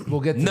sense.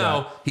 We'll get to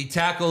No, that. he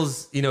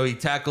tackles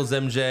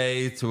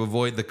MJ to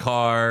avoid the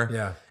car.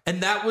 Yeah.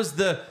 And that was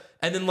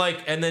and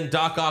then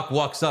Doc Ock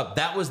walks up.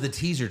 That was the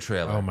teaser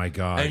trailer. Oh my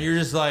God. And you're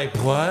just like,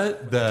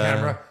 what? The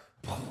Camera.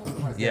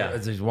 Yeah.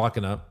 As he's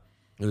walking up.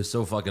 It was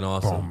so fucking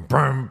awesome.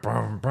 Brum,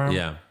 brum, brum.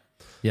 Yeah.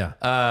 Yeah.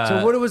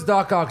 So what was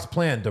Doc Ock's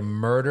plan? To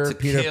murder To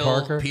Peter kill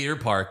Parker? Peter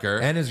Parker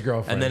And his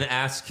girlfriend. and then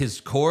ask his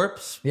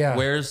corpse, Yeah.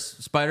 where's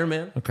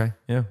Spider-Man? Okay.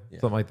 Yeah.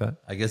 Something like that.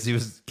 I guess he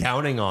was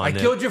counting on I it.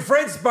 killed your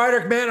friend,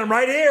 Spider-Man. I'm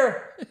right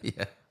here.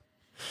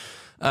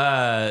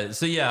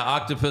 So yeah,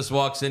 Octopus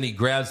walks in. He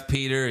grabs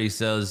Peter. He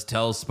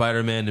tells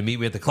Spider-Man to meet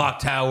me at the clock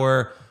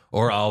tower,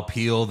 or I'll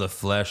peel the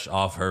flesh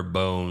off her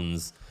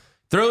bones.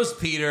 Throws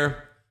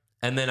Peter,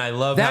 and then I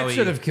love how That he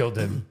should have killed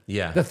him.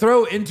 Yeah. The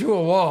throw into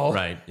a wall.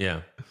 Right.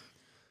 Yeah.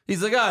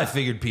 He's like, I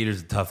figured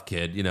Peter's a tough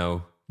kid,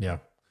 Yeah.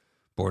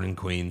 born in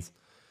Queens.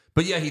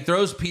 But yeah, he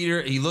throws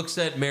Peter. He looks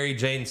at Mary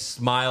Jane,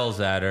 smiles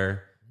at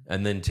her,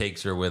 and then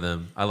takes her with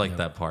him. I like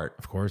that part,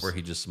 Of course. where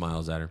he just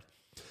smiles at her.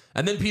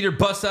 And then Peter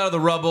busts out of the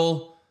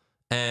rubble,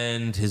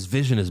 and his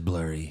vision is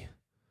blurry,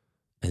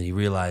 and he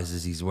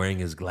realizes he's wearing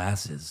his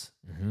glasses.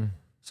 Mm-hmm.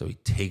 So he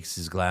takes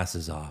his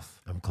glasses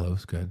off, I'm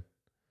close. Good.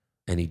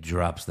 and he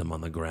drops them on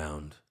the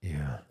ground.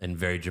 Yeah. And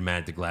very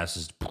dramatic, the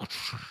glasses.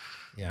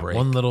 Yeah. Break.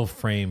 One little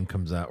frame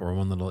comes out, or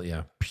one little,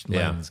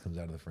 lens comes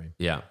out of the frame.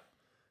 Yeah. It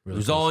Really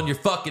was cool all in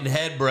stuff. your fucking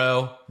head,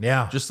 bro.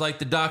 Yeah. Just like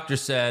the doctor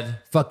said.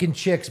 Fucking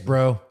chicks,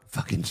 bro.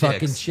 Fucking chicks.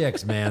 Fucking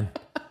chicks, man.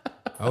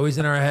 Always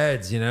in our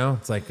heads,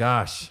 It's like,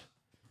 gosh.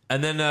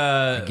 And then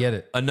I get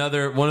it.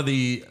 Another one of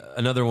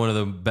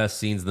the best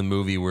scenes in the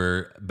movie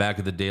where back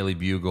at the Daily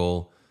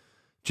Bugle,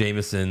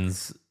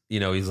 Jameson's,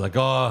 he's like,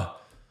 oh,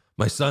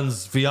 my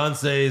son's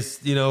fiance's,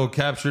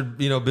 captured,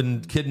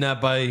 been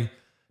kidnapped by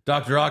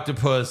Dr.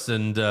 Octopus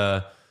and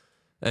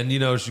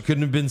she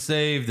couldn't have been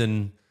saved.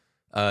 And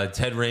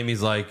Ted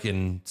Raimi's like,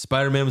 and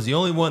Spider-Man was the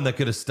only one that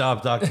could have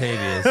stopped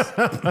Octavius.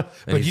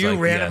 But you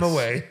ran him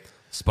away.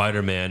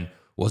 Spider-Man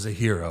was a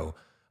hero.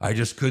 I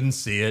just couldn't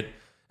see it.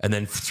 And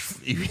then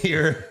you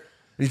hear,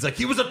 he's like,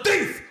 he was a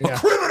thief, a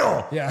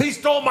criminal. Yeah. He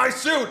stole my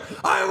suit.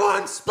 I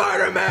want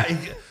Spider-Man.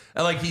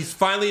 And he's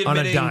finally On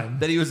a admitting dime.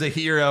 that he was a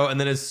hero. And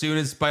then as soon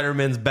as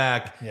Spider-Man's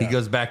back, he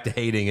goes back to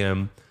hating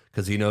him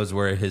because he knows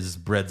where his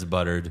bread's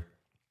buttered.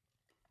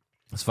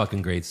 It's a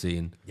fucking great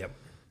scene. Yep.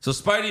 So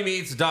Spidey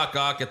meets Doc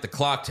Ock at the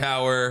clock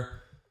tower,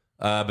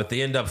 but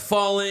they end up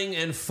falling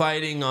and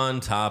fighting on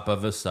top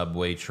of a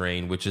subway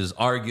train, which is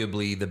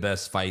arguably the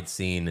best fight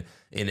scene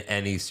in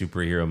any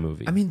superhero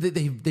movie. I mean,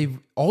 they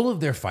all of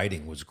their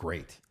fighting was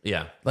great.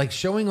 Yeah. Like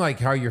showing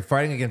how you're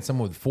fighting against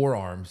someone with 4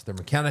 arms, they're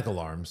mechanical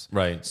arms.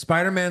 Right.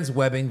 Spider-Man's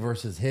webbing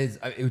versus his.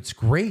 It's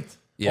great.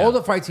 Yeah. All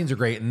the fight scenes are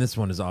great, and this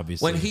one is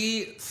obviously. When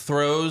he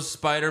throws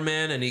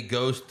Spider-Man and he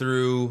goes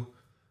through,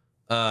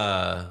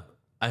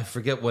 I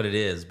forget what it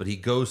is, but he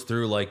goes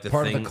through the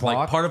Part of thing, the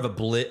clock? part of a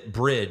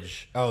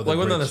bridge. Oh, the when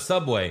on the bridge.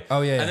 subway.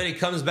 Oh, yeah, And yeah. then he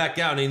comes back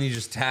out and he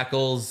just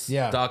tackles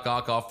Doc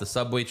Ock off the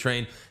subway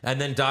train, and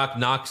then Doc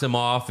knocks him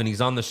off, and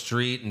he's on the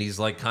street, and he's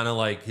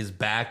his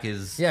back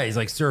is Yeah, he's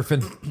like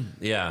surfing.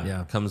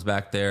 yeah, comes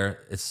back there.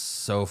 It's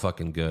so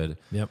fucking good.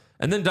 Yep.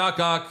 And then Doc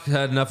Ock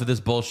had enough of this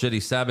bullshit. He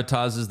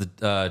sabotages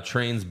the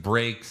train's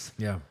brakes.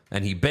 Yeah.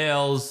 And he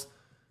bails.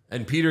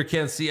 And Peter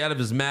can't see out of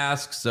his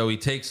mask, so he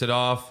takes it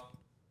off,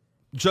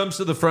 jumps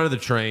to the front of the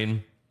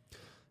train,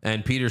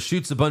 and Peter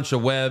shoots a bunch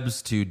of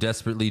webs to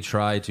desperately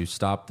try to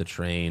stop the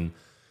train.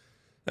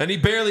 And he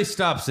barely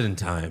stops it in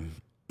time.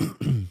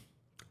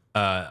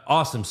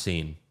 Awesome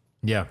scene.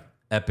 Yeah.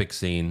 Epic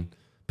scene.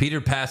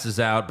 Peter passes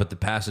out, but the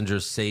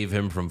passengers save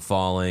him from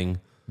falling.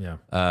 Yeah.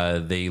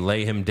 They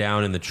lay him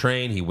down in the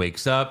train. He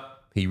wakes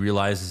up. He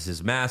realizes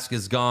his mask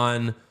is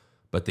gone,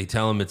 but they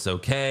tell him it's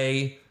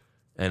okay.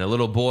 And a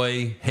little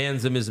boy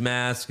hands him his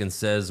mask and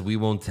says, "We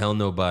won't tell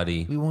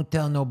nobody We won't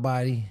tell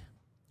nobody.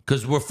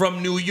 because we're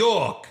from New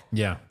York.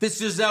 Yeah.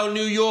 This is how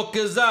New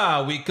Yorkers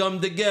are. We come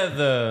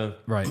together."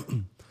 Right.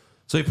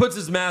 So he puts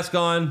his mask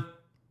on,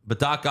 but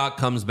Doc Ock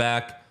comes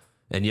back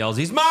and yells,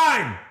 "He's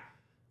mine!"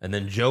 And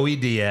then Joey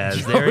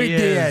Diaz, there he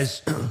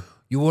is.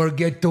 You want to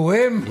get to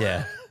him?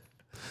 Yeah.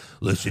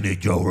 Listen to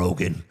Joe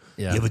Rogan.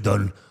 Yeah. You ever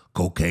done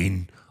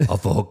cocaine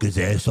off a hooker's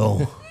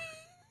asshole?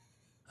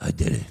 I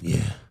did it,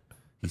 yeah.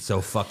 He's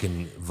so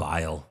fucking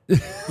vile.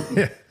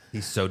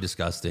 He's so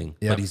disgusting,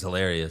 Yeah. but he's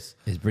hilarious.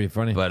 He's pretty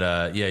funny.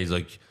 But yeah, he's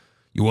like,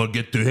 You want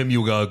to get to him,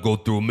 you got to go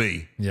through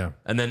me. yeah.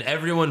 and then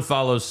everyone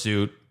follows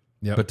suit.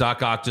 Yep. But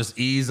Doc Ock just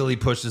easily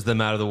pushes them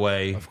out of the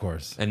way. Of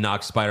course. And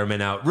knocks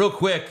Spider-Man out. Real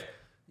quick,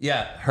 the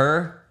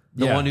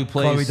Yeah, one who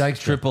Chloe plays Dykstra.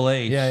 Triple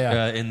H Yeah,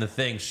 yeah. in the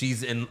thing.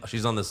 She's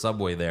on the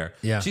subway there.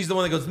 Yeah. She's the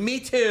one that goes, "Me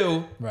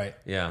too." Right.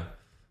 Yeah.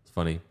 It's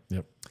funny.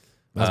 Yep.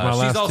 That's my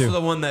last She's also two.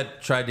 the one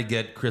that tried to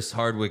get Chris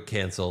Hardwick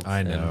canceled. I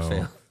and know.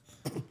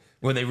 failed.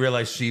 When they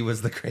realized she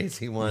was the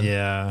crazy one.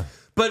 Yeah.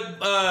 But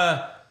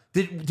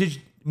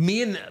did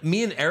Me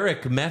and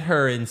Eric met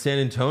her in San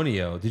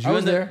Antonio. Did you I was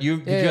end up, there. Did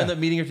you end up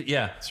meeting her?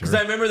 Yeah, because Sure.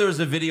 I remember there was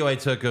a video I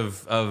took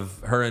of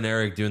her and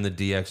Eric doing the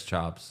DX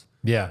chops.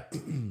 Yeah.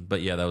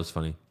 But yeah, that was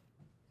funny.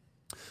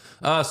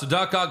 So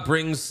Doc Ock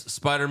brings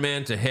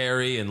Spider-Man to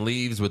Harry and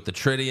leaves with the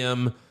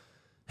tritium.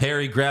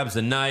 Harry grabs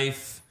a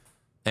knife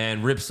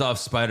and rips off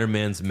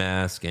Spider-Man's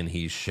mask, and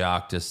he's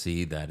shocked to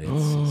see that it's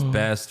his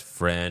best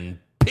friend,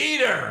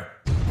 Peter.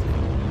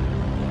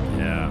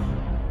 Yeah.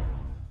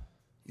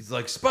 He's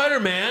like,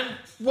 Spider-Man,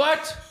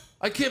 what?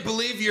 I can't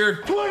believe you're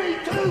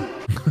 22.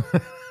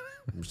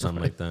 Or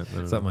something like that. I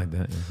don't know. Something like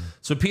that. Yeah.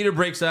 So Peter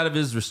breaks out of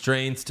his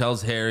restraints,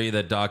 tells Harry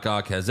that Doc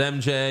Ock has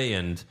MJ,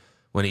 and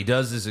when he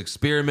does this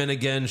experiment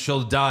again,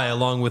 she'll die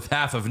along with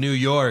half of New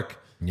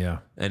York. Yeah.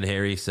 And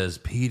Harry says,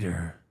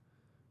 Peter,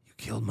 you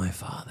killed my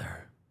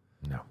father.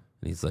 No.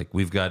 And he's like,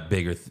 we've got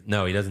bigger...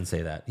 No, he doesn't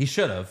say that. He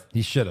should have.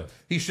 He should have.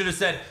 He should have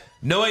said,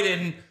 no, I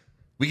didn't.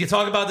 We can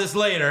talk about this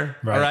later.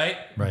 Right. All right?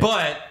 Right.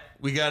 But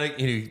we got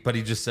to... But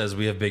he just says,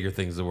 we have bigger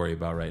things to worry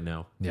about right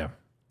now. Yeah.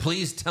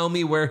 Please tell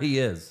me where he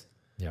is.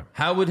 Yeah.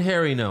 How would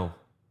Harry know?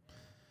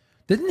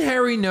 Didn't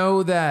Harry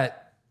know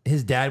that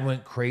his dad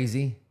went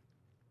crazy?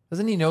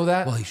 Doesn't he know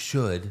that? Well, he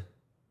should.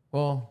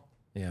 Well,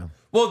 yeah.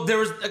 Well, there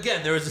was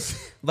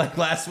this, like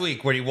last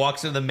week where he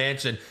walks into the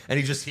mansion and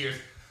he just hears,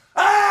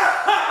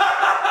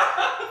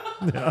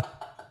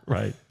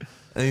 Right.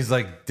 and he's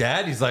like,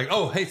 Dad? He's like,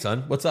 oh, hey,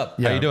 son, what's up?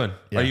 How Yeah. you doing?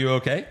 Yeah. Are you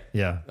okay?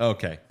 Yeah.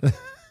 Okay.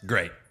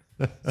 Great.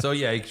 So,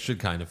 yeah, he should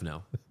kind of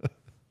know.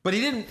 But he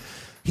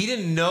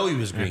didn't know he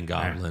was Green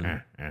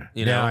Goblin.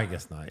 You know? No, I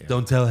guess not. Yeah.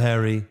 Don't tell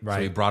Harry. So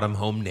Right. he brought him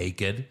home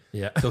naked.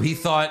 Yeah. So he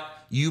thought,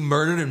 you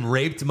murdered and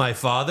raped my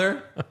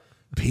father?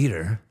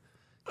 Peter,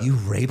 you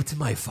raped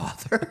my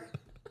father?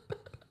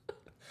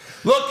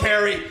 Look,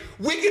 Harry,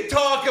 we can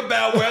talk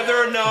about whether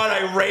or not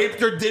I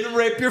raped or didn't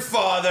rape your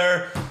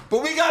father,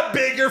 but we got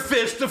bigger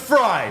fish to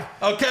fry,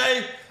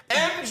 okay?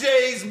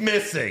 MJ's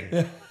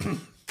missing.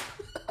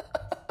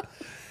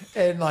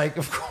 And like,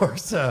 of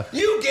course,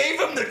 You gave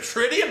him the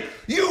tritium?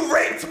 You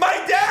raped my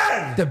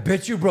dad! the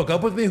bitch you broke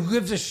up with me, who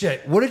gives a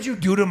shit? What did you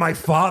do to my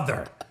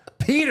father?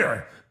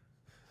 Peter.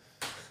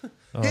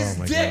 His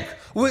my dick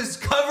was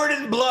covered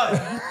in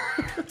blood.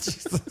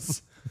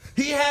 Jesus.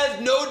 He has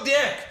no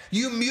dick.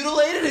 You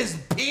mutilated his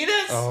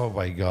penis? Oh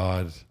my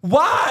God.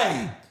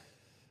 Why?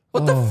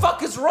 What the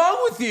fuck is wrong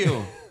with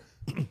you?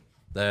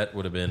 That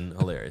would have been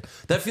hilarious.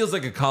 That feels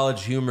like a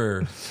College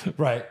Humor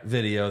Right.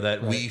 video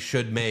that we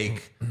should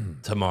make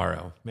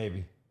tomorrow,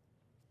 Maybe.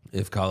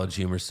 if College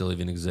Humor still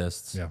even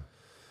exists. Yeah.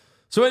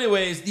 So,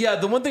 anyways, yeah,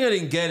 the one thing I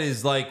didn't get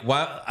is like,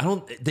 why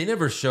they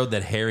never showed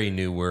that Harry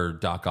knew where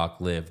Doc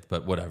Ock lived,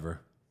 but whatever.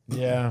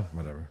 Yeah.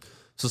 Whatever.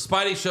 So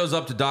Spidey shows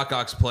up to Doc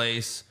Ock's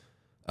place,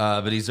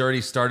 but he's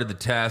already started the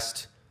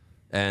test,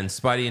 and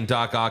Spidey and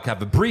Doc Ock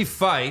have a brief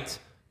fight,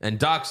 and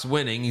Doc's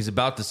winning. He's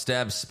about to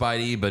stab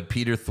Spidey, but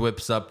Peter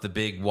thwips up the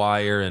big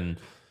wire, and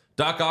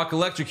Doc Ock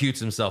electrocutes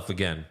himself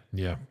again.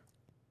 Yeah.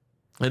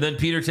 And then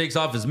Peter takes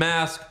off his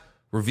mask,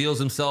 reveals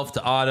himself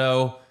to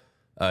Otto.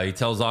 He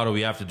tells Otto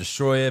we have to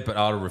destroy it, but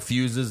Otto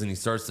refuses, and he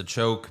starts to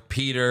choke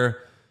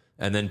Peter.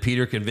 And then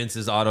Peter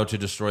convinces Otto to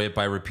destroy it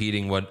by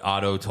repeating what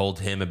Otto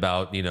told him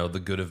about,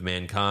 the good of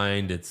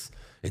mankind. It's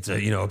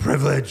a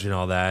privilege and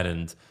all that.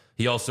 And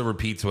he also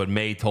repeats what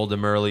May told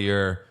him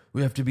earlier.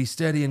 We have to be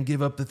steady and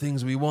give up the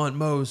things we want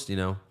most,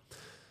 And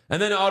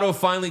then Otto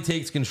finally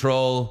takes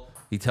control.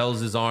 He tells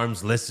his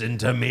arms, listen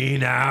to me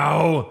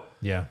now.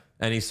 Yeah.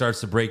 And he starts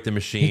to break the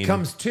machine. He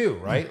comes to,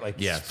 right? Like,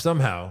 Yeah.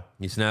 somehow.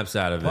 He snaps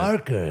out of it.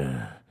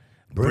 Parker.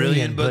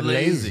 Brilliant but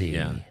lazy.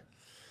 Yeah.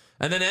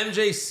 And then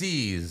MJ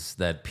sees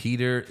that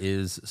Peter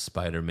is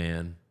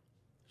Spider-Man.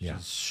 Yeah.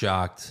 She's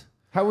shocked.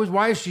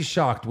 Why is she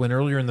shocked when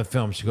earlier in the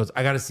film she goes,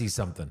 I got to see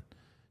something?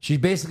 She's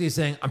basically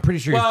saying, I'm pretty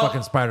sure you're Well,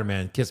 fucking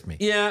Spider-Man. Kiss me.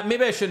 Yeah,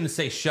 maybe I shouldn't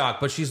say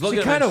shocked, but she's looking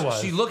at kinda him.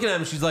 was. She's looking at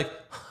him. She's like,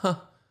 huh.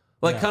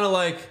 Like, kind of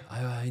like,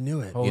 I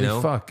knew it. Holy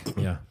fuck.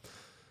 Yeah.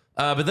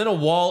 But then a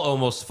wall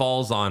almost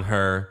falls on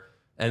her,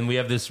 and we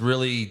have this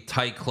really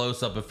tight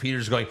close-up of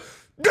Peter's going,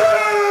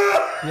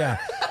 Yeah.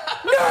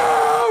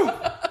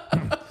 No!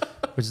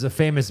 Which is a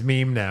famous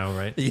meme now,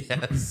 right?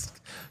 yes,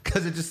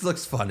 because it just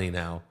looks funny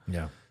now.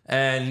 Yeah.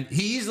 And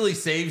he easily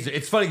saves it.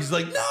 It's funny. He's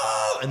like,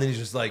 no. And then he's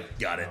just like,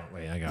 got it.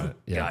 Wait, I got it.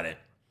 Yeah. Got it.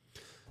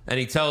 And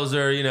he tells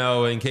her,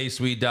 in case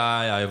we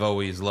die, I've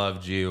always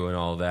loved you and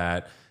all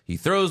that. He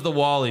throws the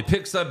wall. He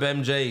picks up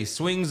MJ. He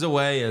swings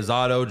away as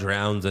Otto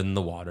drowns in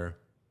the water.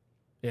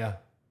 Yeah.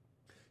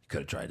 He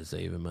could have tried to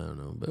save him. I don't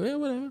know. But yeah,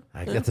 whatever.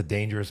 That's a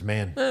dangerous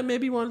man.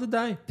 Maybe he wanted to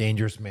die.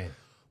 Dangerous man.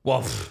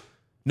 Well,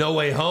 No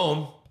Way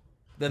Home.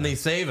 Then they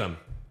save him.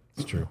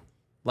 It's true.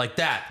 Like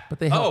that. But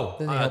they help-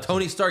 then they help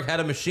Tony Stark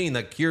had a machine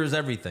that cures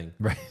everything.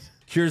 Right.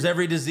 Cures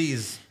every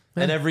disease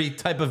and every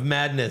type of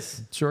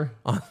madness. Sure.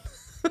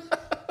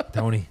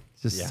 Tony.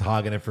 Just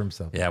hogging it for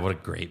himself. Yeah, what a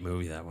great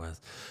movie that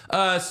was.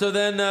 So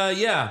then,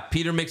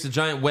 Peter makes a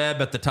giant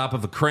web at the top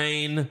of a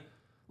crane.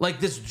 Like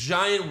this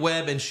giant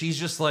web, and she's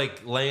just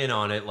like laying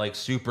on it, like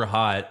super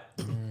hot.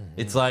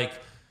 It's like,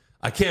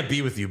 I can't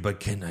be with you, but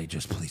can I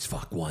just please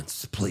fuck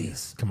once,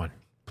 please? Come on.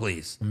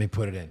 Please. Let me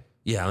put it in.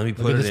 Yeah, let me Look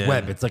put at it this in.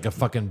 web. It's like a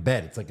fucking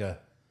bed. It's like a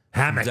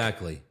hammock.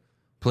 Exactly.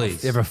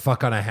 Please. You ever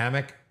fuck on a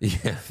hammock? Yeah.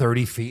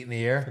 30 feet in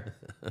the air?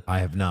 I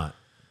have not.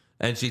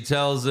 And she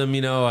tells him,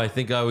 I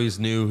think I always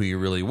knew who you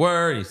really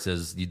were. And he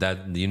says,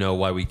 that you know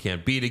why we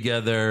can't be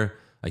together.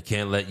 I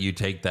can't let you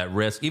take that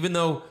risk. Even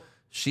though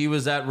she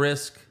was at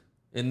risk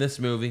in this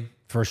movie.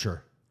 For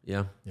sure.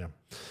 Yeah. Yeah.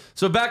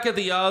 So back at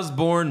the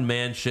Osborne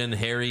mansion,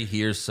 Harry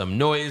hears some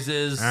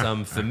noises,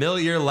 some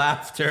familiar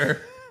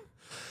laughter.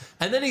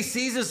 And then he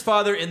sees his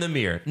father in the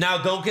mirror.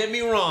 Now, don't get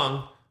me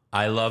wrong.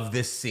 I love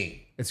this scene.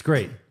 It's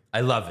great.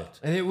 I love it.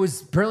 And it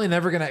was apparently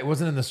it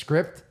wasn't in the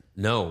script,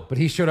 No. but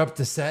he showed up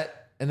to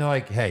set and they're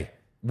like, hey,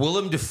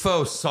 Willem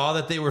Dafoe saw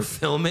that they were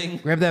filming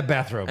grab that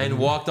bathrobe. and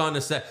walked on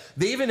the set.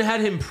 They even had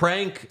him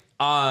prank.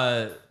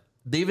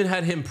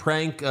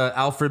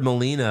 Alfred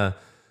Molina,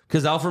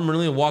 because Alfred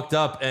Molina walked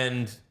up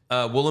and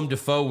Willem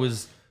Dafoe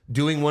was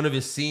doing one of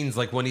his scenes,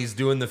 like when he's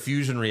doing the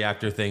fusion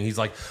reactor thing. He's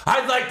like,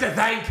 "I'd like to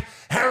thank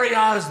Harry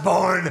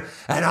Osborn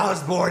and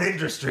Osborne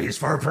Industries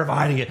for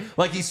providing it."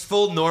 Like he's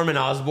full Norman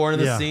Osborn in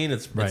the Yeah, scene.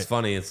 It's right.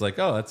 funny. It's like,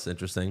 oh, that's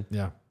interesting.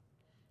 Yeah.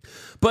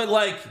 But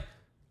like,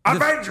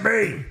 Avenge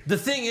me! the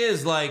thing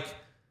is, like,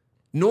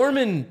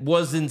 Norman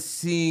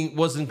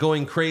wasn't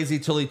going crazy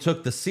till he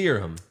took the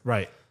serum.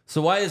 Right.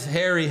 So why is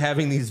Harry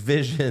having these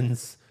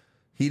visions?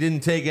 He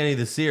didn't take any of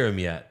the serum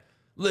yet.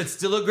 It's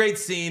still a great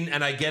scene,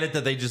 and I get it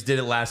that they just did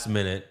it last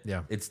minute.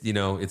 Yeah. It's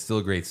it's still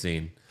a great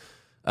scene.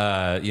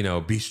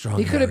 Be strong.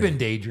 He could have Harry. been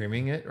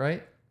daydreaming it,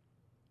 right?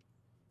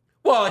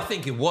 Well, I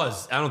think it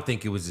was. I don't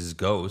think it was his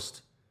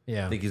ghost.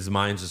 Yeah. I think his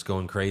mind's just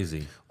going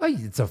crazy. Well,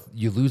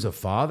 you lose a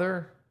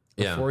father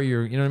Yeah. before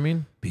you're, you know what I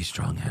mean? Be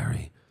strong,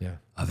 Harry. Yeah.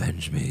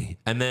 Avenge me.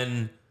 And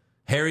then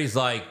Harry's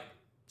like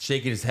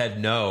shaking his head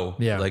no.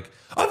 Yeah. Like,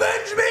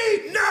 avenge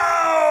me!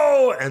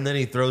 No! And then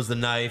he throws the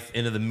knife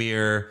into the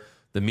mirror.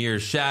 The mirror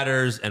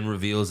shatters and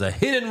reveals a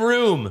hidden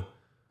room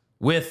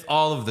with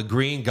all of the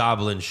Green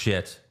Goblin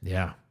shit.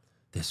 Yeah.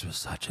 This was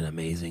such an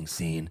amazing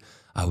scene.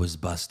 I was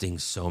busting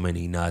so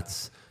many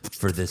nuts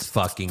for this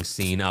fucking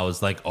scene. I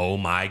was like, oh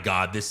my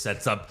God, this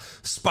sets up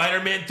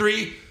Spider-Man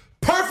 3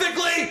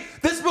 perfectly.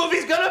 This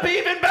movie's gonna be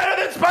even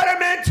better than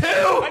Spider-Man 2.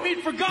 I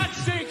mean, for God's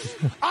sakes,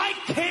 I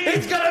can't.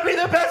 It's gonna be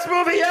the best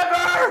movie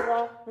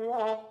ever.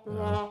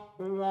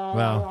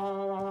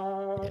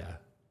 Well, yeah.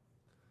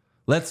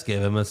 Let's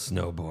give him a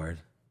snowboard.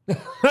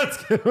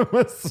 Let's give him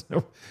a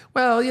snow.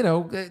 Well,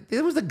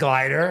 it was a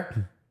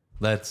glider.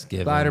 Let's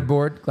give Glider him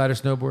board, glider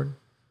snowboard.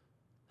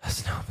 a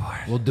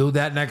snowboard. We'll do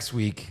that next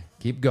week.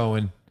 Keep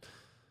going.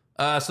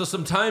 So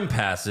some time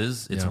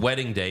passes. It's Yeah.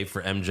 wedding day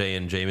for MJ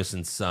and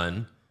Jameson's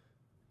son.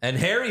 And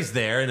Harry's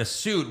there in a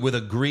suit with a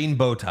green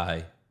bow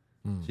tie.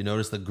 Did you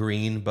notice the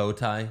green bow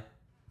tie?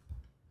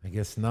 I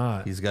guess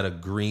not. He's got a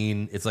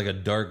green, it's like a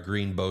dark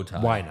green bow tie.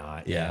 Why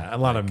not? Yeah. A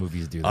lot of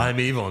movies do that. I'm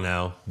evil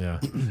now. yeah.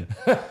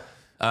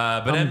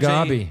 But I'm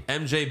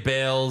MJ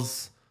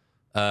bails,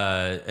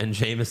 and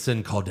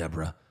Jameson call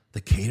Deborah.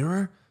 The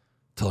caterer?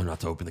 Tell her not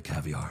to open the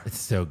caviar. It's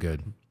so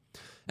good.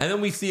 And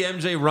then we see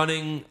MJ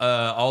running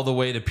all the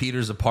way to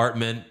Peter's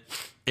apartment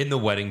in the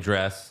wedding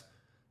dress.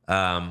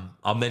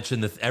 I'll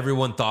mention that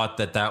everyone thought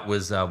that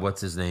was,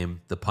 what's his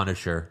name? The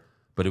Punisher.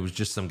 But it was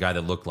just some guy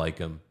that looked like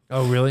him.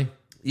 Oh, really?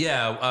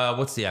 Yeah,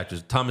 what's the actor?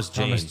 Thomas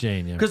Jane. Thomas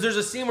Jane, yeah. Because there's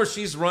a scene where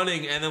she's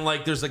running, and then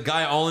like there's a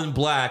guy all in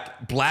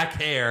black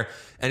hair,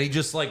 and he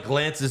just like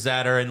glances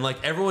at her, and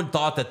like everyone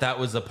thought that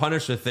was a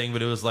Punisher thing,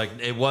 but it was like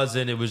it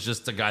wasn't. It was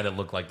just a guy that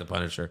looked like the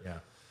Punisher.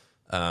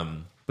 Yeah.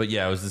 But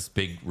yeah, it was this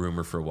big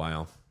rumor for a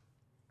while.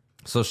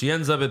 So she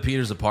ends up at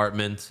Peter's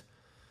apartment.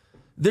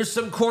 There's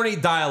some corny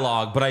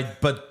dialogue,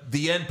 but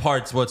the end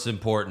part's what's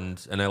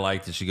important, and I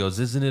liked it. She goes,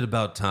 "Isn't it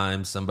about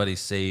time somebody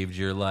saved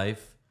your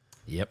life?"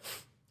 Yep.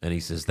 And he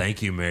says,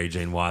 "Thank you, Mary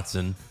Jane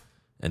Watson."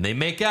 And they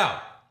make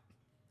out.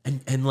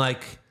 And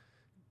like,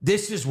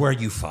 this is where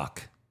you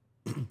fuck.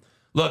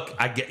 Look,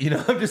 I get,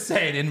 I'm just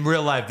saying, in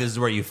real life, this is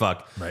where you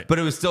fuck. Right. But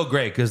it was still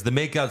great because the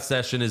makeout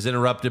session is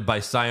interrupted by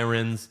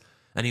sirens.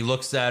 And he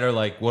looks at her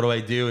like, "What do I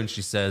do?" And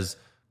she says,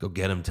 "Go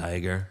get him,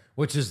 Tiger."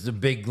 Which is the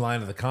big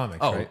line of the comics,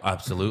 Oh, right?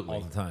 absolutely.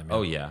 All the time, yeah.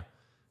 Oh, yeah.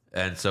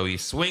 And so he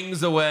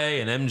swings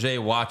away, and MJ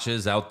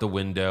watches out the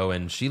window,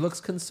 and she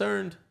looks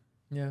concerned.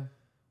 Yeah.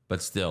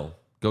 But still,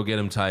 "Go get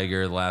him,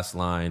 Tiger." Last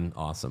line.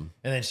 Awesome.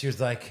 And then she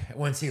was like,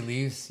 once he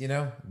leaves,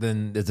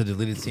 then there's a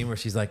deleted scene where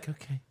she's like,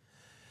 okay,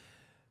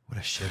 what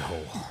a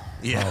shithole.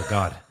 Yeah. Oh,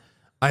 God.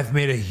 I've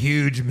made a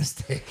huge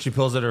mistake. She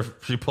pulls out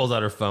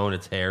her phone.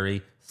 It's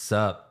Harry.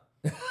 Sup?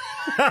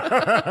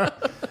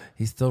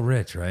 He's still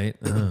rich, right?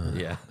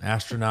 Yeah.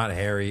 Astronaut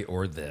Harry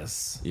or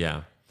this.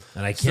 Yeah.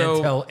 And I can't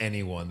So- tell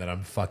anyone that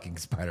I'm fucking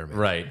Spider-Man.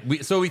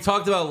 Right. So we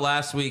talked about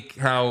last week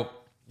how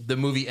the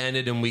movie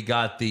ended and we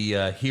got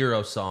the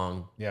hero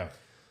song. Yeah.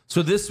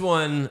 So this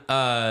one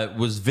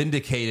was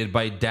vindicated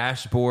by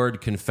Dashboard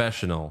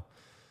Confessional.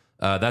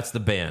 That's the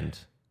band.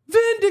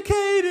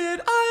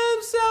 Vindicated. I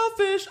am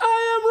selfish.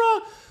 I am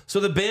wrong. So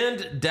the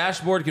band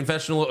Dashboard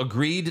Confessional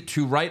agreed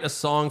to write a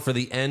song for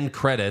the end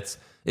credits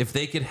if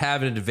they could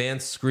have an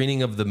advanced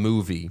screening of the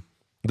movie.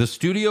 The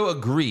studio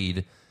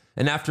agreed,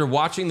 and after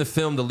watching the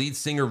film, the lead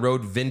singer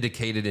wrote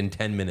Vindicated in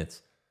 10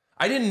 minutes.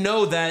 I didn't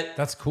know that.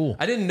 That's cool.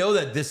 I didn't know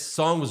that this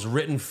song was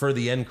written for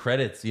the end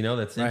credits. You know,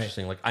 that's Right.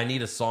 interesting. Like, I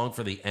need a song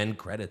for the end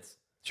credits.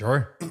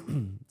 Sure.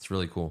 It's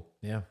really cool.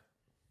 Yeah.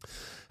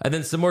 And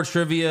then some more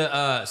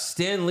trivia.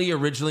 Stan Lee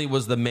originally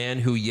was the man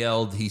who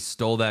yelled he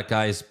stole that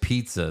guy's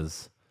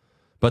pizzas,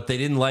 but they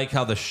didn't like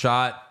how the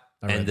shot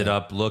ended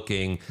up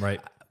looking.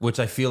 Right. Which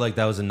I feel like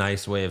that was a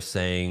nice way of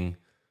saying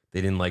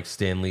they didn't like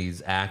Stan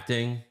Lee's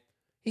acting.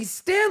 He's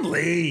Stan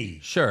Lee.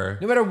 Sure.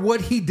 No matter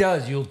what he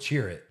does, you'll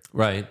cheer it.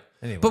 Right.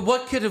 Anyway. But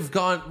what could have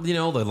gone, the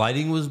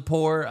lighting was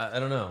poor. I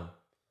don't know.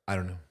 I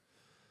don't know.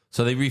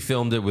 So they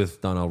refilmed it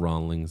with Donnell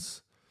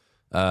Rawlings.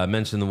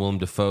 Mentioned the Willem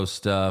Dafoe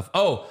stuff.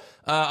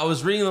 I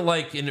was reading that,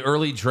 like, in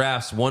early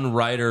drafts, one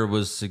writer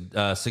was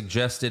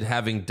suggested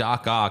having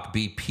Doc Ock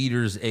be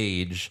Peter's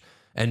age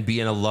and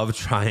be in a love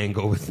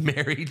triangle with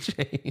Mary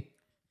Jane.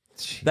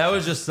 That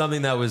was just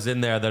something that was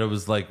in there that it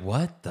was like,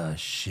 what the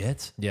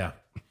shit? Yeah.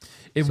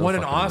 It So won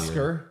an fucking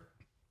Oscar,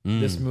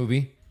 this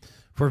movie,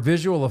 for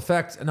visual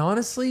effects. And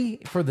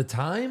honestly, for the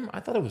time, I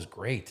thought it was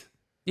great.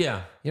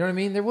 Yeah. You know what I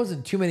mean? There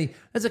wasn't too many.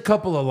 There's a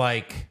couple of,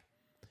 like,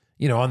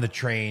 on the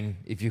train,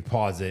 if you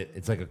pause it,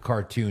 it's like a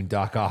cartoon,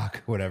 Doc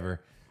Ock,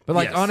 whatever. But,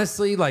 like, Yes.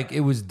 honestly, like,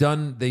 it was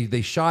done.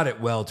 They shot it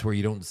well to where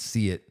you don't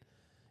see it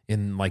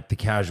in, like, the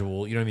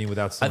casual, you know what I mean,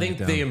 without I slowing think it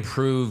down. they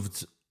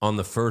improved on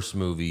the first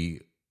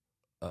movie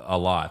a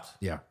lot.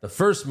 Yeah. The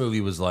first movie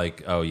was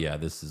like, oh, yeah,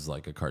 this is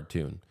like a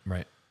cartoon.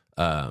 Right.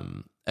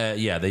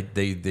 Yeah, they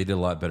did a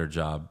lot better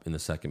job in the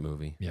second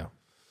movie. Yeah.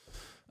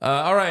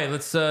 All right,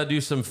 let's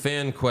do some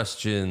fan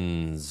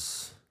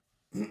questions.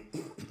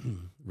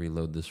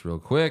 Reload this real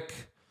quick.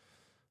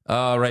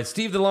 All right,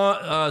 Steve the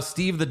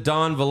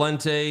Don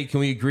Valente. Can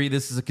we agree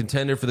this is a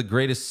contender for the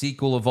greatest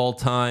sequel of all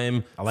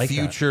time? I like that.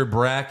 Future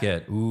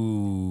bracket.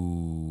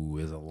 Ooh,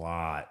 there's a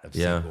lot of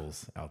Yeah.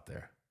 sequels out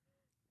there.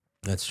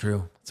 That's true. a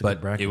good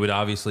But bracket. it would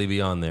obviously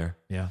be on there.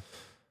 Yeah.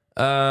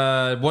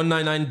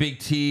 199 Big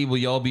T. Will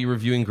y'all be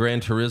reviewing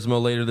Gran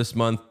Turismo later this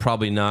month?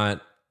 Probably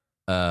not.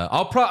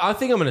 I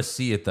think I'm going to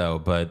see it though,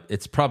 but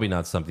it's probably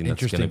not something that's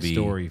going Interesting to be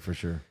story for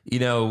sure.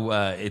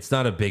 It's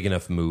not a big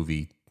enough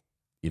movie,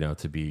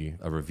 to be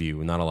a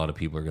review. Not a lot of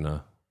people are going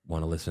to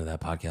want to listen to that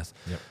podcast.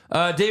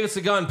 David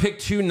Sagan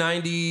picked two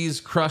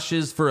 90s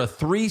crushes for a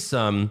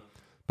threesome,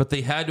 but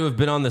they had to have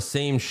been on the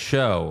same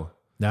show.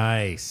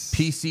 Nice.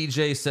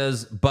 PCJ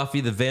says Buffy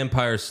the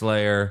Vampire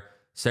Slayer,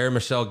 Sarah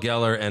Michelle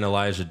Gellar, and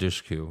Elijah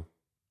Dushku.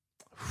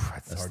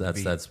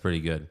 That's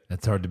pretty good.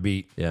 That's hard to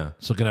beat. Yeah.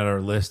 Just looking at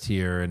our list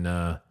here, and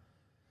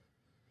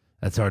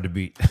that's hard to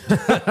beat.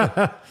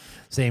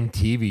 Same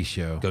TV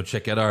show. Go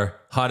check out our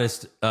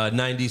hottest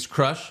 90s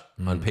crush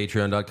on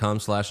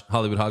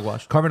patreon.com/Hollywood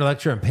Hogwash. Carmen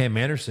Electra and Pam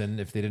Anderson,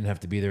 if they didn't have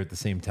to be there at the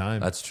same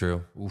time. That's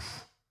true.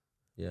 Oof.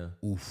 Yeah.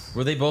 Oof.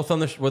 Were they both on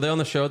the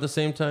show at the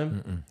same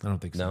time? I don't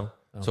think so.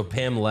 No. So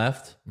Pam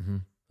left? Mm-hmm.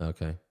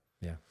 Okay.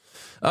 Yeah.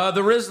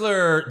 The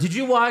Rizzler. Did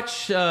you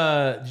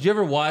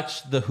ever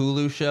watch the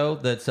Hulu show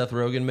that Seth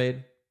Rogen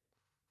made?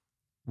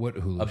 What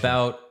Hulu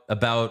show?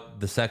 About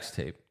the sex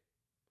tape?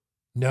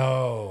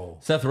 No.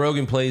 Seth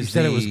Rogen plays You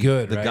said it was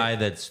good, the right? guy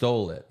that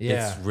stole it.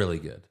 Yeah. It's really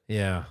good.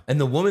 Yeah. And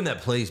the woman that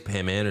plays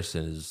Pam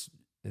Anderson is,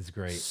 It's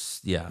great.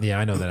 yeah. Yeah,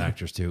 I know that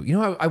actress too.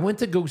 I went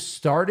to go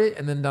start it,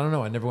 and then I don't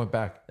know. I never went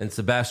back. And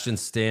Sebastian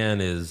Stan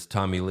is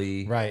Tommy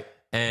Lee. Right.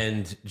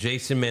 And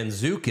Jason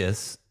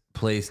Mantzoukas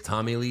plays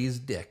Tommy Lee's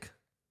dick.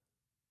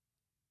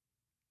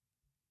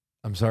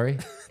 I'm sorry?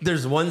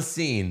 There's one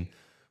scene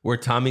where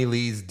Tommy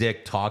Lee's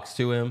dick talks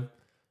to him,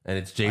 and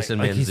it's Jason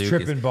Like Mantzoukas. he's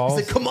tripping balls?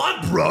 He's like, come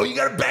on, bro, you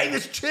gotta bang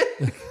this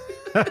chick.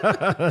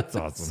 That's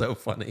awesome. So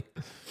funny.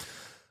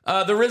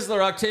 The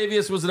Rizzler,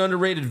 Octavius was an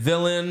underrated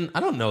villain. I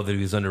don't know that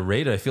he was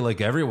underrated. I feel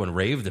like everyone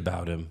raved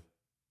about him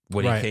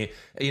when Right. he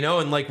came.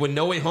 And like when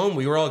No Way Home,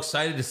 we were all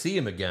excited to see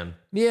him again.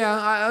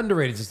 Yeah,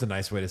 underrated is just a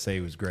nice way to say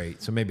he was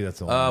great. So maybe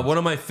that's a lot. One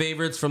of my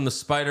favorites from the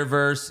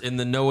Spider-Verse in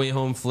the No Way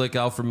Home flick,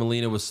 Alfred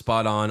Molina was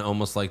spot on,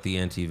 almost like the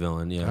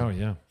anti-villain. Yeah. Oh,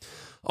 yeah.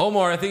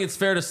 Omar, I think it's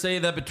fair to say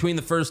that between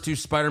the first two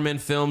Spider-Man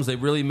films, they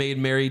really made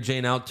Mary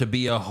Jane out to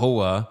be a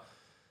hoa.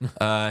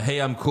 Hey,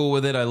 I'm cool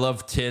with it. I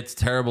love tits.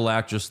 Terrible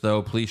actress,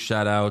 though. Please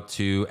shout out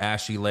to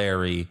Ashy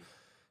Larry.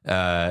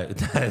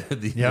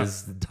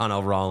 This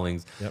Donnell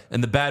Rawlings. Yep.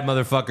 And the bad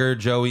motherfucker,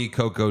 Joey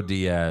Coco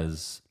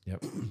Diaz.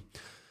 Yep.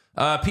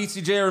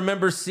 PCJ, I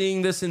remember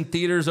seeing this in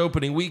theaters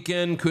opening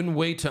weekend. Couldn't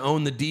wait to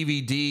own the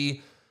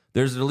DVD.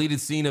 There's a deleted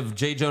scene of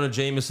J. Jonah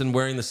Jameson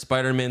wearing the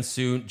Spider-Man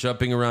suit,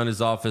 jumping around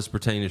his office,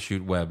 pretending to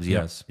shoot webs.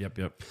 Yes. Yep.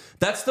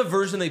 That's the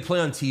version they play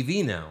on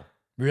TV now.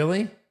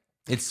 Really?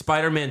 It's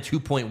Spider-Man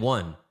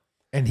 2.1.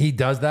 And he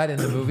does that in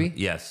the movie?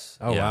 Yes.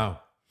 Oh, Yeah. wow.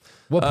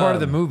 What part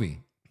of the movie?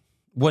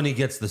 When he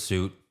gets the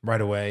suit.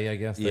 Right away, I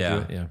guess. They Yeah.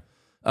 do it? Yeah.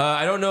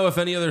 I don't know if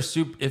any other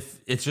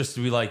if it's just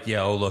to be like,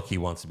 yeah, oh, look, he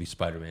wants to be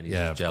Spider-Man. He's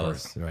Yeah, just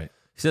jealous. of course. Right.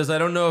 He says, I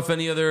don't know if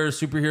any other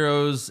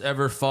superheroes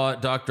ever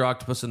fought Dr.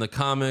 Octopus in the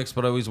comics,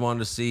 but I always wanted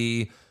to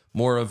see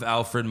more of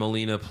Alfred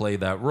Molina play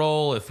that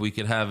role. If we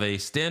could have a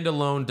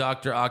standalone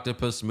Dr.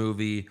 Octopus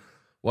movie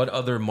What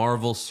other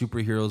Marvel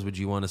superheroes would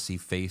you want to see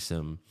face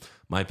him?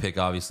 My pick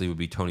obviously would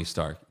be Tony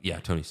Stark. Yeah,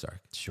 Tony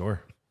Stark.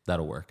 Sure.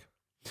 That'll work.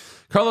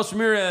 Carlos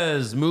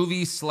Ramirez,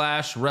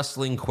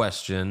 movie/wrestling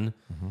question.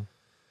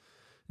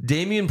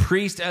 Damian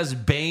Priest as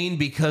Bane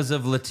because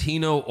of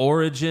Latino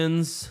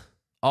origins.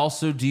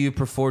 Also, do you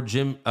prefer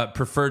Jim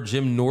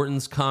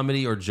Norton's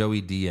comedy or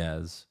Joey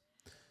Diaz?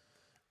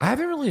 I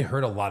haven't really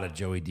heard a lot of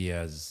Joey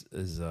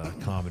Diaz's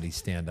comedy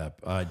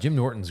stand-up. Jim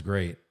Norton's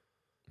great.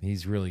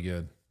 He's really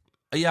good.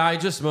 Yeah, I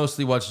just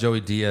mostly watch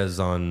Joey Diaz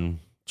on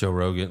Joe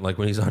Rogan, like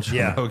when he's on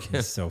Joe Rogan.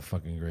 He's so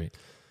fucking great.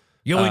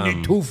 You only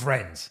need 2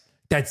 friends.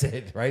 That's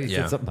it, right? He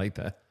Yeah. said something like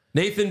that.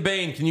 Nathan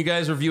Bain, can you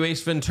guys review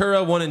Ace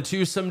Ventura 1 and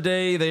 2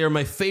 someday? They are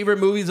my favorite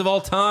movies of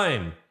all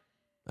time.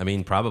 I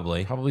mean,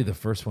 probably. Probably the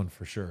first one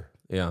for sure.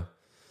 Yeah.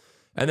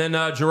 And then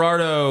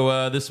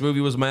Gerardo, this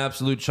movie was my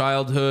absolute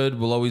childhood.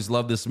 Will always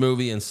love this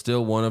movie and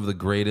still one of the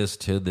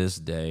greatest to this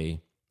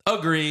day.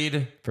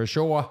 Agreed. For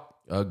sure.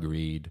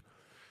 Agreed.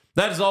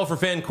 That is all for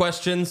fan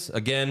questions.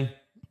 Again,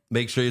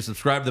 make sure you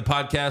subscribe to the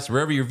podcast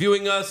wherever you're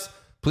viewing us.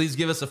 Please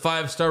give us a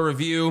 5-star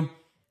review.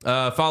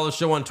 Follow the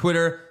show on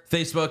Twitter,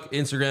 Facebook,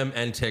 Instagram,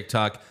 and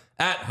TikTok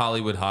at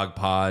Hollywood Hog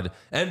Pod,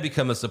 and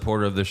become a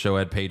supporter of the show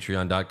at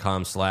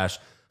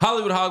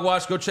patreon.com/Hollywood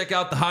Hogwash. Go check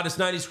out the hottest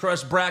 90s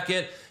crush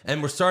bracket,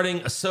 and we're starting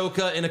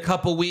Ahsoka in a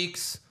couple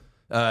weeks.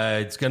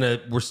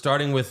 We're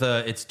starting with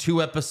it's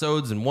 2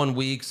 episodes in 1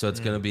 week, so it's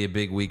gonna be a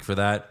big week for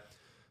that.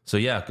 So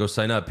yeah, go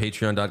sign up,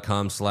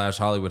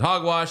 patreon.com/Hollywood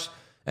Hogwash.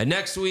 And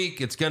next week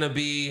it's gonna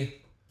get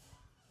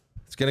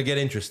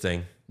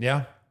interesting.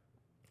 Yeah.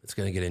 It's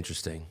gonna get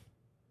interesting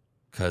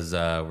because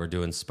we're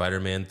doing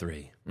Spider-Man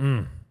 3.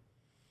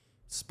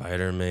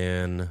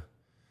 Spider-Man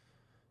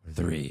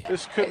 3.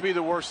 This could be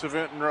the worst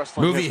event in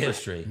wrestling Movie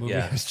history.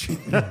 Yeah. History.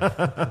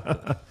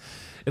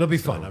 It'll be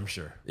fun, I'm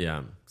sure.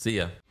 Yeah. See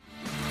ya.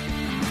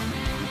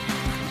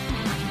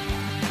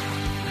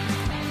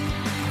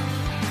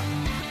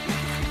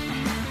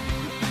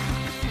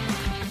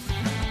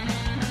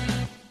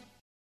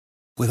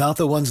 Without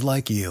the ones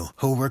like you,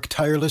 who work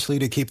tirelessly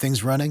to keep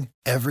things running,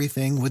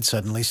 everything would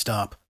suddenly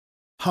stop.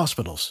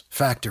 Hospitals,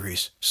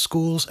 factories,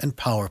 schools, and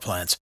power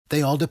plants,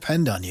 they all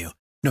depend on you.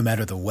 No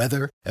matter the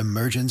weather,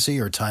 emergency,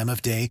 or time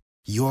of day,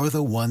 you're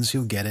the ones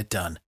who get it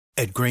done.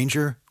 At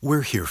Grainger,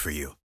 we're here for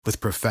you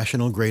with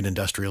professional-grade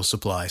industrial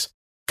supplies.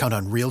 Count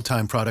on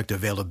real-time product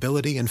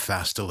availability and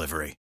fast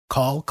delivery.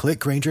 Call, click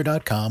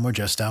Grainger.com, or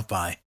just stop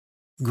by.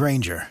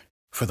 Grainger,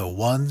 for the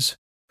ones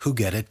who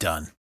get it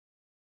done.